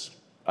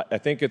I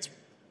think it's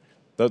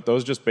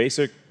those are just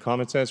basic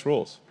common sense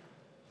rules.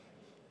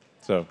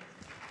 So.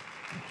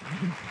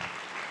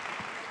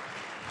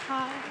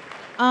 Hi.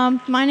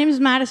 My name is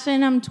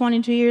Madison. I'm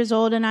 22 years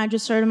old, and I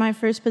just started my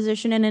first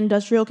position in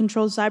industrial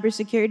controlled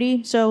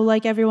cybersecurity. So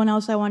like everyone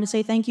else, I want to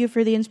say thank you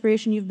for the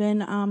inspiration you've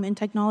been in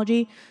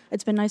technology.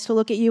 It's been nice to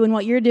look at you and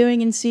what you're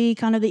doing and see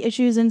kind of the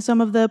issues and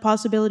some of the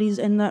possibilities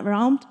in that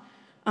realm.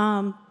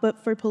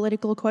 But for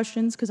political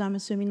questions, because I'm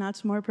assuming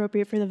that's more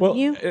appropriate for the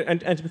venue.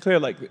 And to be clear,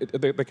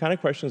 the kind of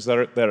questions that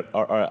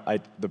are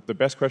the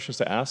best questions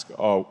to ask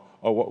are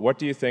what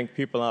do you think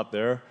people out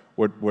there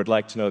would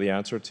like to know the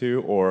answer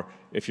to, or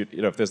if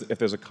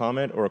there's a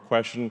comment or a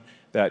question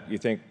that you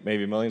think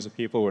maybe millions of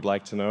people would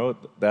like to know,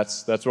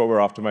 that's what we're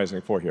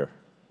optimizing for here.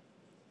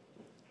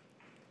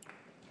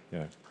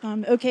 Yeah.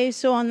 Okay,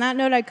 so on that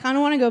note, I kind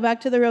of want to go back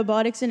to the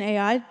robotics and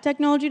AI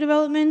technology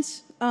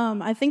developments.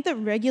 I think that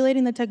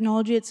regulating the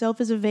technology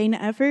itself is a vain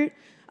effort,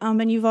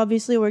 and you've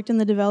obviously worked in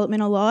the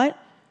development a lot.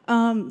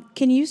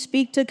 Can you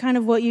speak to kind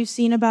of what you've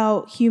seen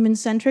about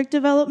human-centric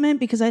development?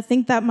 Because I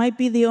think that might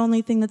be the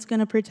only thing that's going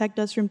to protect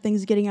us from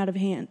things getting out of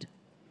hand.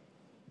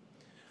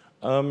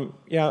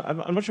 Yeah,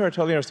 I'm not sure I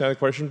totally understand the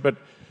question, but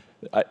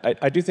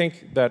I do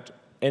think that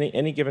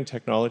any given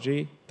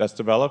technology that's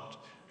developed,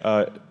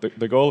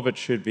 the goal of it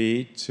should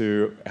be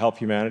to help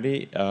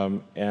humanity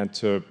and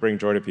to bring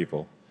joy to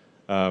people.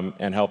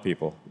 And help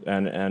people,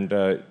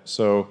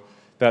 so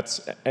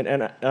that's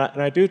and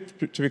I do,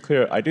 to be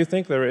clear, I do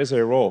think there is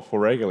a role for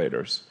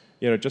regulators.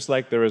 Just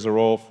like there is a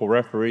role for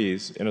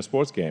referees in a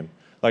sports game.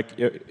 Like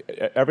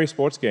every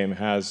sports game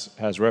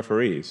has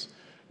referees.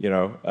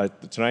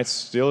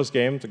 Tonight's Steelers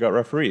game got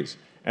referees,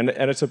 and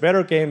it's a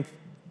better game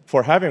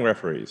for having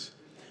referees.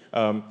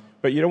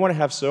 But you don't want to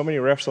have so many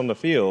refs on the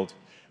field,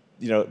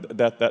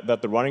 that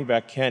the running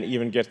back can't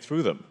even get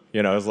through them.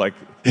 It's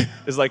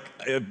like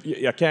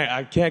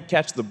I can't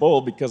catch the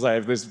ball because I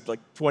have this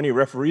 20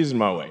 referees in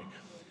my way.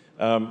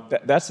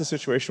 That's the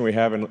situation we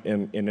have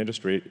in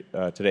industry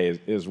today.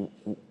 Is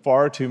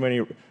far too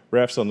many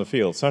refs on the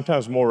field.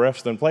 Sometimes more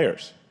refs than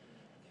players.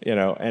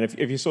 And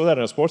if you saw that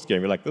in a sports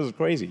game, you're like, this is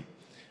crazy.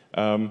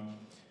 But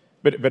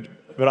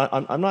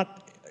I'm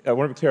not. I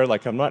want to be clear.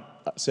 I'm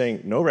not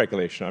saying no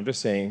regulation. I'm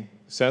just saying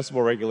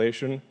sensible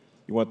regulation.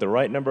 You want the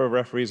right number of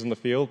referees in the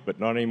field, but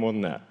not any more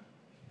than that.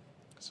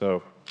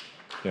 So,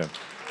 yeah.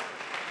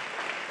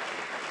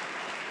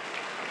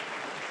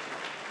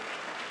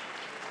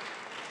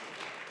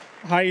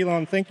 Hi,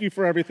 Elon. Thank you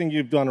for everything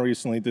you've done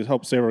recently to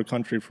help save our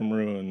country from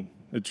ruin.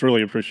 It's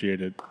really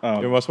appreciated.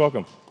 You're most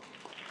welcome.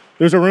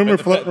 There's a rumor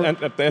floating.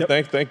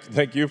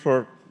 Thank you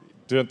for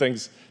doing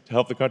things to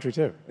help the country,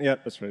 too. Yeah,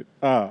 that's right.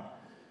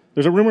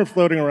 There's a rumor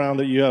floating around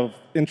that you have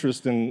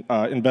interest in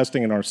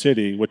investing in our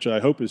city, which I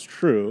hope is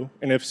true.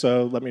 And if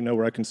so, let me know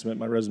where I can submit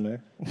my resume.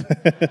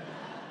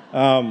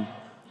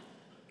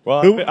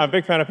 Well, I'm a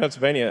big fan of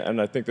Pennsylvania,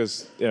 and I think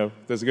there's a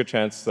good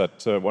chance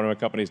that one of my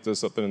companies does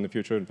something in the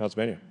future in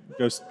Pennsylvania.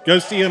 Go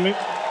see him.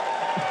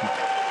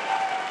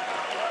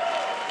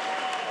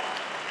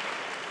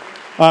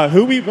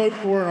 Who we vote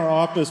for in our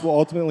office will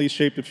ultimately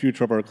shape the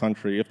future of our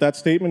country. If that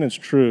statement is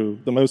true,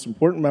 the most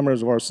important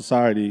members of our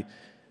society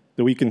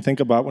that we can think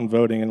about when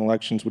voting in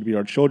elections would be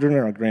our children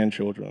and our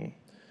grandchildren.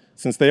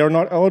 Since they are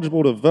not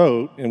eligible to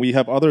vote, and we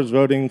have others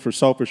voting for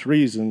selfish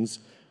reasons,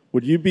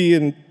 what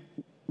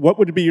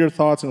would be your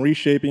thoughts on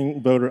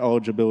reshaping voter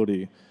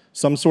eligibility?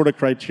 Some sort of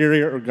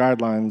criteria or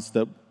guidelines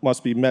that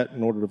must be met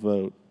in order to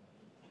vote?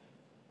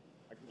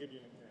 I can give you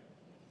an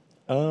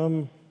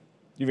example.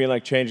 You mean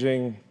like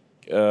changing?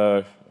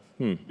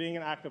 Being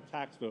an active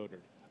tax voter.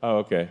 Oh,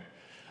 okay.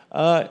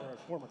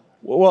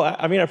 Well,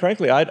 I mean,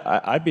 frankly,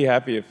 I'd be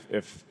happy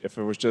if it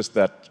was just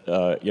that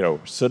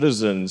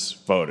citizens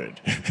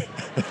voted.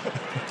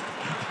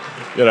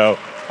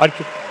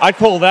 I'd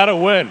call that a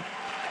win.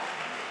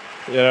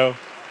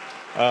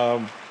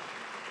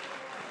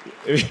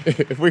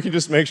 If we could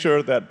just make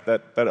sure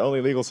that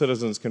only legal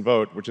citizens can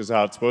vote, which is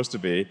how it's supposed to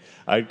be,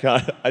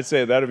 I'd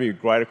say that would be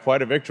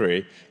quite a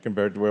victory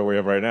compared to where we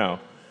are right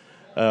now.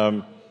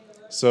 And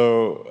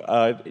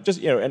I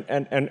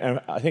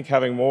think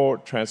having more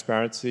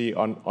transparency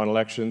on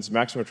elections,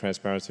 maximum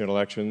transparency on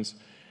elections,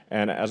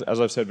 and as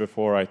I've said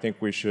before, I think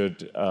we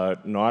should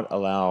not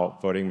allow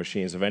voting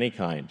machines of any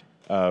kind.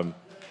 I've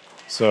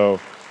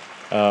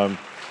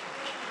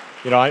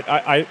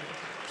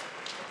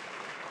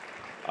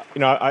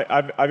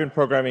been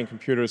programming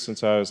computers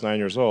since I was 9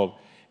 years old,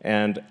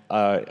 and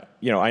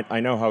I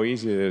know how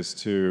easy it is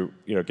to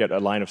get a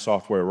line of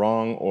software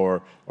wrong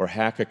or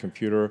hack a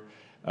computer,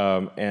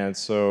 and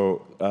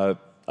so I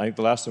think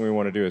the last thing we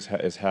want to do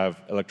is have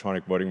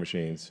electronic voting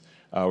machines.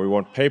 We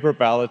want paper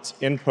ballots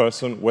in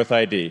person with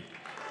ID.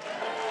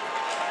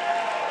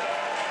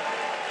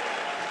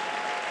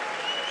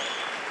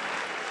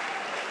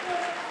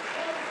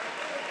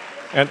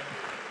 And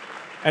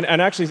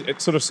actually,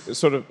 it's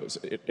sort of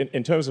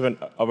in terms of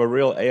a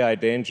real AI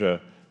danger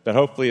that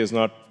hopefully is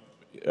not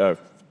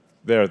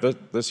there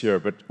this year,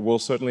 but will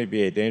certainly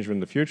be a danger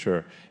in the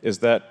future, is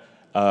that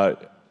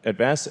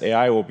advanced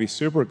AI will be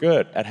super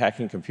good at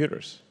hacking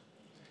computers.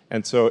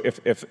 And so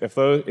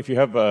if you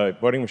have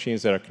voting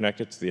machines that are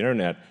connected to the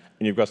internet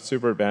and you've got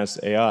super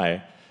advanced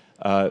AI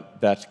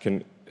that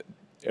can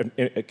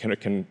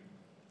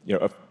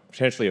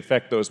potentially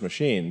affect those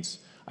machines,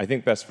 I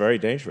think that's very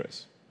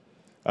dangerous.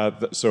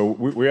 So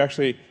we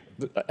actually,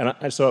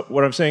 so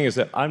what I'm saying is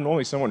that I'm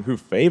normally someone who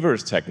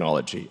favors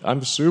technology.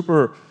 I'm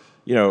super,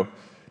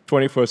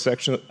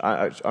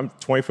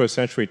 21st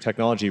century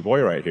technology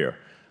boy right here.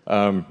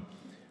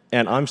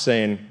 And I'm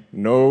saying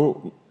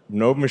no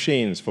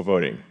machines for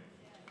voting.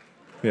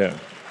 Yeah.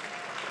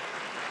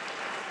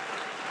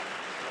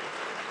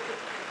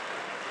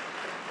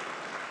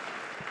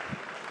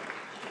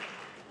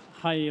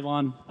 Hi,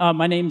 Elon.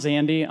 My name's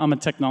Andy. I'm a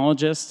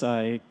technologist.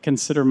 I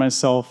consider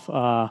myself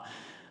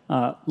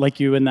like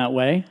you in that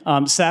way.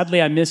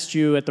 Sadly, I missed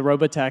you at the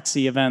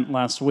Robotaxi event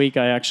last week.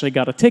 I actually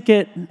got a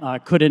ticket,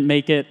 couldn't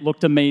make it,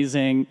 looked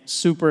amazing,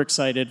 super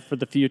excited for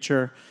the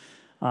future.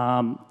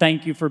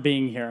 Thank you for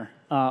being here.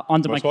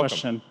 On to my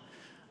question.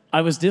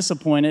 I was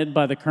disappointed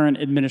by the current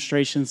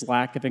administration's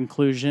lack of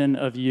inclusion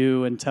of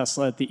you and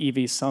Tesla at the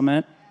EV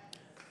summit.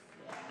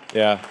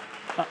 Yeah.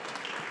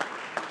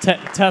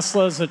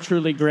 Tesla is a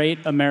truly great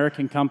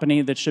American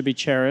company that should be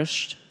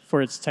cherished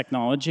for its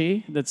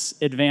technology that's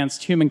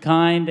advanced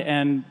humankind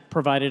and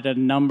provided a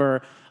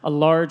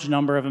large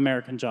number of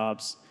American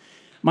jobs.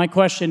 My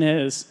question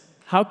is,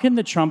 how can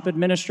the Trump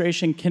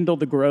administration kindle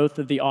the growth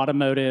of the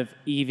automotive,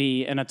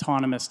 EV, and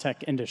autonomous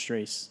tech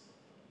industries?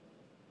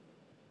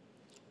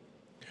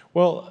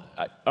 Well,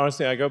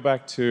 honestly, I go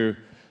back to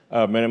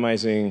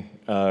minimizing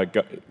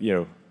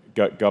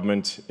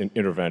government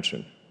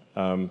intervention.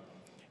 In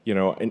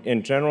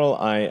general,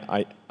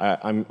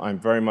 I'm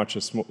very much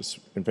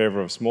in favor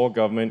of small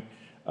government,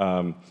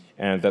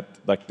 and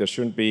that there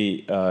shouldn't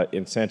be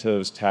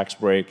incentives, tax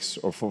breaks,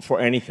 or for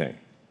anything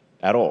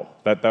at all.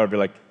 That would be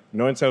like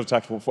no incentive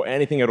tax for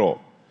anything at all,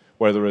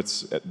 whether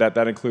it's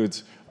that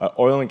includes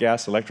oil and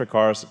gas, electric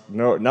cars,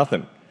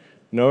 nothing,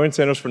 no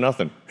incentives for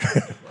nothing,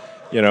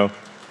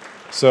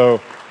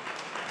 So,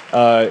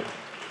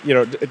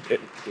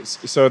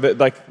 so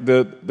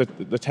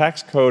the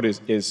tax code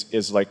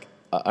is like.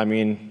 I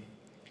mean,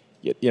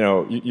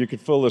 you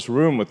could fill this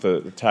room with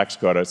the tax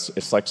code.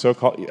 It's like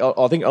so-called.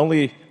 I think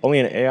only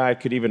an AI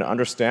could even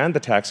understand the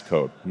tax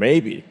code.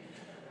 Maybe.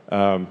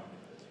 I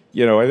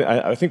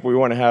think we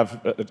want to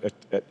have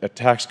a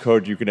tax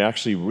code you can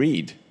actually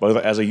read,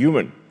 as a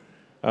human.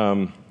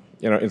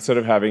 Instead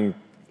of having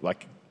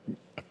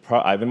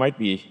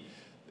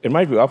it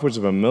might be upwards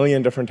of 1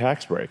 million different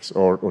tax breaks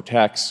or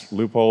tax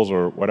loopholes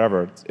or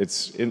whatever.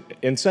 It's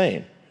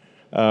insane.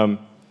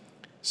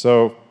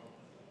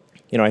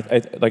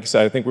 like I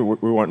said, I think we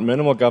want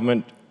minimal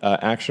government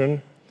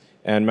action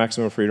and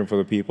maximum freedom for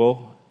the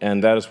people,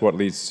 and that is what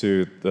leads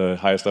to the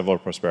highest level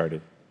of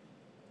prosperity.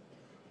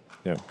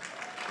 Yeah.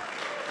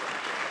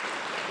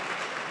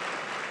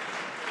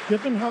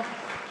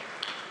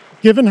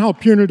 Given how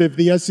punitive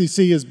the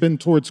SEC has been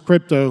towards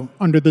crypto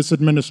under this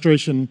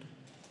administration,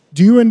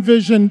 do you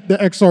envision the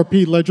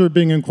XRP ledger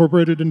being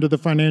incorporated into the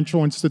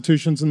financial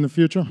institutions in the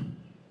future?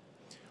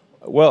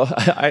 Well,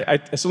 I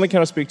certainly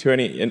cannot speak to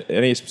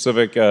any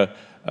specific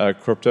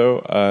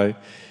crypto,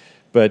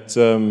 but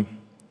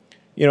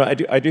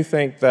I do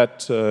think that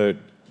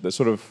the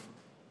sort of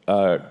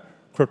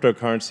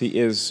cryptocurrency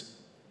is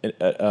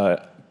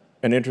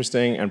an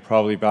interesting and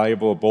probably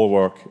valuable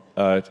bulwark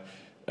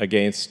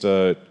against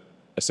a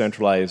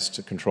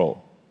centralized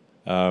control.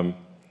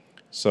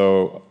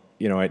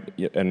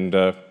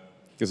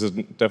 This is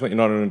definitely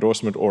not an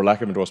endorsement or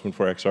lack of endorsement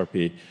for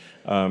XRP.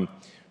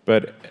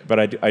 But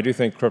I do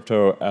think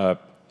crypto,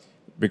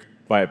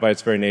 by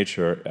its very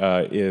nature,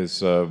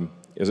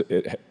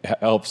 it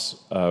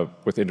helps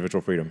with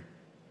individual freedom.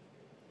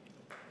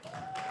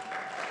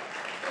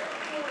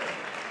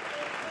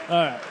 All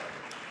right.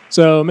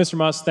 So, Mr.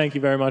 Musk, thank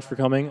you very much for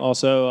coming.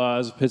 Also,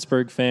 as a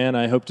Pittsburgh fan,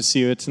 I hope to see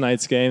you at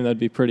tonight's game. That'd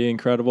be pretty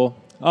incredible.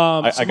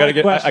 I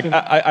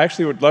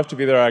actually would love to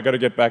be there. I got to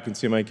get back and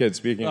see my kids.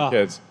 Speaking of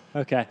kids.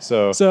 Okay.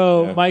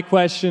 So yeah. My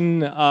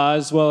question,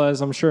 as well as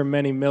I'm sure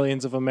many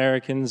millions of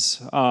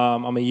Americans,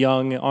 I'm a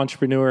young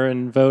entrepreneur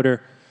and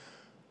voter.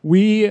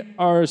 We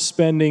are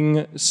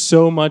spending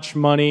so much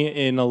money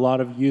in a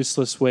lot of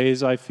useless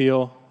ways, I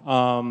feel,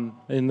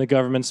 in the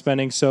government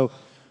spending. So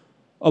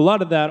a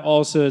lot of that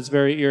also is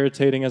very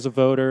irritating as a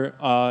voter,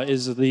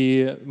 is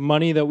the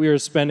money that we are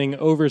spending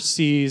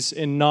overseas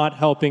in not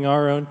helping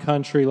our own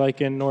country,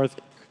 like in North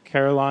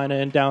Carolina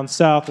and down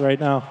south right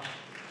now.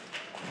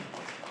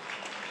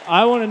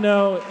 I want to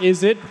know,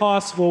 is it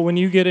possible when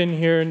you get in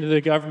here into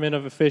the government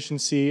of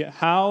efficiency,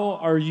 how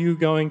are you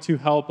going to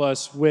help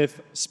us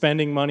with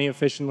spending money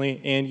efficiently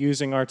and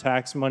using our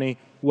tax money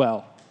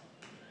well?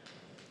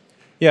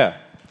 Yeah,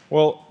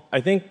 well,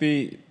 I think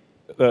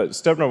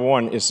step number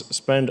one is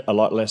spend a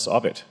lot less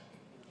of it.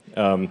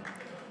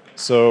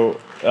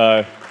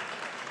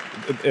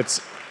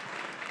 It's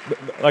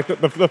like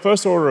the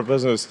first order of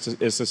business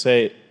is to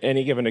say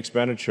any given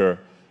expenditure,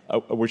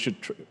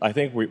 I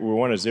think we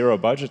want to zero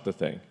budget the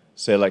thing.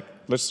 Say like,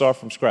 let's start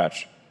from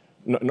scratch.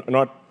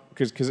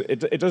 Because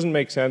it doesn't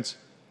make sense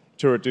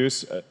to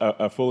reduce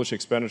a foolish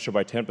expenditure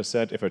by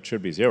 10% if it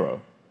should be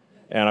zero.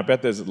 And I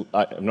bet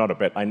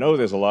I know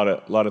there's a lot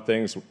of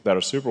things that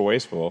are super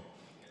wasteful.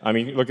 I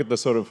mean, look at the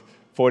sort of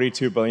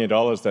 $42 billion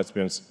that's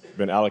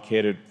been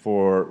allocated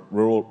for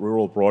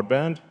rural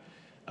broadband.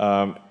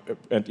 And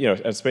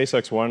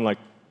SpaceX won like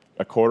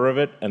a quarter of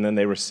it, and then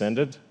they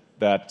rescinded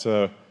that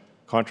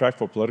contract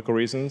for political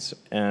reasons.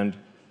 And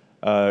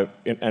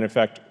in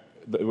fact,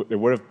 it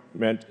would have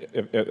meant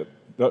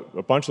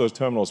a bunch of those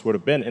terminals would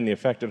have been in the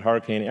affected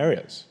hurricane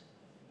areas.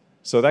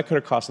 So that could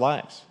have cost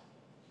lives.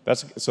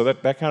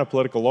 That kind of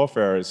political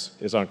lawfare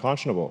is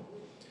unconscionable.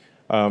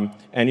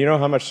 And you know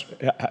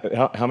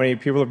how many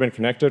people have been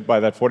connected by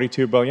that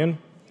 42 billion?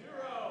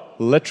 Zero.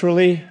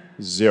 Literally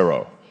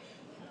zero.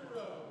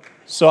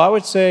 So I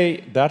would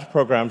say that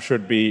program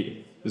should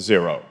be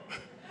zero.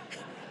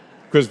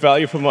 Because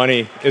value for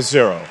money is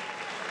zero.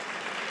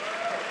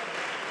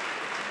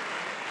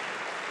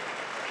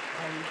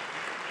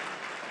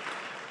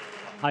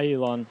 Hi,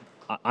 Elon.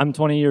 I'm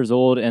 20 years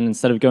old, and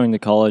instead of going to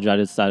college, I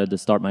decided to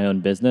start my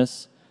own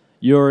business.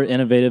 Your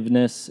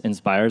innovativeness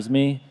inspires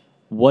me.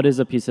 What is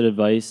a piece of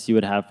advice you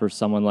would have for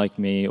someone like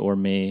me or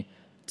me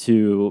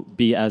to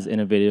be as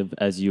innovative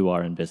as you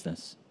are in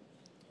business?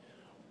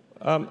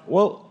 I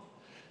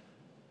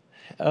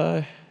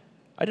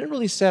didn't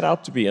really set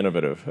out to be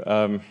innovative.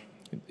 I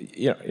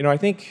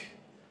think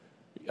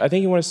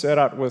you want to set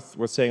out with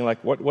saying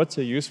like, what's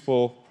a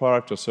useful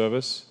product or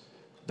service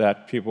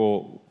that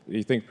you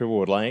think people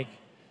would like,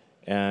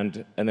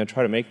 and then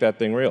try to make that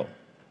thing real.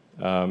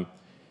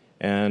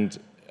 And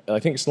I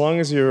think as long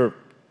as you're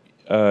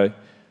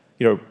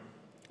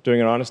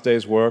doing an honest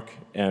day's work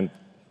and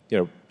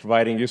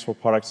providing useful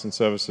products and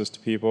services to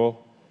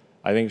people,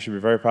 I think you should be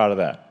very proud of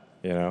that.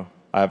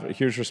 I have a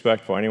huge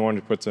respect for anyone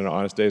who puts in an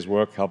honest day's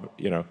work,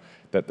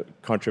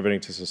 contributing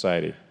to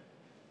society.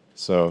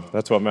 So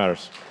that's what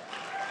matters.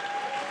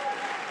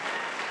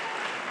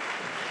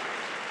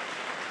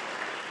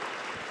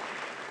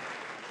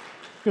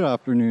 Good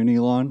afternoon,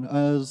 Elon.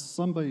 As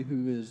somebody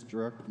who is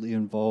directly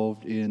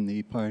involved in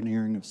the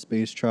pioneering of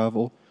space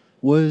travel,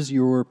 what is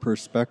your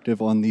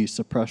perspective on the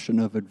suppression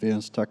of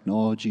advanced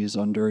technologies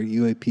under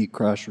UAP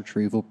crash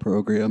retrieval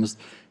programs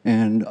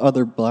and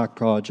other black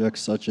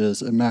projects such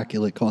as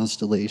Immaculate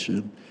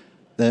Constellation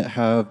that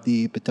have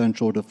the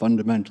potential to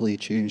fundamentally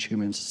change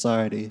human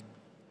society?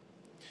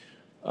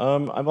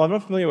 I'm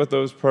not familiar with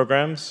those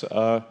programs,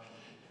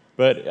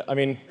 but I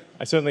mean,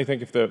 I certainly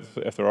think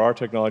if there are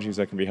technologies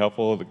that can be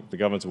helpful, the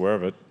government's aware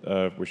of it.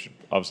 We should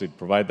obviously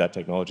provide that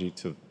technology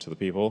to the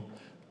people.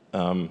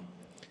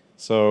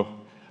 So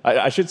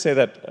I should say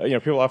that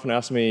people often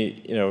ask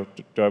me, do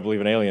I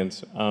believe in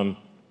aliens? I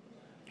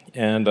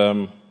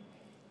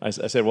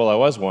said, well, I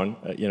was one,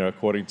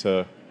 according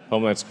to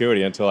Homeland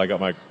Security until I got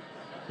my,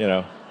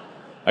 it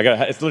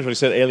literally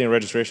said alien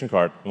registration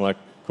card. I'm like,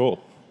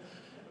 cool.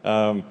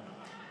 But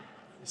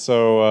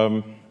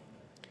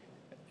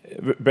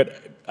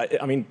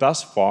I mean,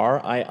 thus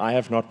far, I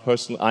have not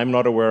personally, I'm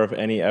not aware of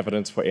any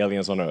evidence for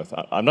aliens on Earth.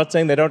 I'm not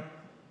saying they're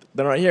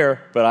not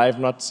here, but I have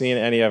not seen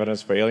any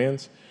evidence for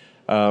aliens.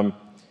 For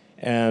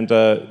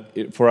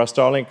our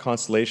Starlink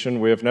constellation,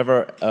 we have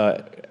never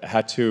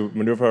had to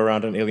maneuver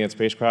around an alien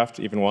spacecraft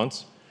even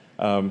once.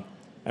 And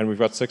we've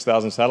got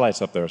 6,000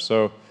 satellites up there.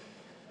 So,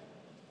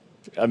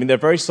 I mean, they're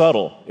very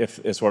subtle,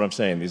 is what I'm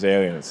saying, these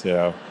aliens,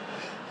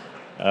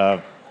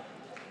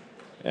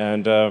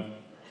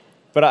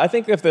 But I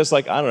think if there's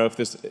if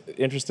there's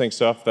interesting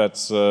stuff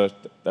that's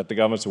that the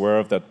government's aware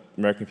of that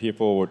American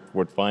people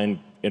would find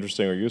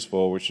interesting or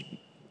useful, we should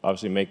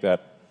obviously make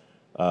that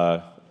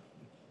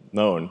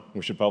known.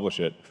 We should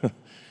publish it.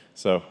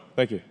 So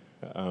thank you.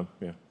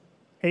 Yeah.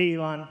 Hey,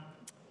 Elon.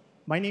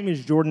 My name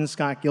is Jordan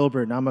Scott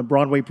Gilbert, and I'm a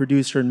Broadway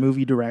producer and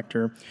movie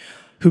director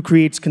who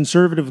creates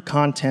conservative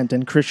content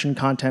and Christian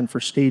content for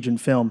stage and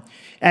film.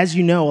 As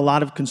you know, a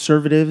lot of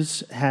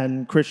conservatives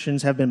and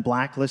Christians have been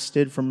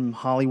blacklisted from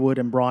Hollywood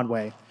and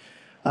Broadway.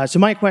 So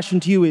my question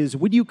to you is,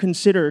 would you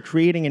consider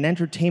creating an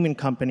entertainment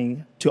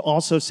company to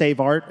also save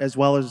art as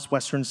well as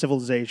Western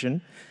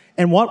civilization?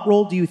 And what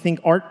role do you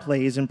think art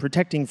plays in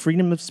protecting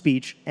freedom of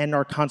speech and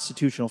our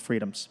constitutional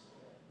freedoms?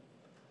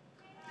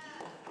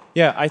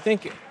 Yeah, I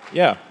think,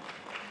 yeah.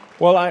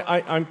 Well,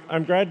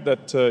 I'm glad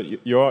that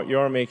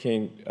you're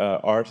making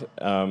art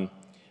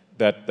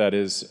that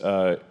is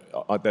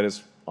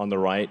on the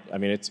right. I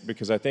mean, it's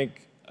because I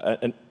think,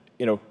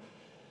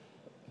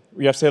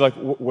 we have to say, like,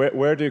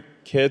 where do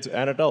kids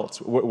and adults,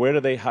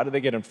 how do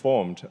they get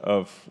informed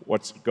of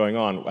what's going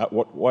on?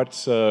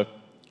 What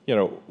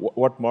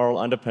moral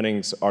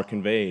underpinnings are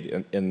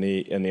conveyed in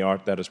the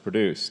art that is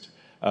produced?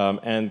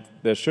 And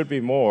there should be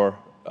more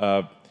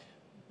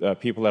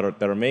people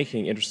that are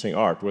making interesting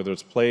art, whether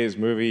it's plays,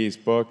 movies,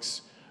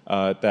 books,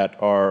 that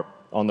are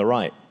on the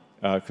right,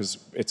 because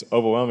it's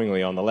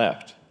overwhelmingly on the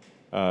left.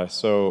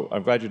 So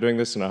I'm glad you're doing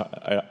this, and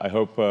I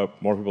hope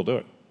more people do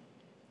it.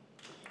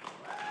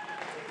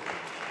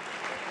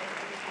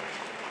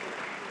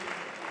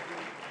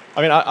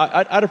 I mean,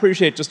 I'd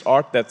appreciate just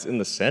art that's in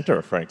the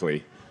center,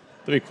 frankly.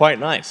 That'd be quite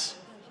nice.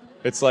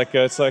 It's like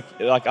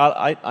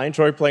I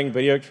enjoy playing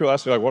video games. People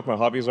ask me like what my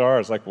hobbies are.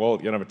 It's like,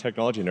 well, I'm a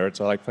technology nerd,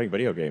 so I like playing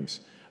video games.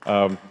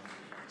 And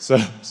it's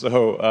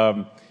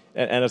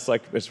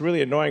like, it's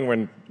really annoying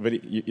when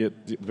the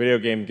video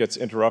game gets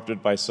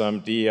interrupted by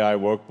some DEI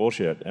woke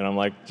bullshit. And I'm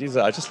like,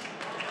 Jesus,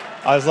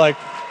 I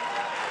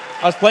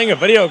was playing a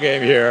video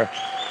game here.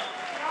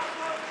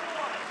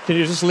 Can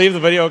you just leave the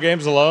video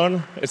games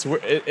alone?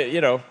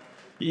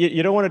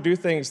 You don't want to do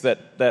things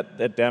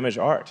that damage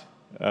art.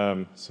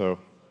 So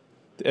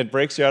it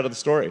breaks you out of the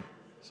story.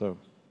 So.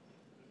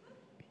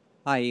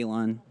 Hi,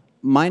 Elon.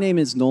 My name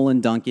is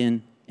Nolan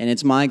Duncan, and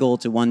it's my goal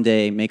to one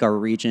day make our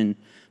region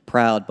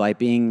proud by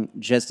being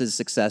just as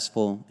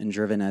successful and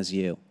driven as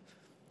you.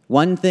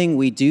 One thing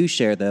we do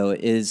share, though,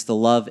 is the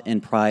love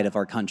and pride of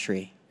our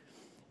country.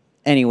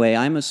 Anyway,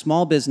 I'm a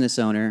small business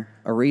owner,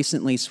 a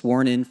recently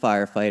sworn-in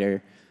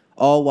firefighter,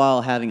 all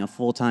while having a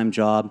full-time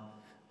job,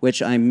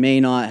 which I may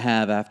not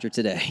have after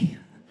today.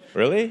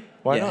 Really?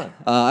 Why not?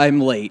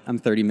 I'm late. I'm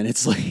 30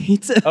 minutes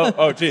late.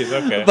 Oh, geez,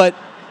 okay. But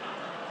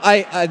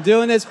I'm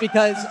doing this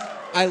because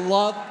I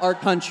love our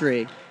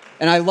country,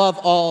 and I love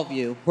all of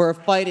you who are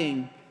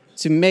fighting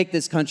to make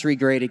this country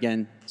great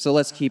again. So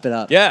let's keep it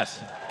up. Yes.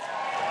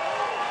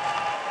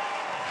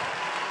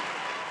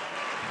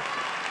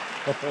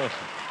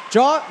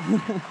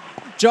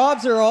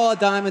 Jobs are all a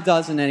dime a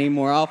dozen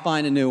anymore. I'll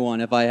find a new one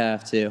if I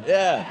have to.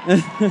 Yeah.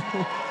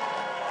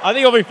 I think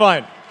you'll be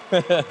fine.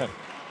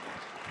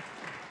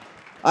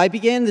 I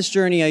began this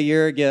journey a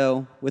year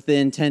ago with the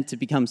intent to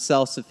become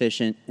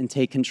self-sufficient and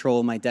take control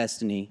of my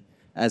destiny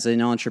as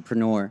an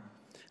entrepreneur.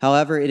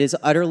 However, it is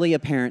utterly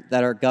apparent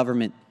that our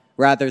government,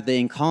 rather the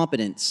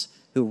incompetents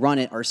who run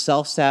it, are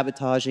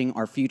self-sabotaging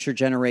our future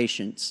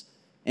generations.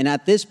 And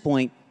at this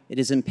point, it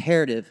is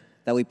imperative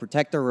that we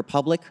protect our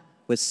republic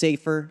with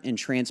safer and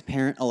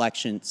transparent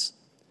elections.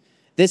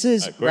 This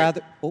is rather...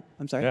 Oh,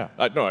 I'm sorry. Yeah,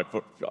 no, I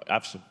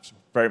absolutely,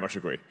 very much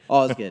agree.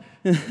 Oh, that's good.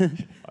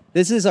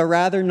 This is a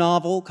rather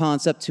novel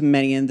concept to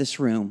many in this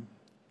room.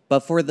 But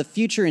for the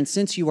future, and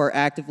since you are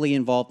actively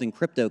involved in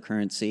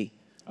cryptocurrency...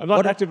 I'm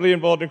not actively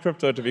involved in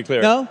crypto, to be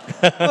clear. No?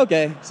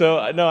 Okay.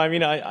 So, no, I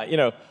mean,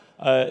 I'm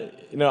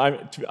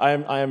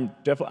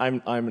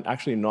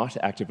actually not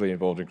actively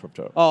involved in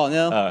crypto. Oh,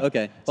 no?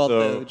 Okay. Well,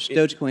 so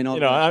Dogecoin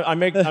all I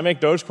make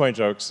Dogecoin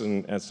jokes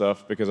and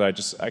stuff because I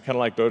kind of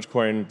like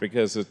Dogecoin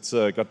because it's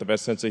got the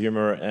best sense of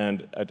humor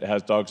and it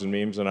has dogs and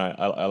memes and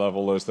I love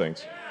all those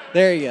things.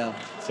 There you go.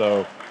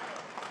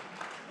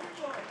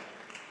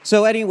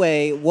 So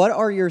anyway, what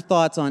are your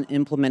thoughts on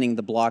implementing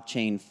the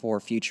blockchain for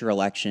future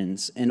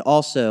elections? And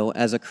also,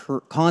 as a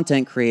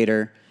content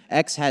creator,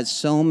 X has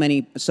so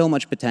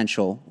much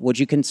potential. Would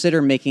you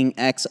consider making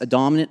X a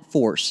dominant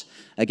force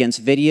against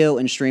video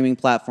and streaming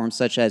platforms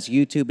such as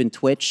YouTube and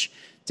Twitch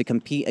to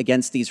compete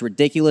against these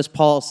ridiculous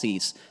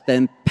policies that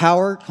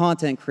empower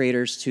content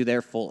creators to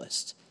their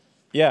fullest?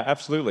 Yeah,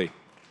 absolutely.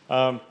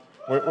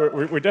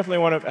 We definitely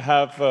want to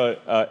have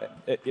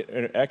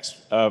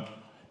X.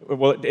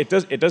 Well, it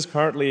does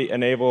currently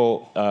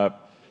enable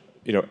up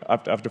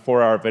to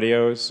 4-hour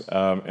videos,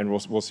 and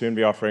we'll soon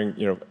be offering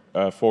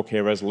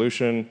 4K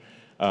resolution,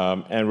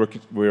 and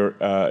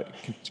we're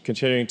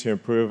continuing to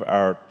improve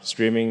our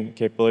streaming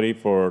capability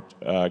for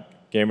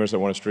gamers that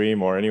want to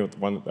stream or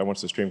anyone that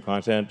wants to stream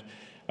content.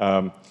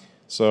 We've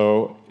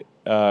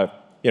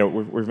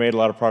made a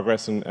lot of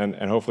progress, and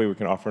hopefully we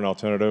can offer an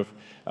alternative.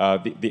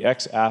 The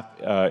X app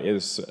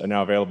is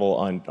now available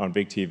on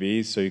big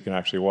TVs, so you can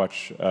actually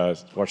watch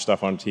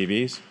stuff on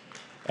TVs.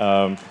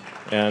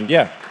 And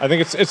yeah, I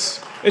think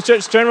it's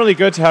just generally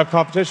good to have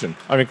competition.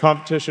 I mean,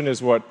 competition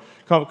is what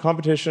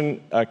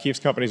competition keeps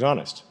companies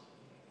honest.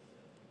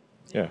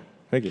 Yeah,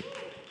 thank you.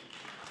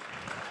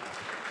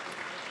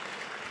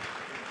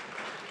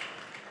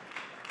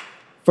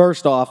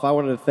 First off, I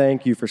wanted to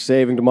thank you for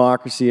saving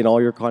democracy and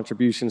all your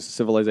contributions to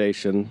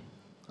civilization.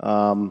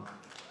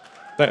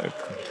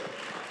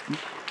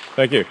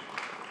 Thank you.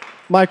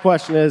 My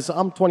question is,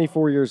 I'm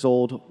 24 years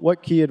old.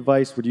 What key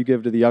advice would you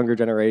give to the younger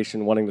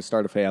generation wanting to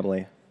start a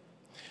family?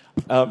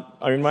 I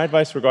mean, my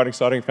advice regarding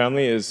starting a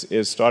family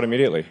is start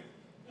immediately.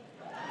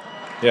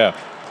 Yeah.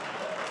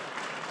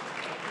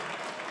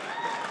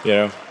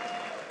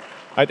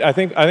 I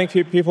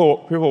think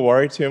people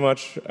worry too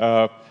much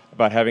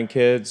about having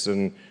kids,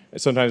 and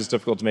sometimes it's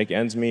difficult to make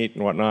ends meet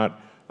and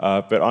whatnot.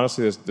 But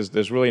honestly,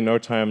 there's really no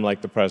time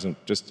like the present.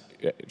 Just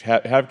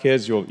have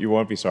kids, you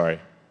won't be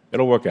sorry.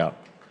 It'll work out.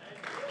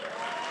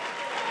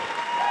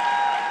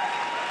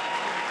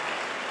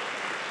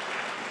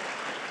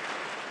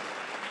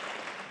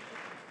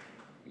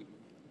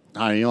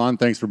 Hi, Elon.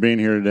 Thanks for being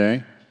here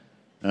today.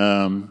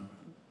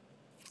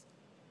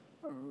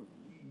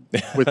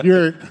 With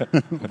your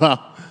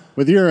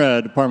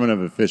Department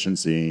of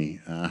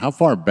Efficiency, how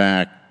far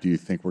back do you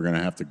think we're going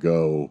to have to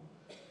go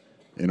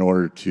in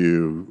order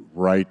to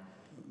right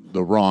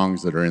the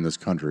wrongs that are in this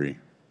country?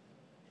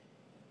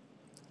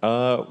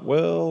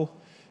 Well,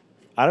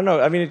 I don't know.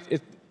 I mean,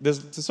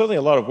 there's certainly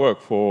a lot of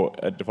work for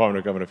a Department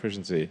of Government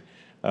Efficiency.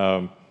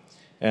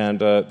 And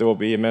there will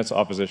be immense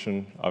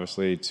opposition,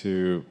 obviously,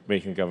 to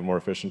making the government more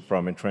efficient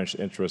from entrenched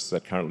interests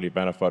that currently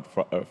benefit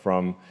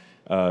from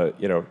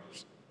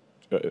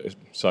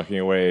sucking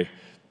away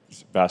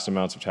vast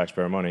amounts of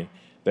taxpayer money.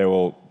 They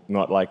will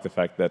not like the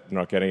fact that they're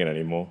not getting it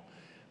anymore.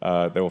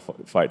 They will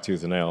fight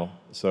tooth and nail.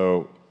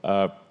 So,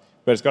 but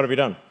it's got to be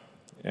done.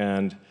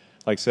 And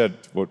like I said,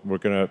 we're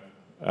going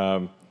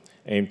to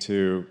aim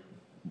to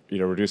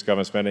reduce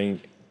government spending,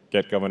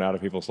 get government out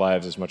of people's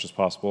lives as much as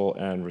possible,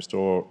 and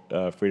restore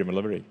freedom and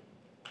liberty.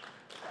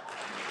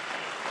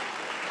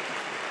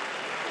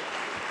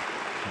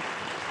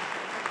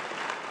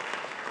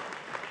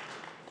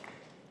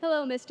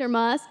 Hello, Mr.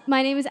 Musk.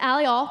 My name is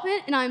Allie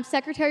Alfman, and I'm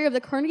Secretary of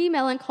the Carnegie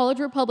Mellon College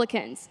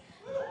Republicans.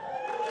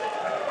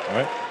 All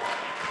right.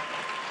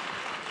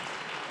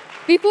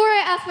 Before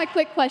I ask my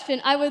quick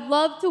question, I would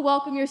love to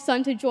welcome your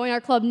son to join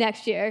our club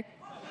next year.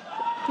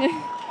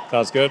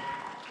 Sounds good.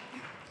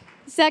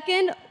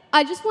 Second,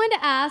 I just wanted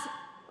to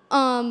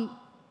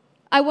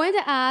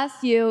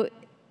ask you,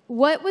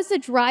 what was the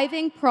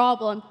driving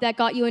problem that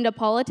got you into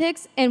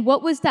politics, and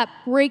what was that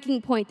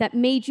breaking point that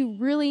made you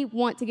really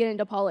want to get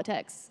into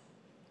politics?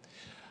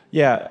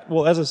 Yeah,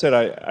 well, as I said,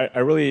 I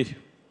really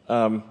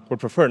would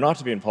prefer not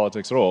to be in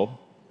politics at all.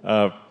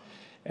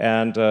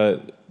 And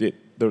the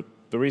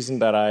reason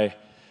that I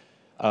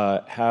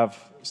have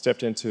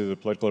stepped into the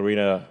political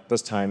arena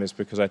this time is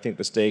because I think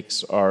the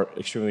stakes are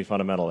extremely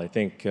fundamental. I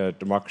think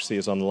democracy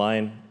is on the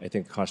line. I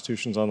think the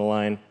Constitution's on the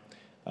line.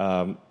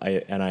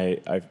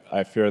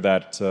 I fear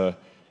that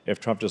if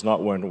Trump does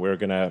not win, we're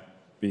going to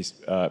be,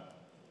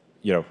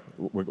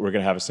 we're going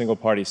to have a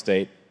single-party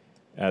state.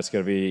 It's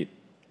going to be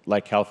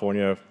like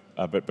California,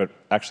 but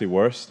actually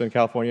worse than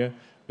California,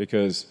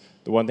 because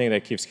the one thing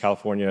that keeps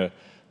California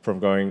from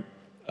going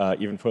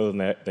even further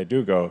than they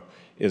do go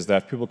is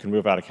that people can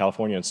move out of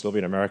California and still be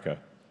in America.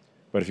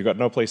 But if you've got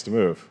no place to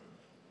move,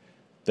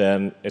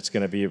 then it's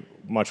going to be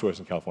much worse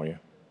in California.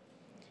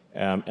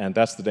 And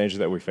that's the danger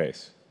that we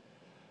face.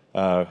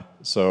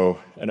 Sort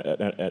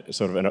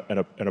of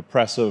an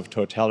oppressive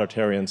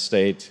totalitarian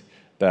state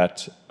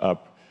that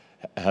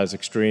has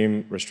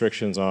extreme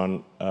restrictions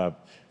on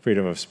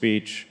freedom of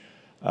speech,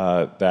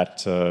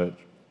 that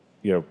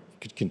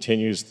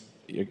continues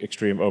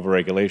extreme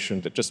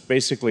overregulation, that just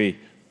basically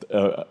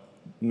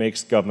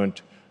makes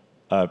government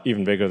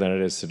even bigger than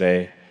it is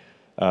today,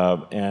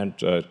 and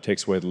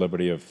takes away the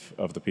liberty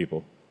of the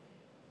people.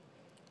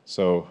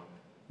 So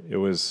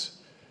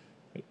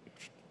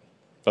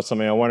that's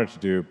something I wanted to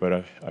do, but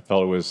I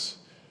felt it was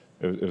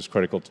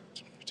critical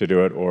to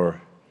do it,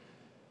 or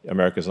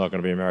America's not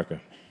going to be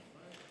America.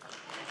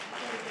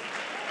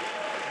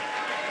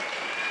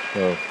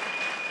 So,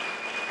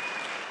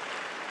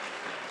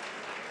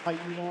 Hi,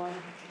 Elon.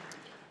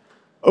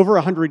 Over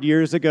 100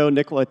 years ago,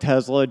 Nikola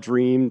Tesla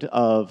dreamed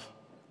of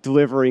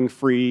delivering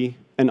free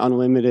and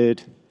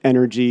unlimited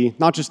energy,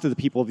 not just to the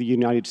people of the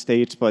United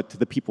States, but to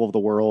the people of the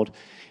world.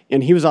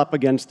 And he was up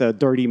against a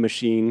dirty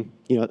machine,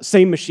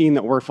 same machine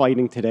that we're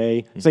fighting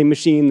today, same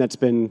machine that's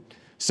been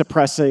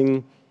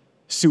suppressing,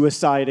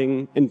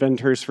 suiciding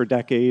inventors for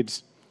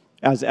decades,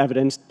 as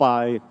evidenced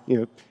by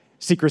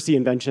Secrecy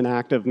Invention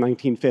Act of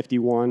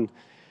 1951.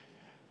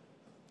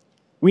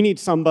 We need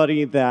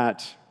somebody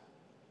that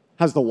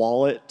has the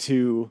wallet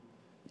to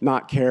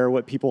not care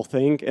what people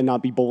think and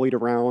not be bullied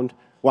around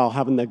while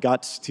having the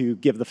guts to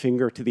give the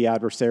finger to the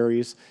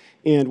adversaries.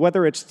 And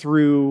whether it's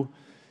through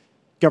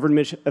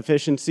government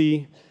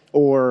efficiency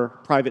or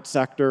private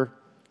sector,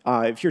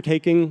 if you're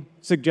taking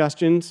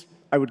suggestions,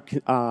 I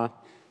would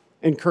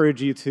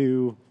encourage you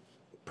to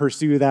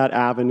pursue that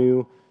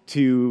avenue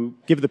to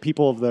give the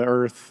people of the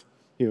earth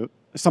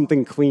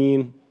something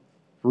clean,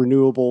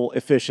 renewable,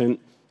 efficient,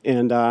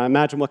 and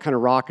imagine what kind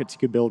of rockets you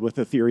could build with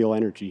ethereal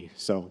energy.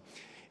 So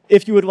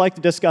if you would like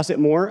to discuss it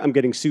more, I'm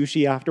getting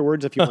sushi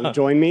afterwards if you want to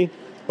join me,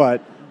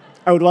 but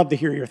I would love to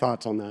hear your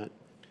thoughts on that.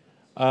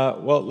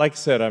 Well, like I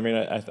said, I mean,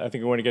 I think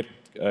we want to get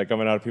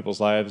government out of people's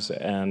lives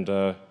and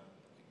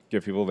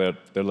give people their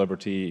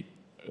liberty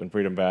and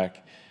freedom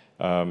back,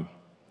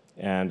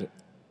 and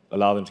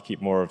allow them to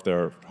keep more of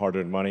their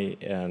hard-earned money.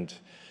 And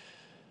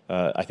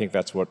I think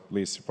that's what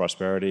leads to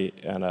prosperity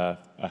and a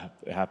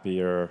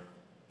happier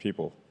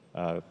people.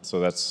 So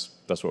that's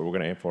what we're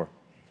going to aim for.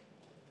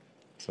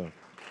 So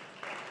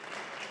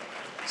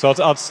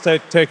I'll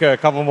take a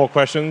couple more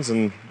questions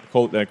and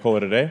call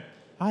it a day.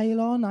 Hi,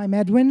 Elon. I'm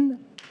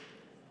Edwin.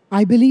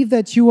 I believe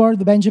that you are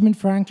the Benjamin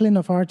Franklin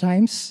of our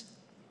times,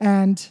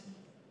 and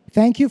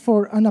thank you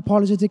for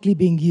unapologetically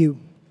being you.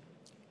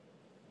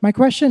 My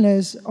question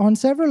is, on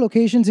several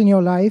occasions in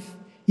your life,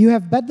 you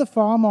have bet the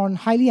farm on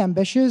highly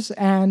ambitious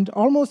and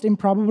almost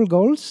improbable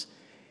goals,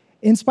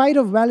 in spite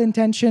of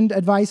well-intentioned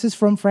advices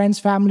from friends,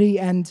 family,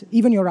 and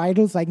even your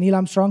idols like Neil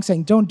Armstrong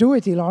saying, "Don't do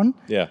it, Elon."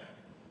 Yeah.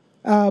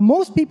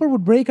 Most people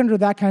would break under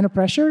that kind of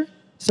pressure.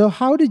 So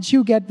how did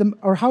you get them,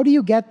 or how do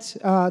you get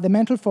the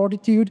mental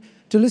fortitude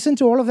to listen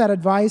to all of that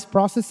advice,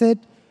 process it,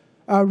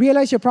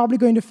 realize you're probably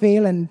going to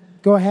fail, and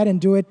go ahead and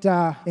do it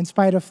in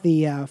spite of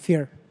the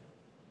fear?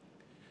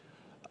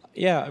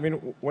 Yeah, I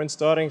mean, when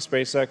starting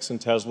SpaceX and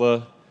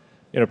Tesla,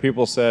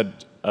 people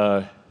said,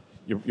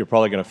 you're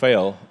probably going to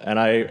fail, and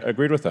I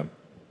agreed with them.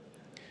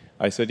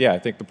 I said, yeah, I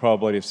think the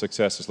probability of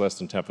success is less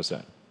than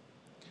 10%.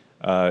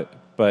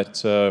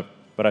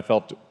 But I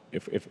felt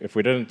if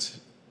we didn't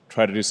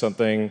try to do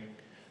something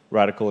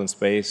radical in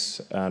space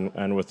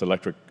and with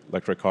electric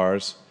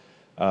cars,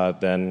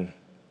 then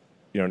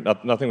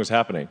nothing was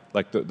happening.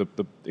 Like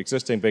the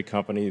existing big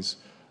companies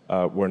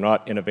were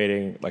not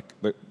innovating. Like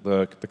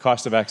the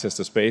cost of access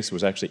to space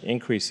was actually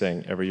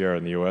increasing every year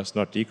in the U.S.,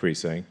 not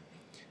decreasing.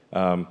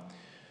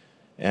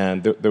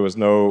 And there was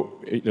no,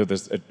 it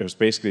was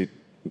basically,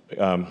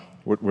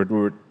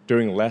 we're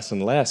doing less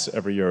and less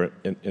every year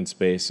in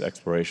space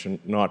exploration,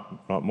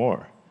 not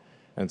more.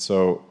 And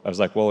so I was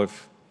like, well,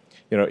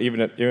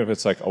 even if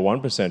it's like a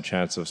 1%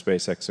 chance of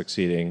SpaceX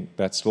succeeding,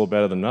 that's still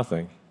better than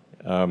nothing.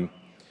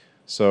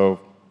 So,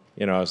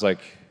 I was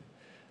like,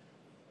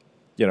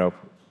 the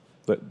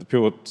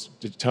people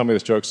tell me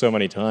this joke so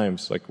many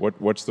times, like,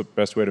 what's the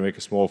best way to make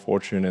a small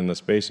fortune in the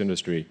space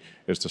industry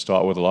is to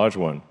start with a large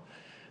one.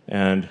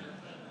 And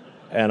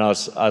I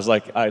was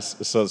like,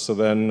 so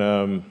then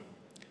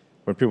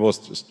when people would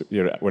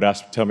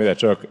tell me that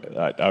joke,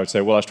 I would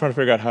say, well, I was trying to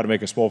figure out how to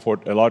make a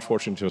large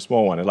fortune to a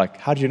small one. And like,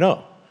 how do you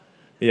know?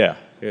 Yeah,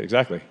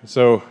 exactly.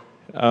 So,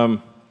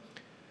 so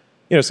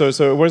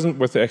it wasn't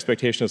with the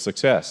expectation of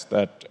success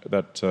that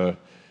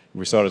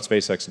we started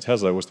SpaceX and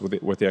Tesla. It was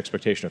with the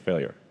expectation of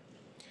failure.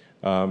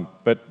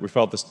 But we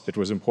felt it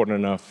was important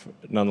enough,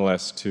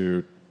 nonetheless,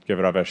 to give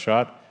it our best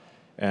shot.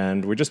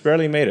 And we just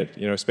barely made it.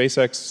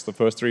 SpaceX, the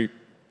first 3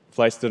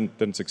 flights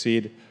didn't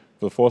succeed.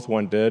 The 4th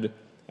one did.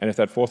 And if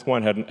that 4th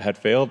one had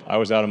failed, I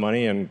was out of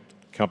money and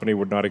the company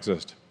would not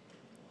exist.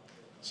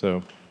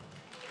 So,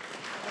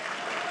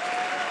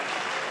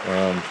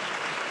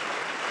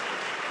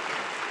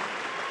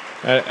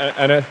 it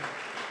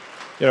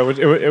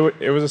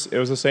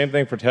was the same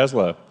thing for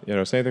Tesla.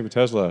 Same thing for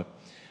Tesla.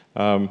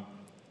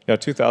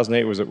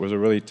 2008 was a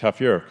really tough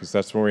year because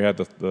that's when we had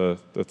the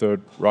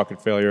 3rd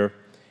rocket failure,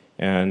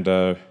 and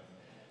the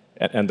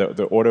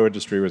auto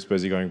industry was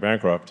busy going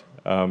bankrupt.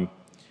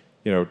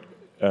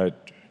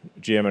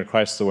 GM and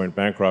Chrysler went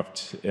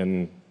bankrupt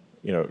in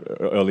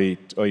early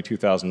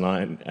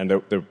 2009, and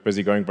they're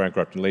busy going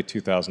bankrupt in late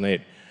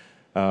 2008.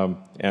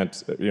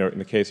 And in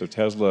the case of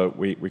Tesla,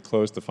 we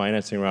closed the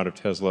financing round of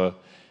Tesla,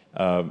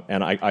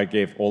 and I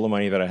gave all the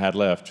money that I had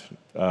left,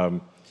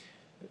 and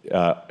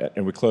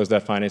we closed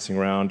that financing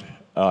round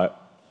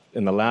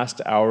in the last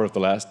hour of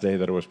the last day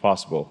that it was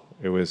possible.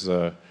 It was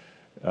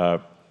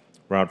around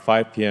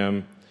 5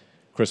 p.m.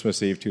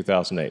 Christmas Eve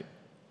 2008,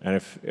 and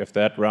if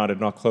that round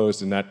had not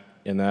closed in that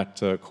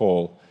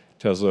call,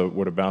 Tesla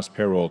would have bounced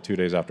payroll 2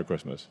 days after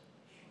Christmas.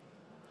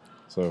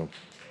 So.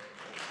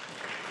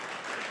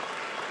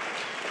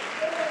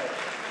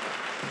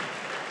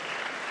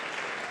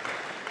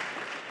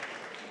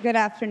 Good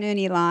afternoon,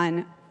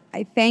 Elon.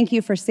 I thank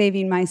you for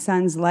saving my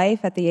son's life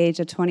at the age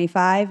of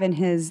 25 in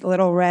his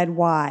little red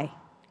Y,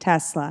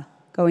 Tesla.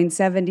 Going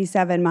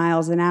 77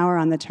 miles an hour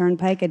on the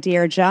turnpike, a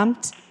deer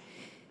jumped.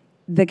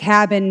 The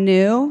cabin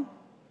knew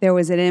there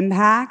was an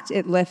impact.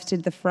 It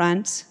lifted the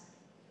front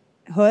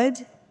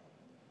hood.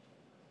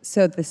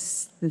 So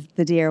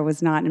the deer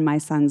was not in my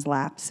son's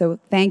lap. So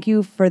thank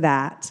you for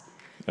that.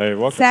 You're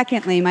welcome.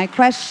 Secondly, my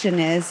question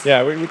is...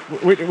 Yeah,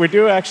 we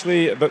do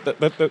actually,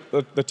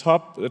 the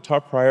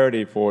top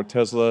priority for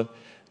Tesla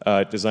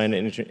design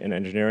and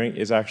engineering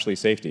is actually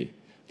safety.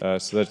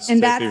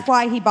 And that's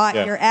why he bought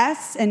your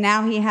S, and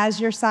now he has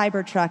your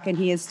Cybertruck, and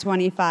he is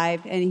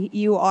 25, and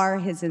you are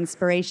his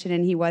inspiration,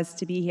 and he was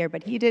to be here,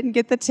 but he didn't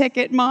get the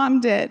ticket,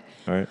 Mom did.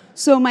 All right.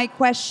 So my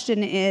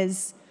question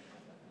is,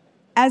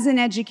 as an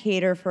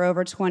educator for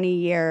over 20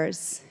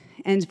 years,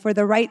 and for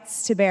the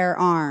rights to bear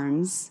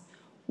arms,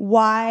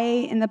 why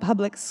in the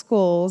public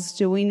schools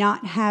do we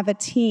not have a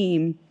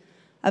team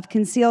of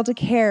concealed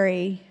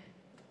carry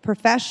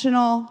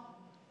professional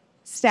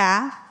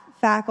staff,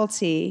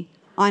 faculty,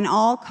 on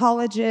all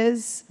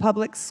colleges,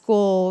 public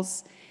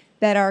schools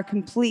that are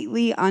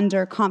completely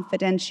under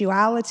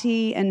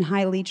confidentiality and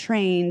highly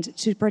trained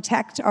to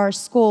protect our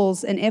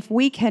schools? And if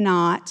we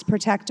cannot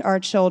protect our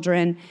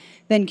children,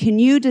 then can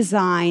you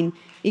design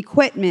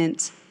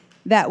equipment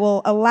that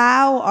will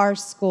allow our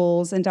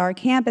schools and our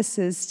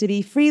campuses to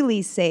be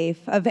freely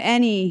safe of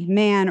any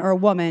man or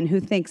woman who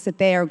thinks that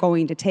they are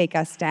going to take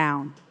us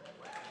down?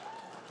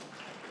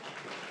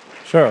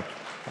 Sure.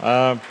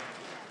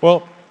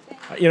 Well,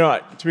 you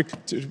know,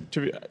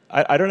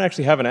 I don't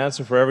actually have an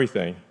answer for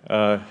everything.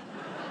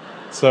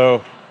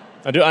 So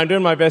I'm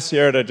doing my best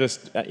here to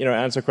just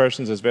answer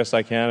questions as best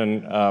I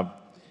can,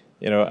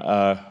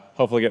 and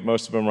hopefully get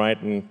most of them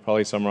right and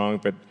probably some wrong,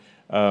 but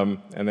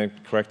and then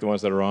correct the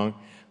ones that are wrong.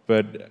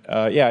 But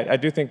yeah, I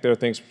do think there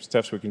are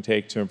steps we can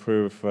take to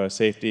improve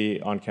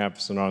safety on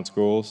campus and on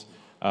schools.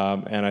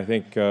 And I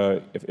think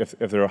if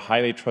there are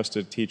highly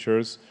trusted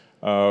teachers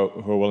who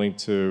are willing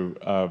to,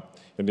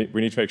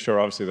 we need to make sure,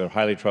 obviously, they're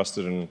highly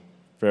trusted and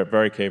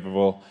very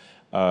capable,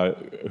 who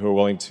are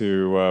willing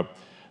to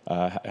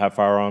have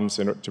firearms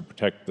to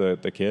protect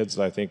the kids.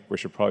 I think we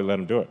should probably let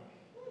them do it.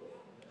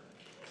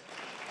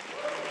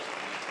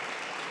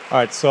 All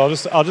right, so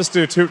I'll just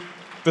do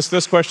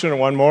this question and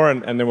one more,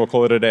 and then we'll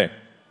call it a day.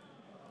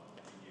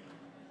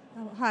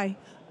 Hi.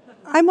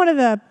 I'm one of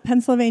the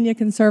Pennsylvania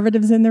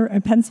conservatives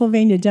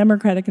Pennsylvania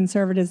Democratic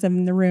conservatives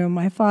in the room.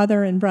 My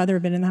father and brother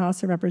have been in the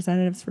House of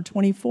Representatives for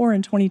 24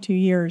 and 22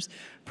 years.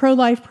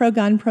 Pro-life,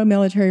 pro-gun,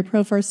 pro-military,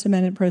 pro-First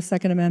Amendment,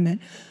 pro-Second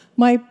Amendment.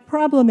 My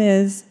problem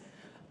is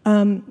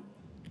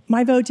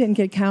my vote didn't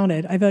get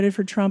counted. I voted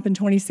for Trump in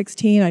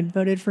 2016. I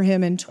voted for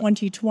him in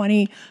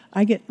 2020.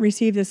 I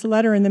received this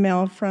letter in the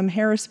mail from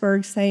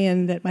Harrisburg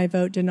saying that my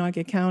vote did not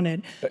get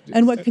counted.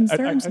 And what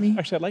concerns me...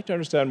 Actually, I'd like to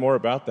understand more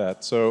about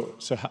that. So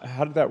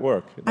how did that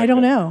work? I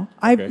don't know.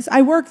 Okay.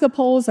 I work the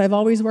polls. I've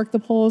always worked the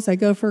polls. I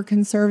go for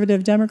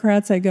conservative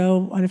Democrats. I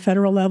go on a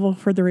federal level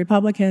for the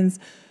Republicans.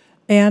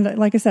 And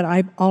like I said,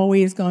 I've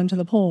always gone to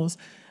the polls.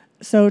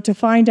 So to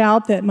find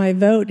out that my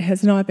vote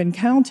has not been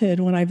counted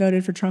when I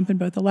voted for Trump in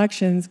both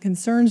elections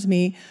concerns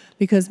me,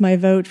 because my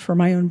vote for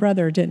my own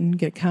brother didn't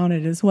get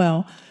counted as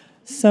well.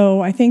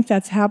 So I think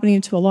that's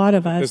happening to a lot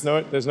of us.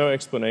 There's no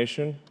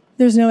explanation?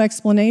 There's no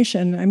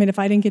explanation. I mean, if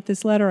I didn't get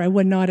this letter, I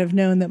would not have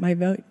known that my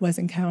vote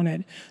wasn't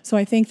counted. So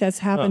I think that's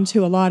happened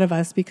to a lot of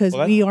us, because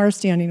we are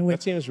standing with Trump.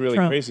 That seems really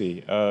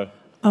crazy. Oh,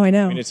 I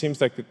know. I mean, it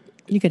seems like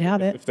you could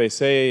have it. If they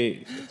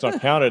say it's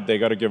not counted, they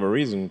got to give a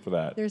reason for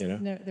that.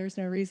 There's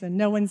no reason.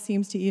 No one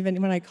seems to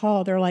even, when I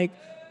call, they're like,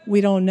 we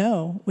don't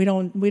know. We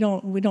don't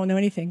know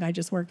anything. I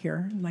just work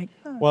here. I'm like,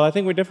 oh. Well, I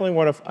think we definitely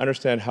want to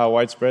understand how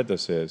widespread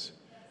this is.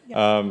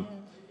 Yeah.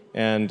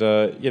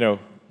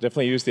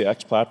 Definitely use the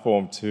X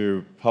platform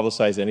to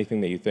publicize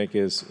anything that you think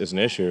is an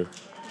issue.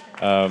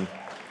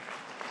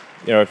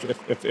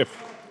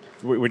 If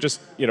we just,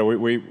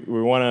 we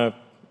want to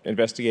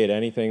investigate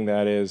anything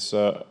that is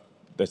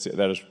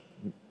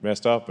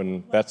messed up,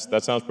 and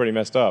that sounds pretty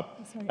messed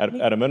up.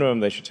 At a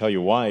minimum, they should tell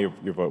you why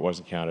your vote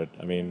wasn't counted.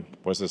 I mean,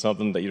 was there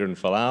something that you didn't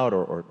fill out,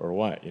 or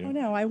what? Oh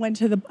no, I went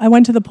to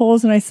the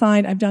polls and I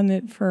signed. I've done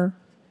it for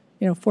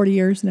 40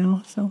 years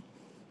now. So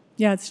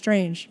yeah, it's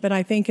strange, but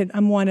I think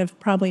I'm one of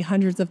probably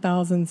hundreds of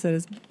thousands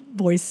that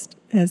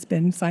has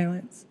been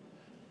silenced.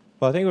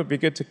 Well, I think it would be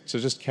good to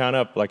just count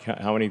up like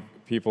how many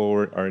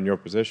people are in your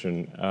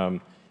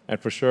position. And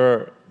for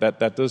sure,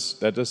 that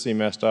does seem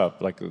messed up.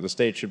 Like, the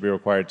state should be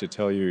required to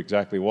tell you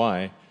exactly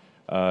why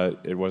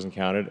it wasn't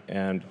counted,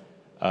 and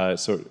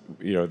so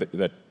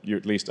that you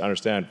at least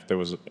understand if there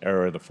was an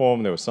error in the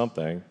form, there was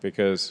something,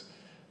 because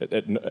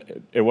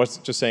it was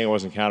just saying it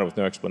wasn't counted with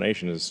no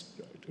explanation is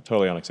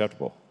totally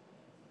unacceptable.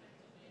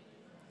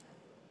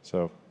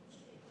 So.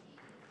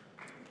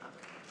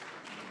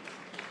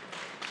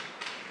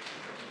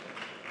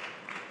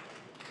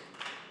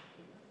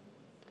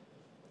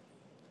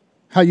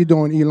 How you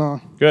doing, Elon?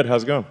 Good,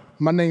 how's it going?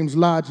 My name's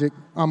Logic.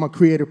 I'm a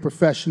creative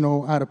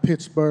professional out of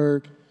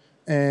Pittsburgh.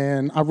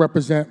 and I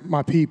represent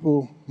my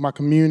people, my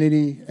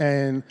community,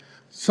 and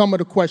some of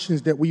the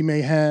questions that we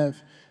may have,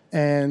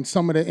 and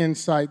some of the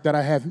insight that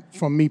I have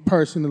from me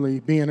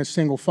personally, being a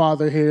single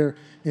father here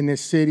in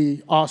this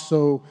city,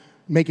 also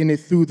making it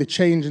through the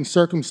changing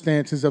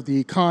circumstances of the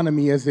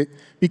economy as it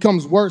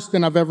becomes worse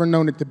than I've ever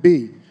known it to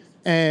be.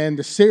 And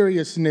the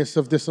seriousness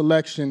of this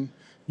election,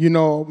 you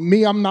know,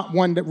 me, I'm not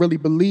one that really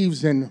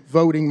believes in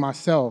voting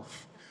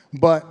myself,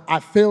 but I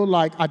feel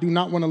like I do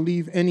not want to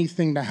leave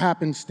anything to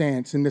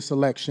happenstance in this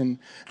election.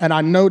 And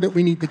I know that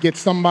we need to get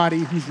somebody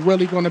who's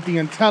really going to be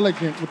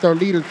intelligent with their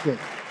leadership.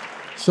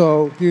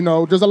 So, you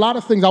know, there's a lot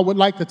of things I would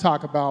like to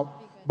talk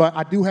about, but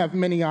I do have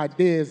many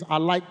ideas. I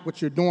like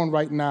what you're doing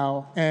right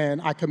now,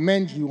 and I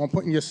commend you on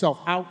putting yourself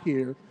out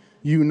here,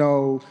 you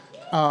know,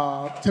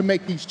 to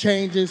make these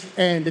changes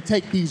and to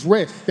take these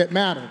risks that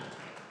matter.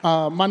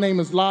 My name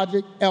is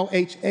Logic,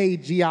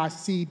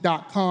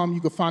 LHAGIC.com.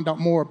 You can find out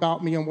more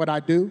about me and what I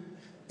do,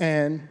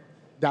 and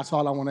that's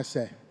all I want to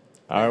say.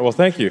 All right, well,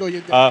 thank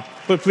you.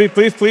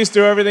 Please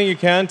do everything you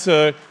can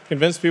to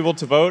convince people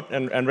to vote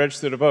and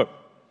register to vote.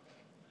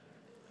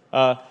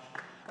 All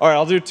right,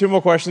 I'll do 2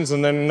 more questions,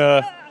 and then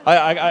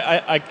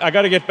I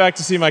got to get back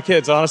to see my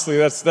kids. Honestly,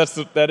 that's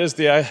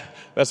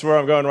where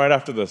I'm going right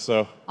after this.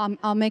 So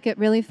I'll make it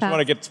really fast. I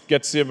want to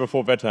get to see them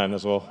before bedtime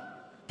as well.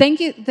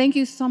 Thank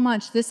you so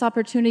much. This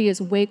opportunity is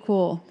way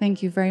cool.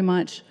 Thank you very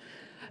much.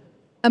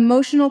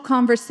 Emotional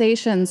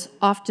conversations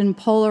often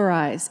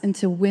polarize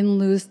into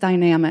win-lose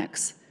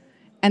dynamics.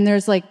 And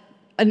there's like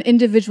an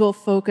individual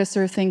focus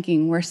or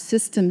thinking, where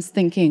systems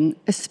thinking,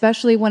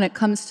 especially when it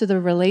comes to the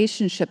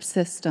relationship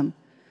system,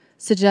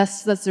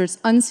 suggests that there's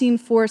unseen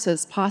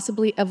forces,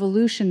 possibly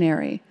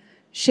evolutionary,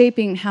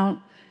 shaping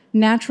how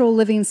natural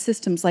living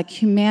systems like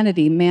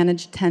humanity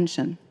manage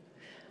tension.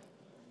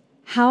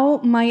 How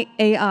might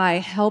AI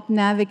help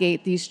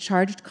navigate these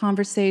charged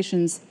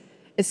conversations,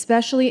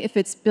 especially if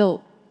it's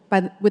built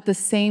with the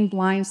same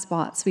blind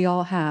spots we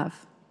all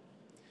have?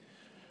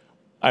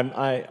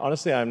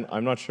 Honestly,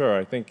 I'm not sure.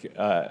 I think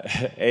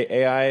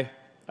AI,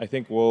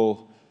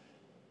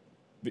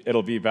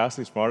 it'll be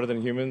vastly smarter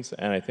than humans,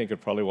 and I think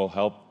it probably will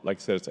help. Like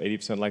I said, it's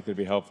 80% likely to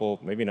be helpful,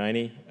 maybe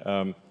 90.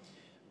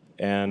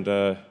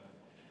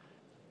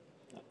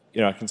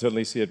 You know, I can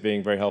certainly see it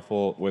being very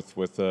helpful with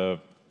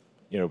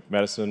you know,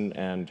 medicine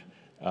and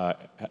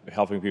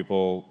helping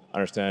people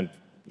understand,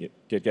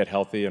 get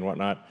healthy and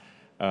whatnot.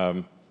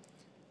 But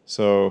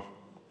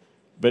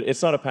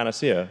it's not a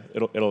panacea.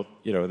 It'll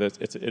you know,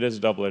 it is a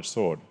double-edged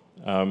sword.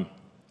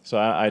 So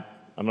I'm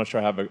not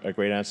sure I have a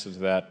great answer to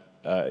that,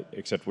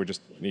 except we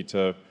just need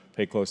to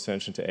pay close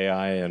attention to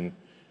AI and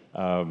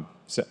you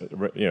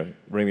know,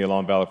 ring the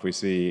alarm bell if we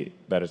see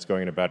that it's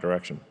going in a bad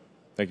direction.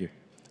 Thank you.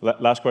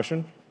 Last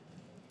question.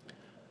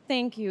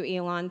 Thank you,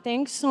 Elon.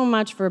 Thanks so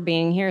much for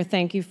being here.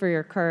 Thank you for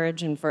your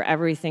courage and for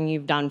everything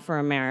you've done for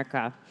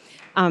America.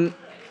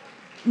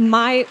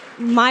 My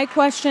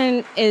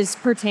question is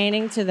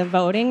pertaining to the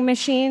voting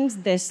machines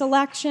this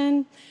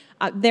election.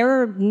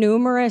 There are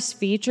numerous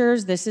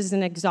features. This is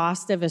an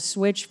exhaustive, a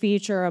switch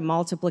feature, a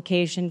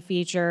multiplication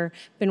feature.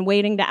 Been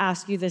waiting to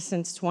ask you this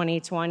since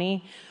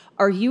 2020.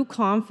 Are you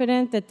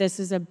confident that this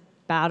is a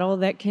battle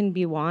that can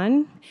be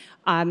won?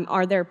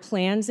 Are there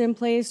plans in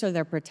place? Are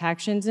there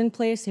protections in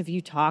place? Have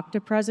you talked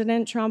to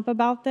President Trump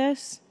about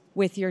this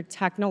with your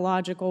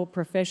technological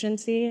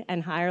proficiency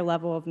and higher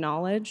level of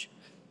knowledge?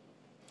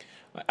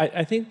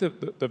 I think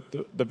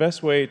the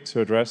best way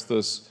to address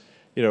this,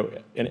 you know,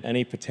 in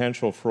any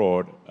potential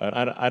fraud,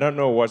 I don't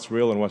know what's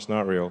real and what's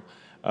not real,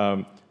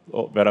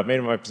 but I've made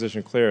my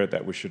position clear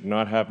that we should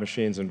not have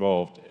machines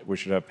involved. We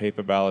should have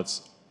paper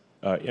ballots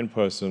in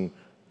person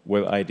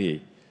with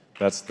ID.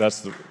 That's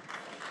the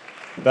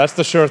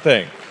sure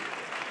thing.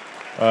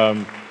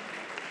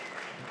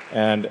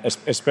 And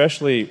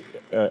especially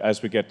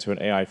as we get to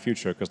an AI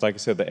future, because like I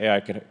said, the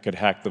AI could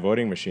hack the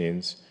voting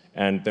machines,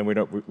 and then we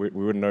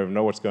wouldn't even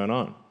know what's going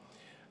on.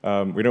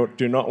 We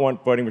do not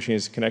want voting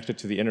machines connected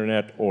to the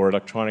internet or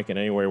electronic in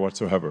any way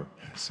whatsoever.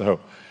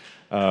 So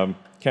can't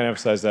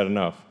emphasize that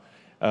enough.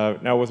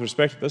 Now, with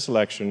respect to this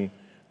election,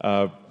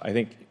 I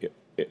think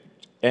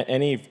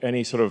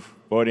any sort of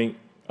voting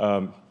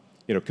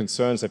you know,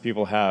 concerns that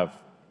people have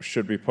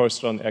should be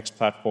posted on the X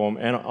platform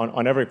and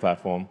on every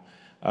platform,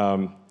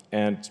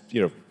 and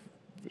you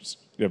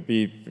know,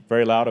 be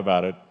very loud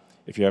about it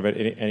if you have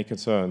any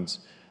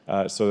concerns.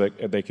 So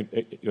that they can,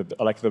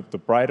 like the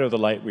brighter the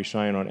light we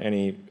shine on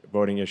any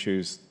voting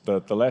issues,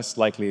 the less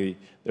likely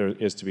there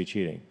is to be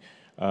cheating.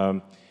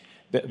 And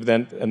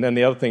then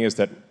the other thing is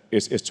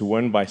to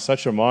win by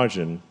such a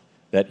margin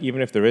that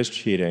even if there is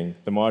cheating,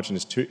 the margin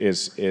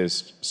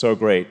is so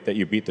great that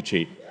you beat the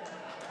cheat.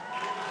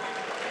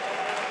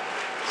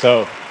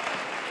 So,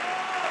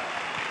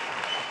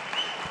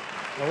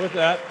 well, with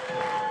that,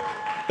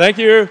 thank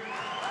you.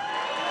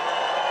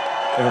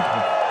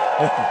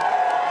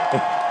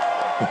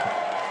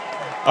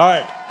 All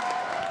right.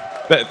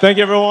 Thank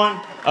you,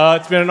 everyone.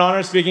 It's been an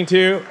honor speaking to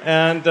you,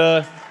 and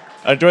I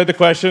enjoyed the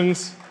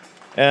questions.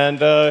 And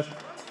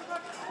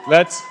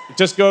let's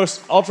just go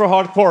ultra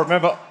hardcore.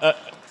 Remember,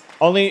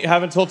 only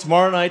have until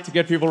tomorrow night to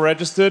get people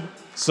registered.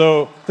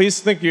 So please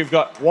think you've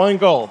got one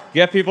goal.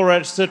 Get people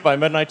registered by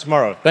midnight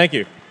tomorrow. Thank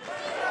you.